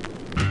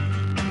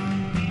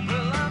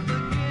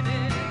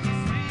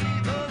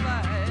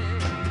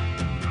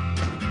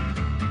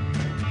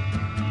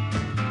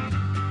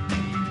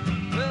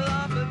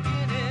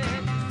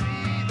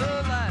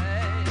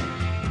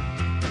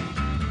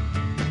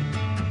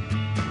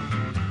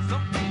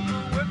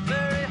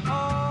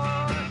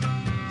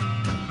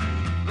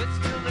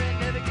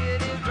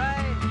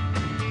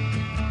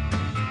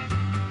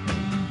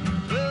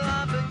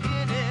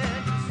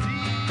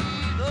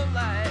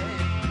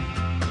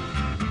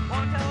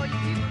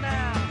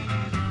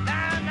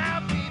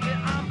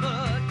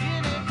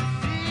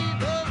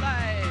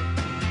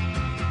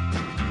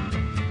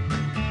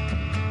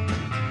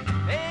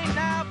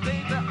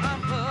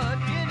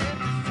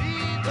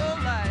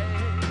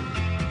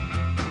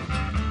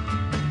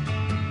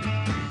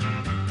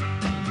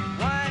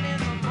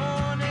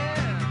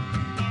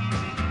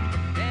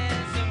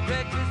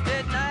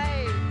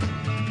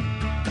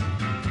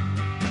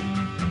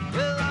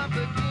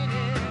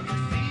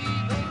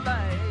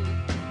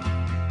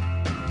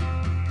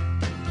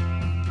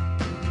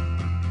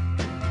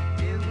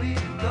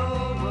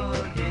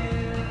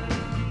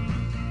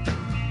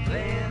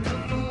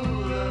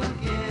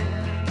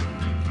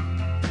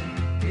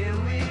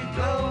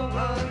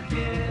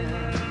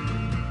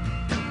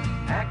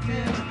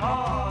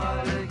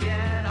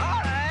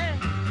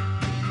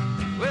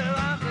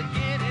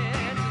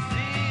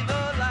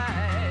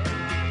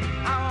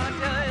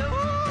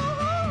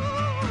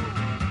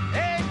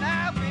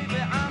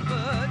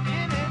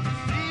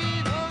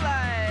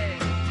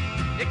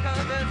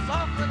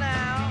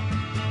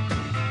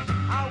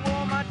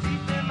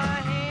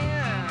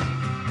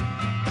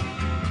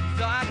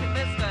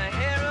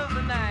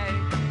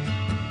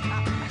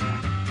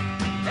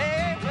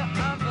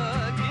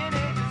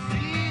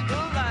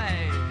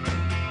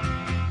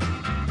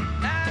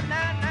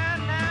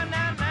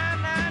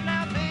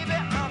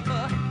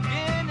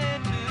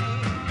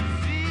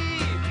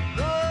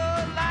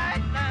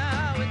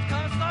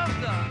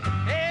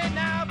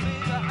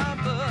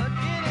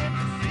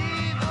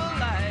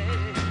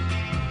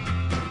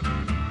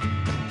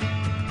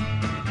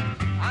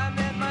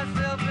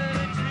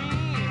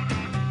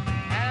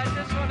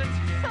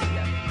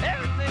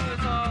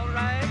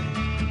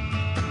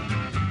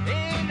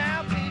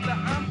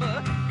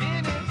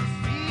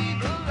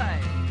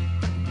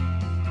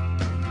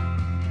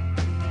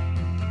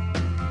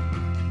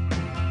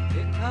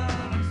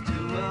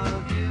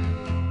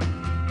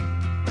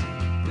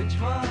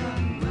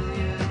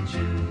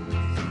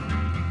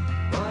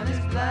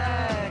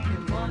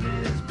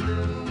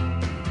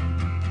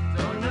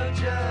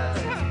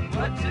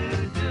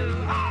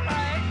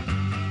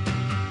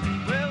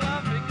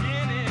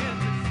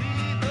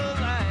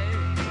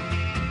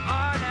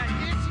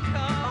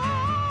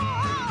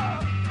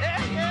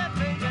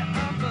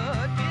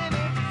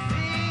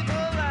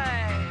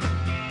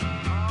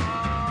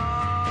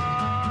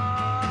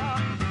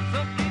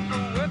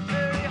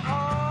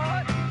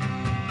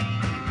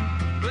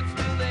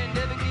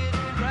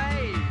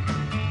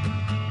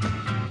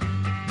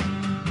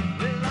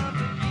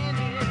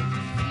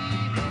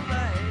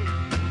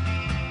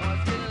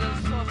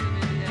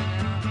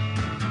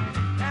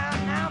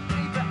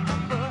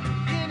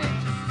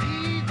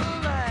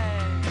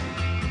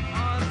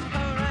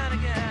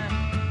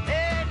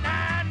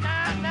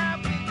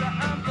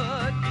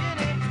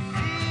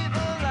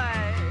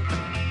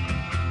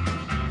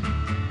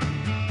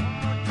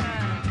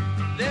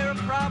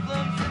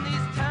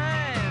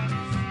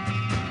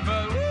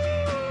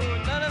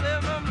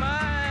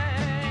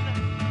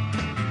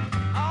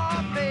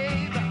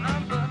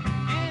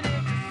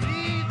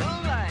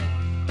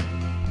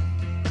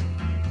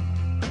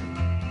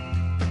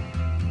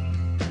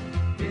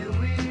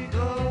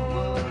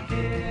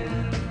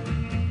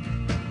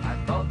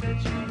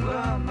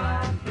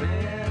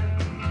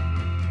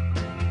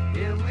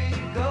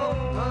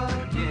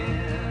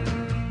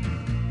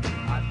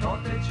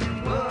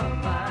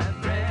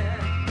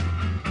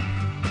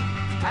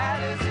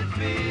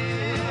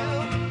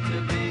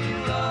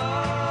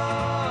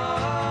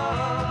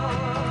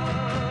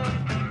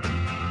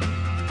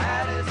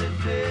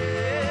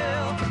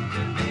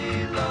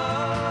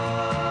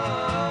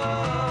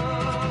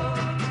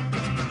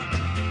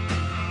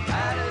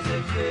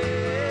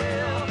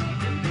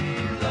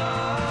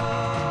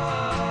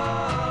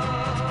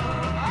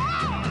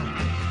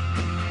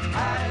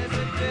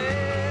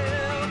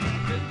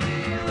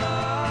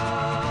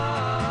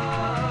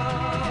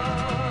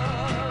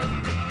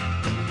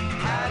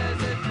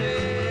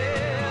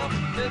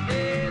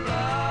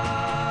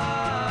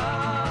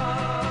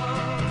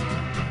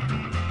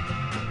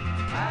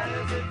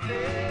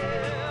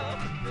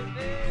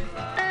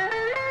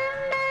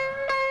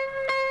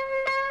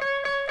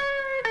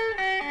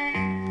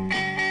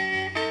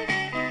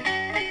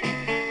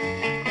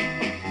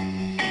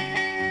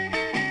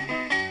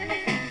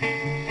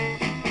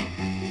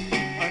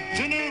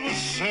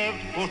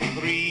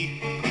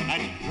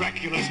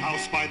 Dracula's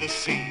house by the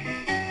sea.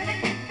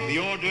 The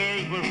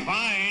orders were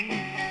fine,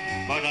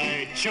 but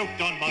I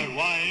choked on my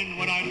wine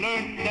when I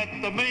learned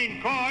that the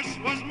main course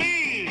was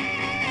me.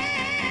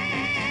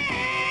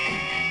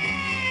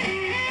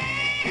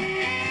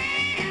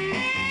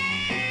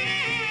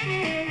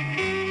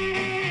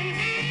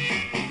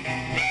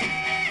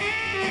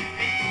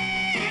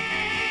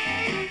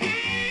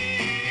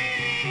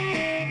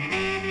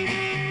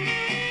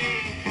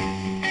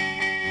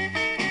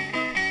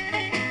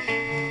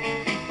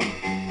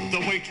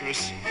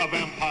 A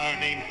vampire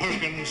named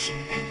Perkins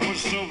was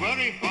so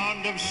very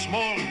fond of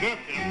small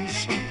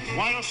gherkins.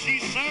 While she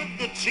served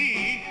the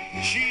tea,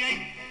 she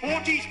ate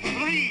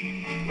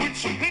 43,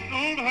 which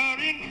pickled her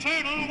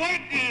internal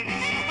workings.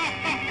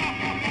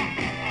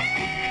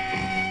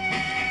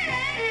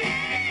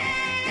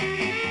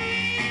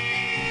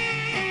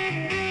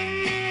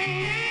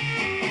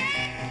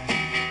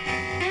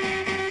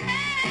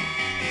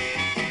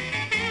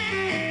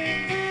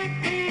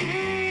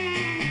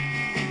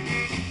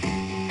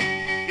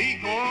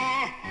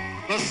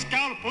 The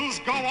scalpels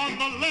go on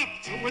the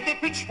left with the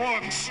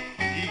pitchforks.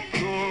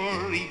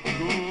 Igor,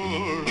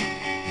 Igor.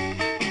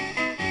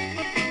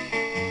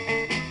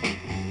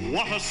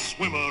 What a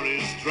swimmer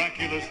is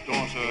Dracula's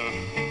daughter,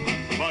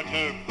 but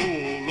her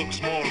pool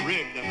looks more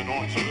red than it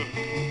ought to.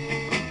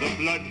 The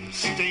blood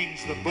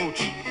stains the boat,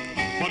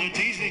 but it's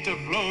easy to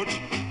float,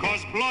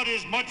 'cause blood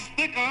is much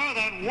thicker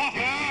than water.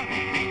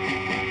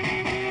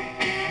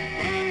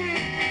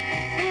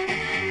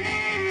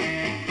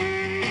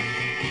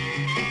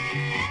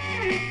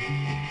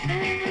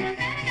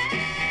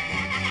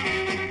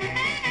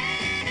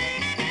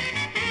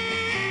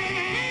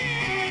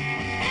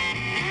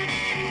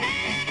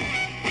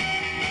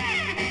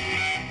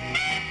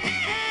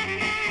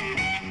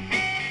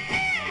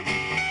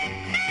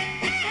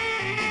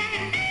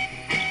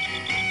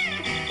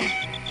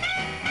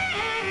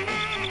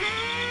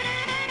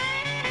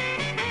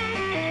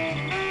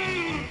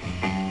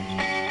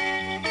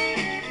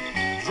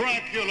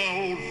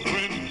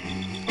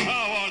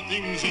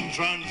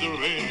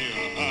 Transylvania.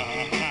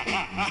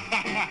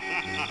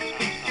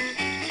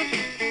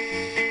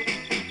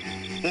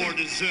 For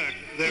dessert,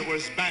 there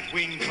was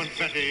batwing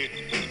confetti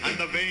and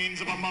the veins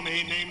of a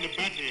mummy named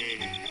Betty.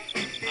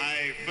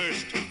 I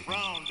first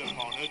frowned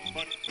upon it,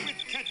 but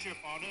with ketchup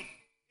on it,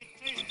 it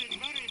tasted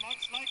very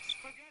much like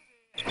spaghetti.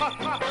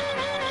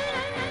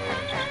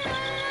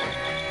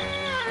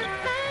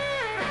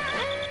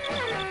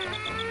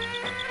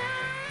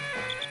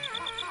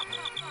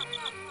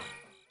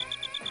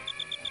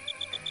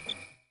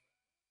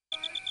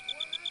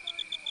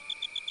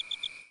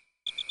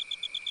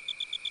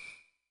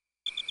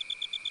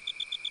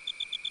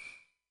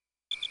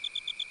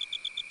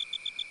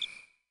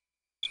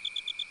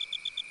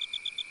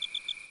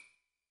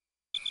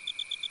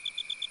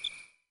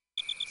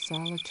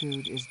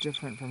 Solitude is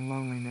different from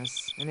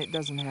loneliness, and it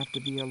doesn't have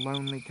to be a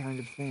lonely kind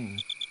of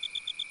thing.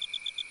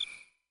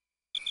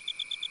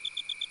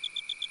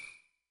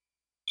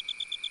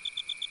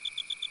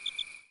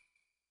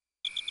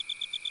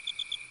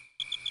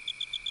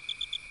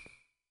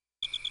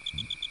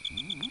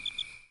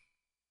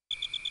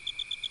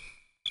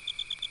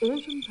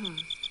 Autumn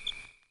passed.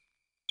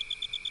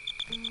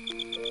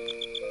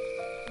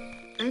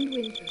 And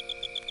winter.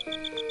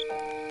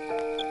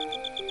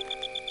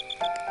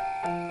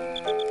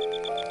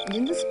 And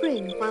in the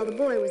spring, while the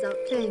boy was out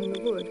playing in the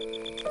wood,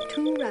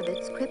 2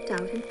 rabbits crept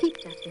out and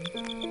peeked at him.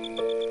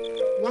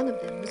 One of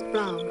them was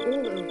brown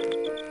all over,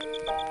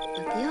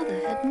 but the other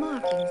had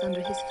markings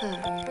under his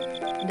fur,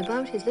 and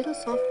about his little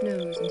soft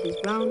nose and his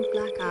round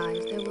black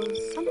eyes there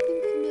was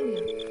something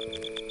familiar,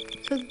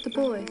 so that the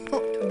boy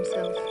thought to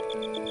himself,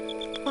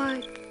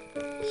 "Why,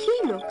 he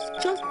looks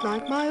just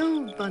like my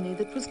old bunny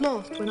that was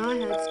lost when I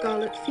had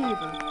scarlet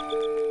fever."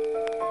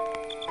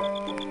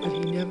 But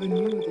he never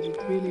knew that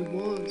it really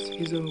was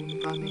his own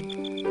bunny,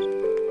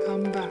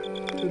 come back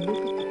to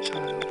look at the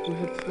child who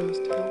had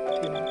first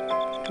helped him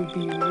to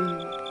be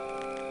real.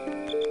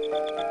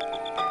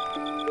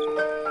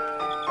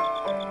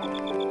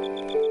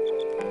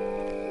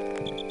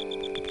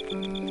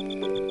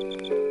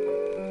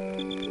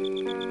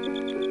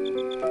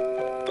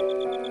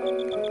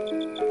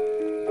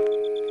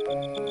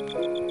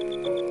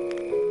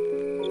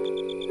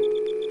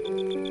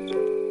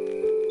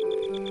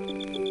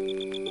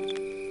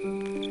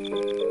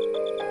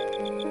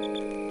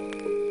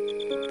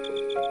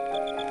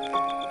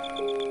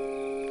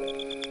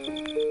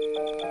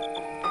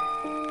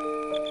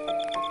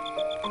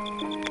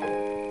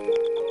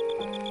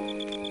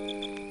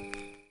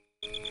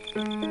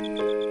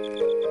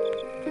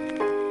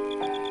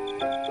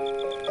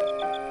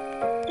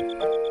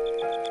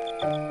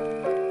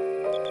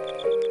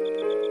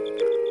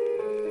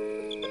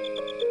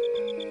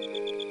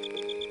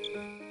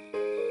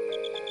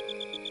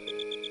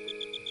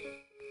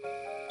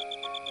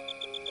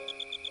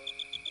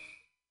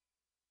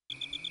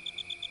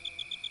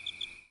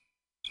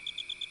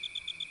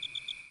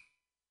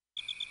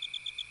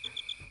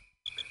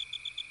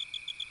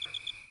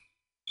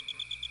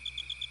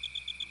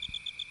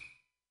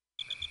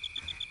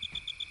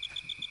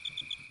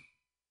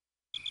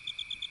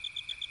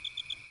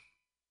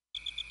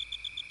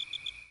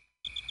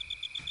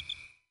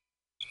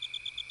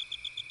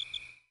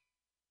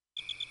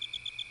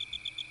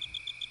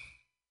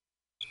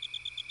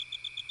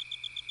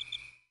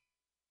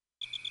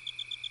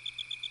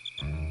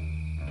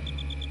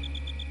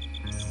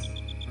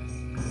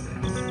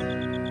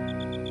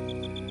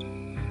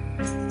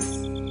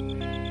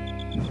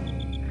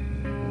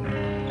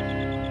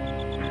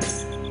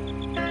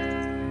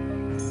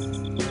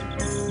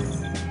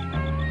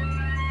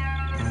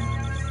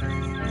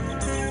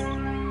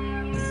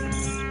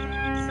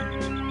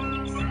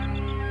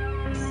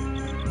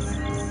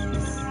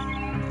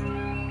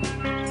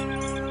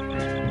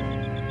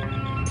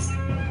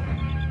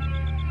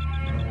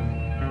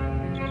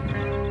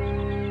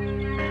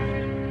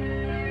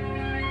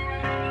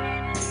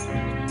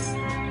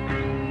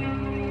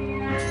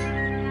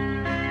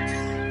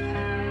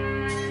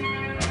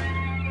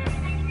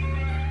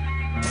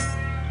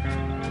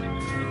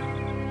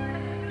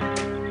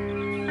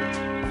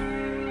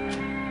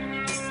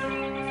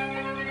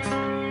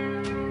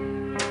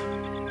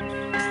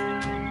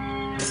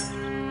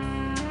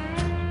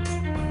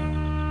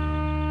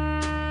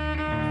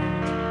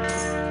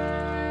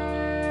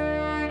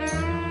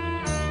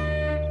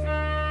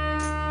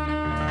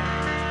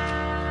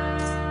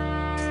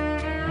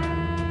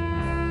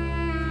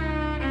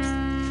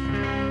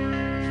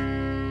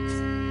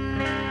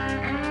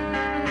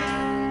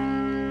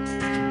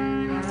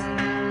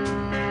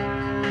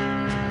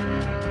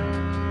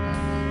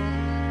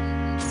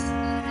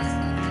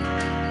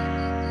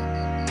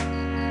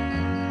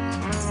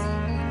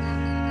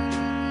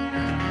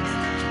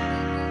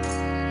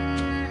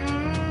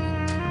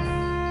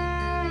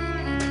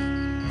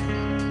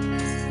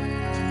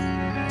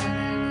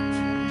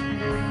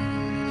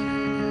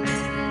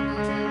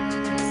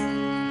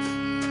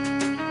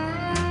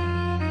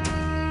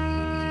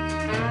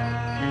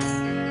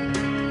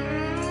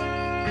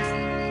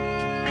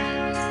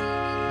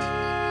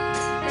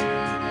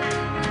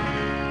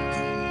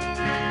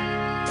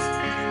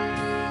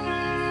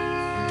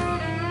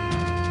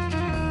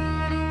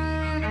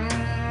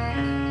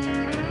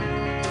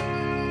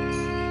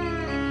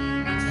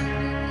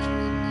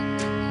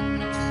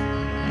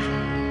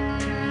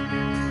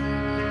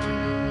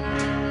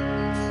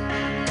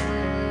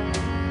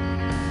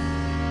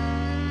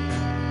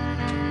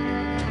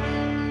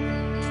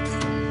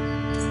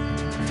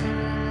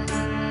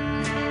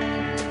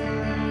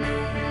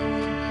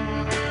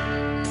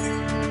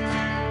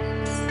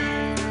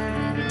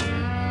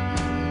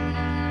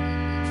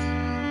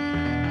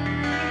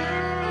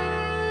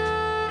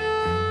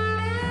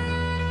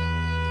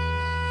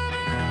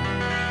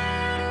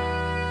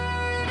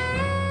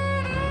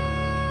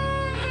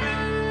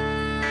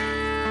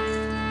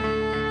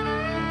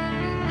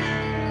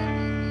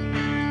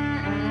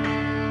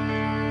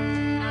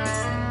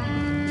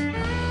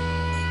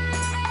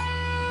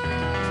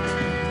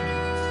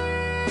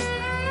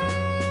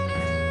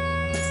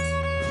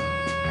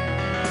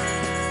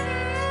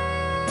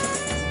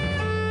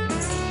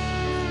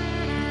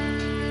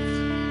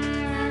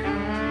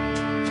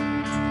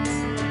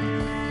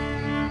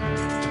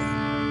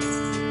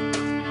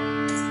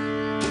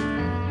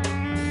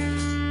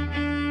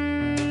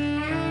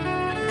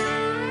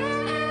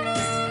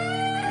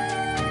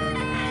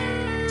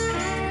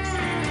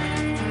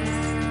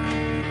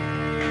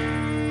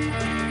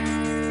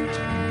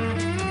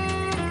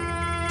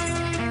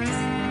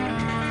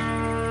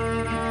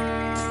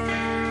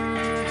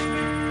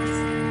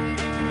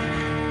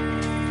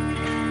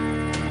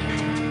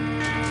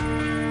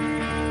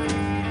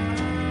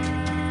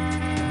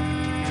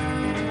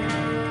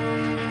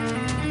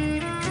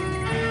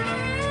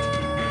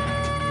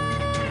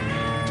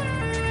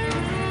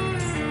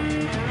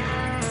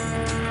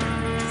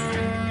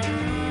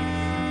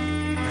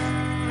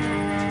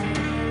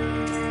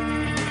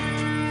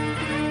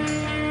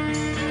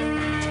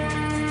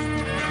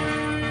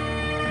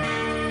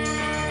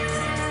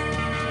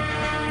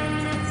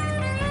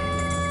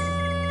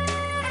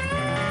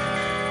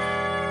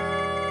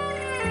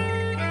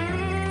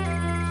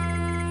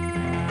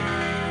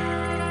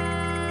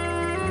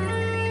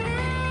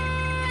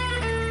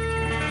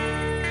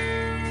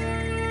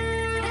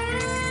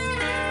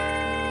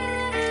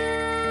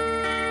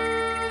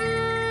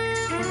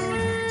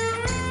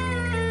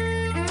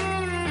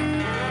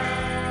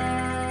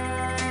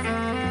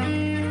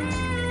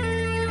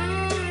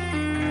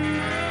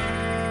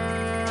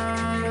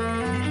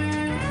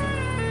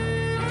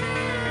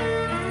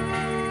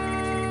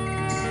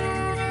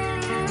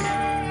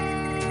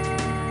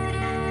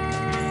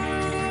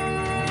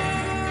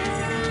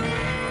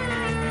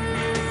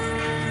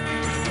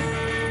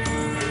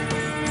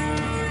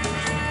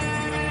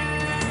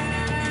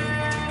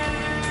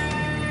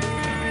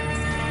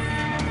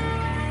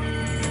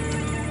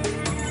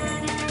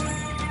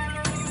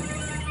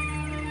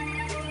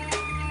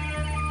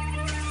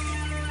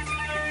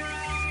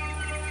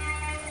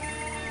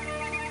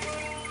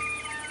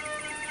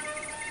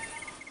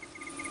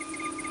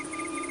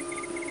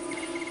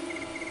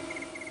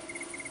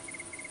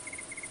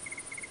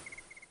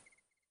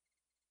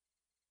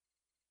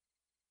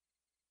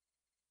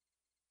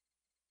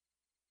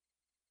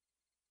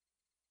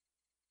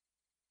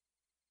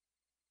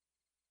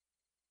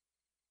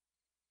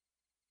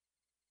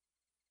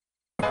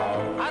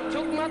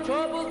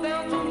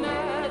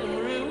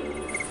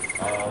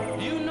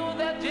 You know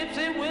that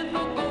gypsy with the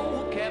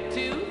gold cap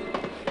too.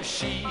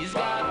 She's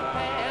got a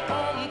pack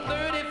on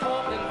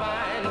 34th and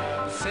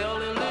Vine,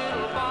 selling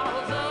little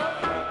bottles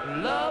of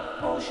love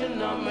potion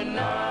number 9.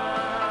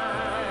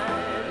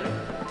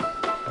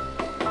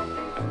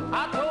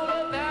 I told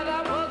her that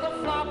I was a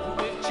flop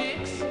with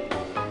chicks.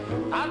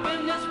 I've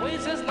been this way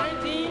since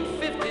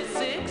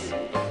 1956.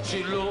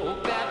 She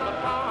looked at my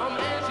palm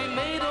and she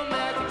made a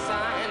magic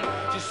sign.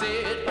 She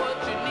said, what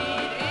you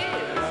need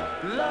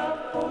is love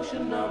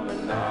potion number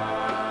 9.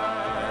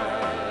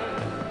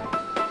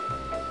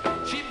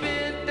 She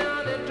bent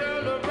down and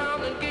turned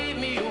around and gave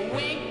me a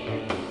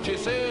wink. She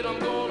said, I'm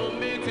gonna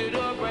mix it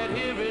up right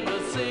here in the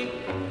sink.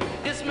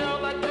 It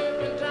smelled like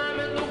turpentine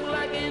and looked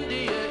like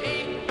India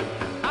ink.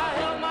 I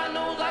held my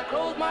nose, I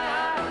closed my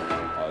eyes.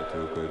 I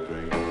took a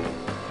drink.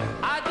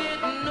 I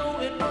didn't know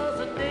it was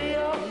a day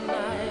or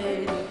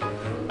night.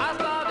 I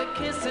started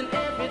kissing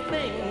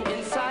everything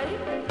in sight.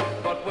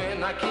 But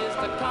when I kissed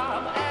the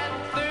cop at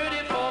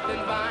 34th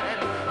and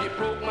Vine, you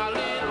broke my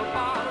little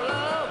bottle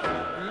of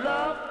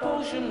love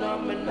potion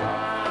number 9.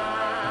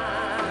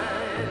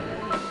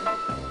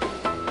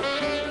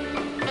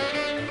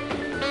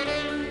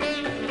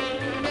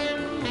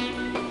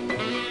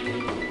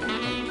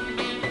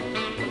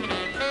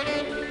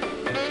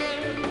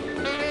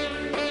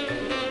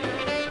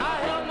 I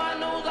held my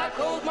nose, I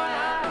closed my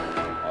eyes.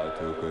 I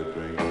took a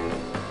drink.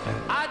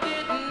 I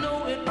didn't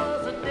know it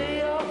was a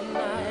day or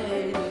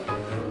night.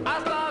 I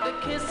started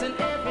kissing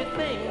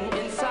everything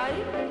in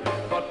sight.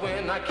 But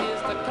when I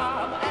kissed the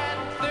cop at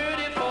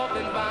 34th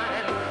and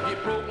Vine, you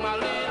broke my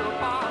little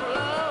bottle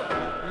of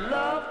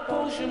love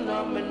potion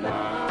number 9.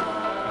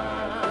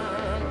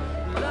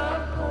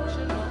 Love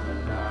potion number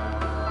 9.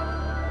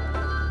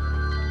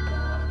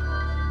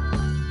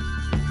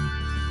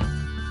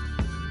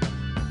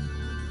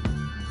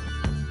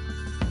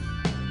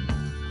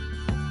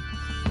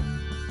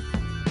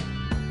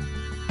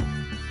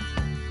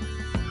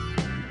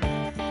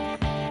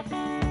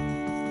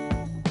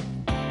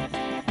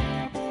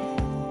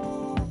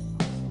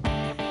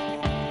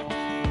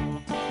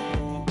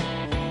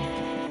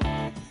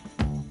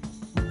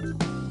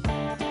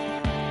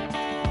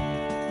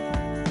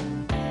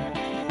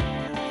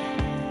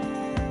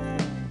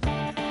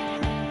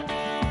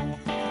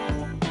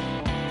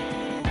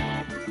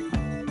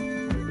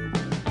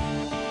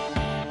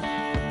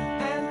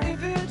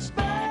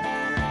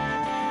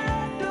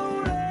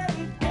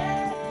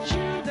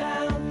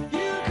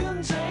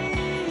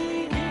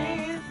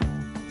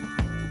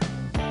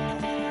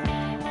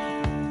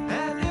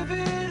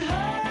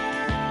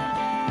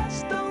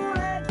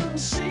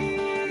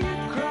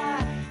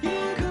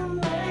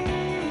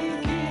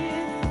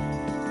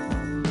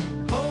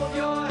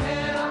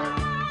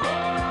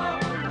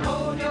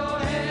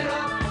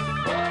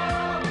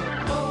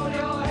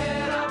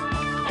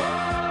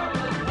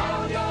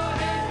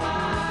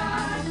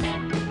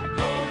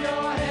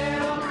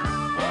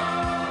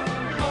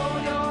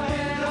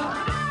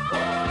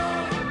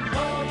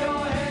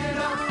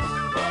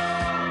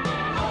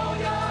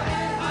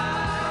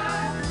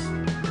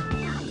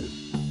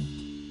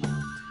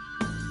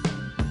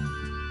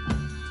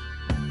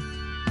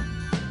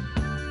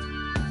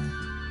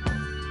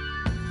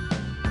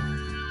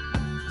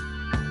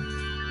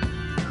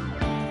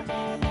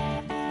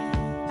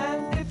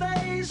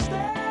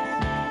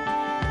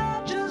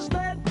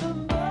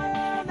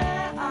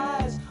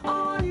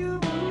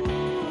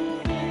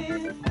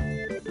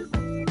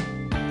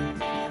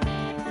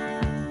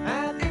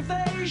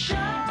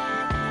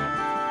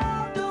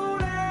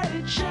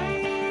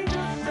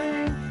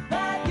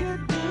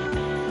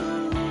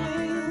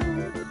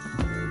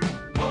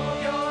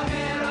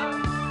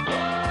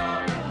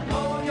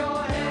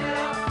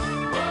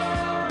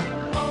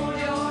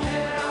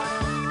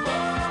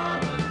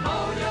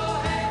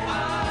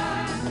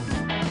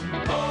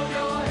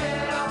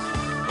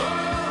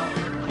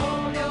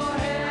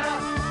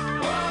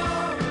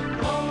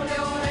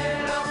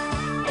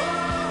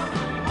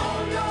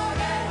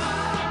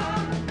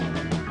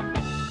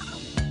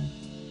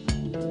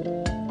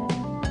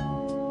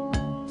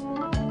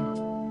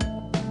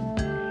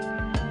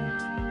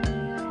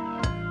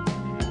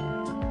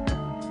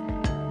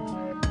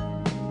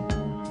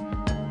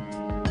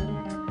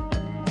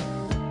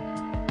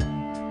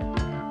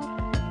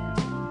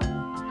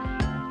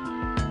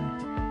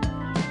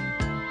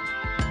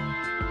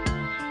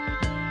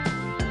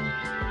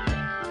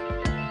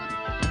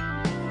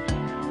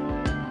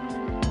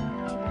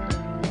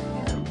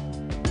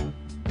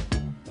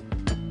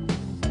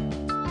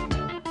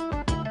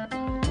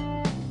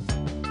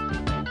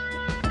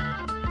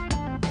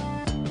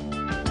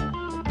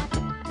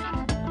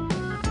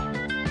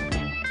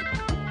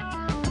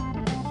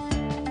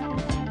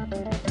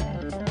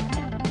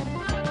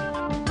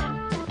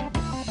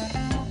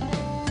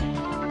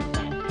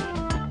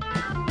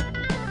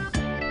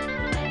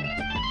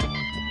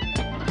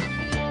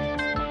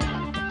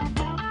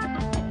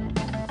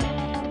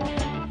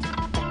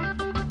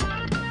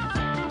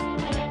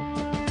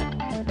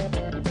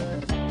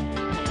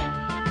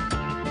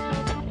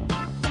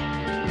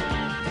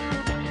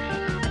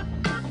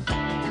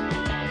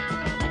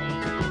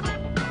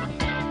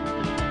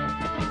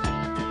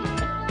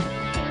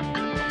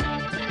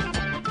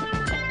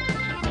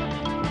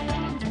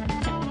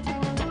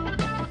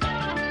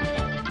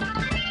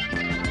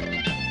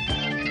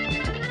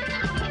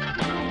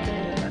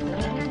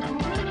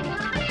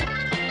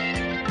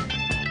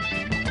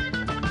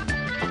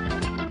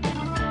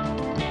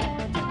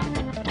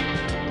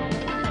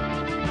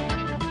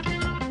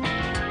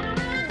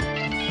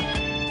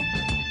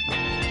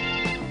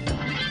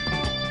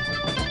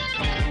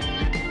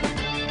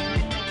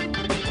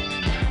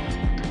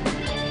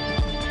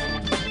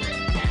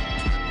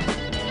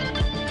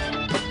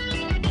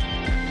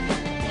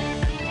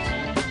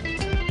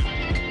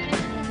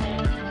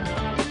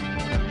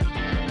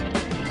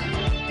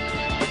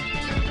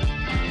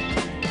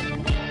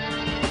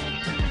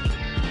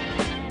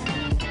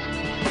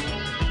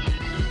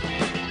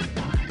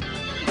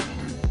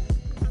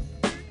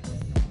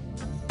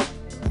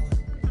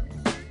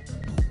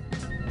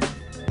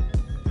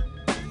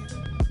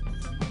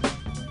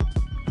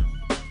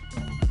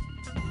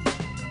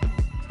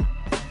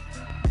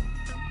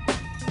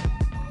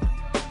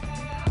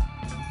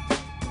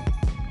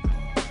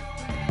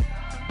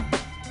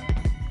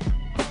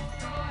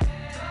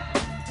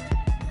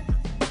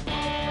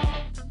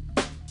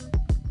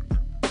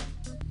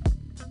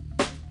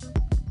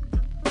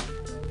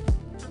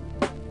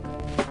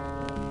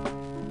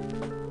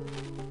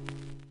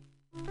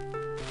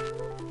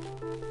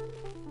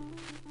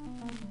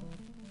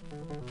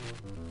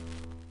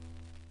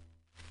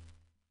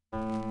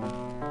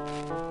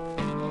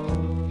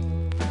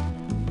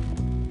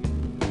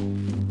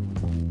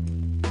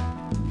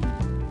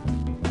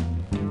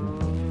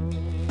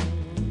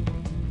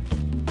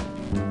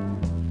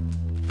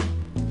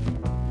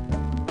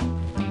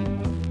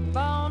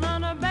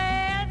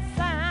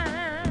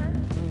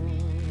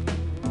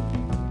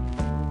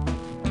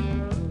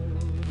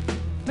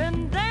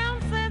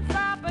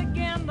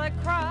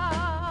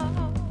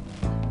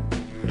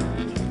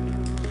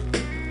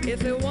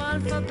 If it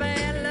weren't for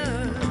bad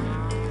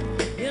luck,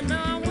 you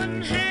know I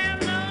wouldn't have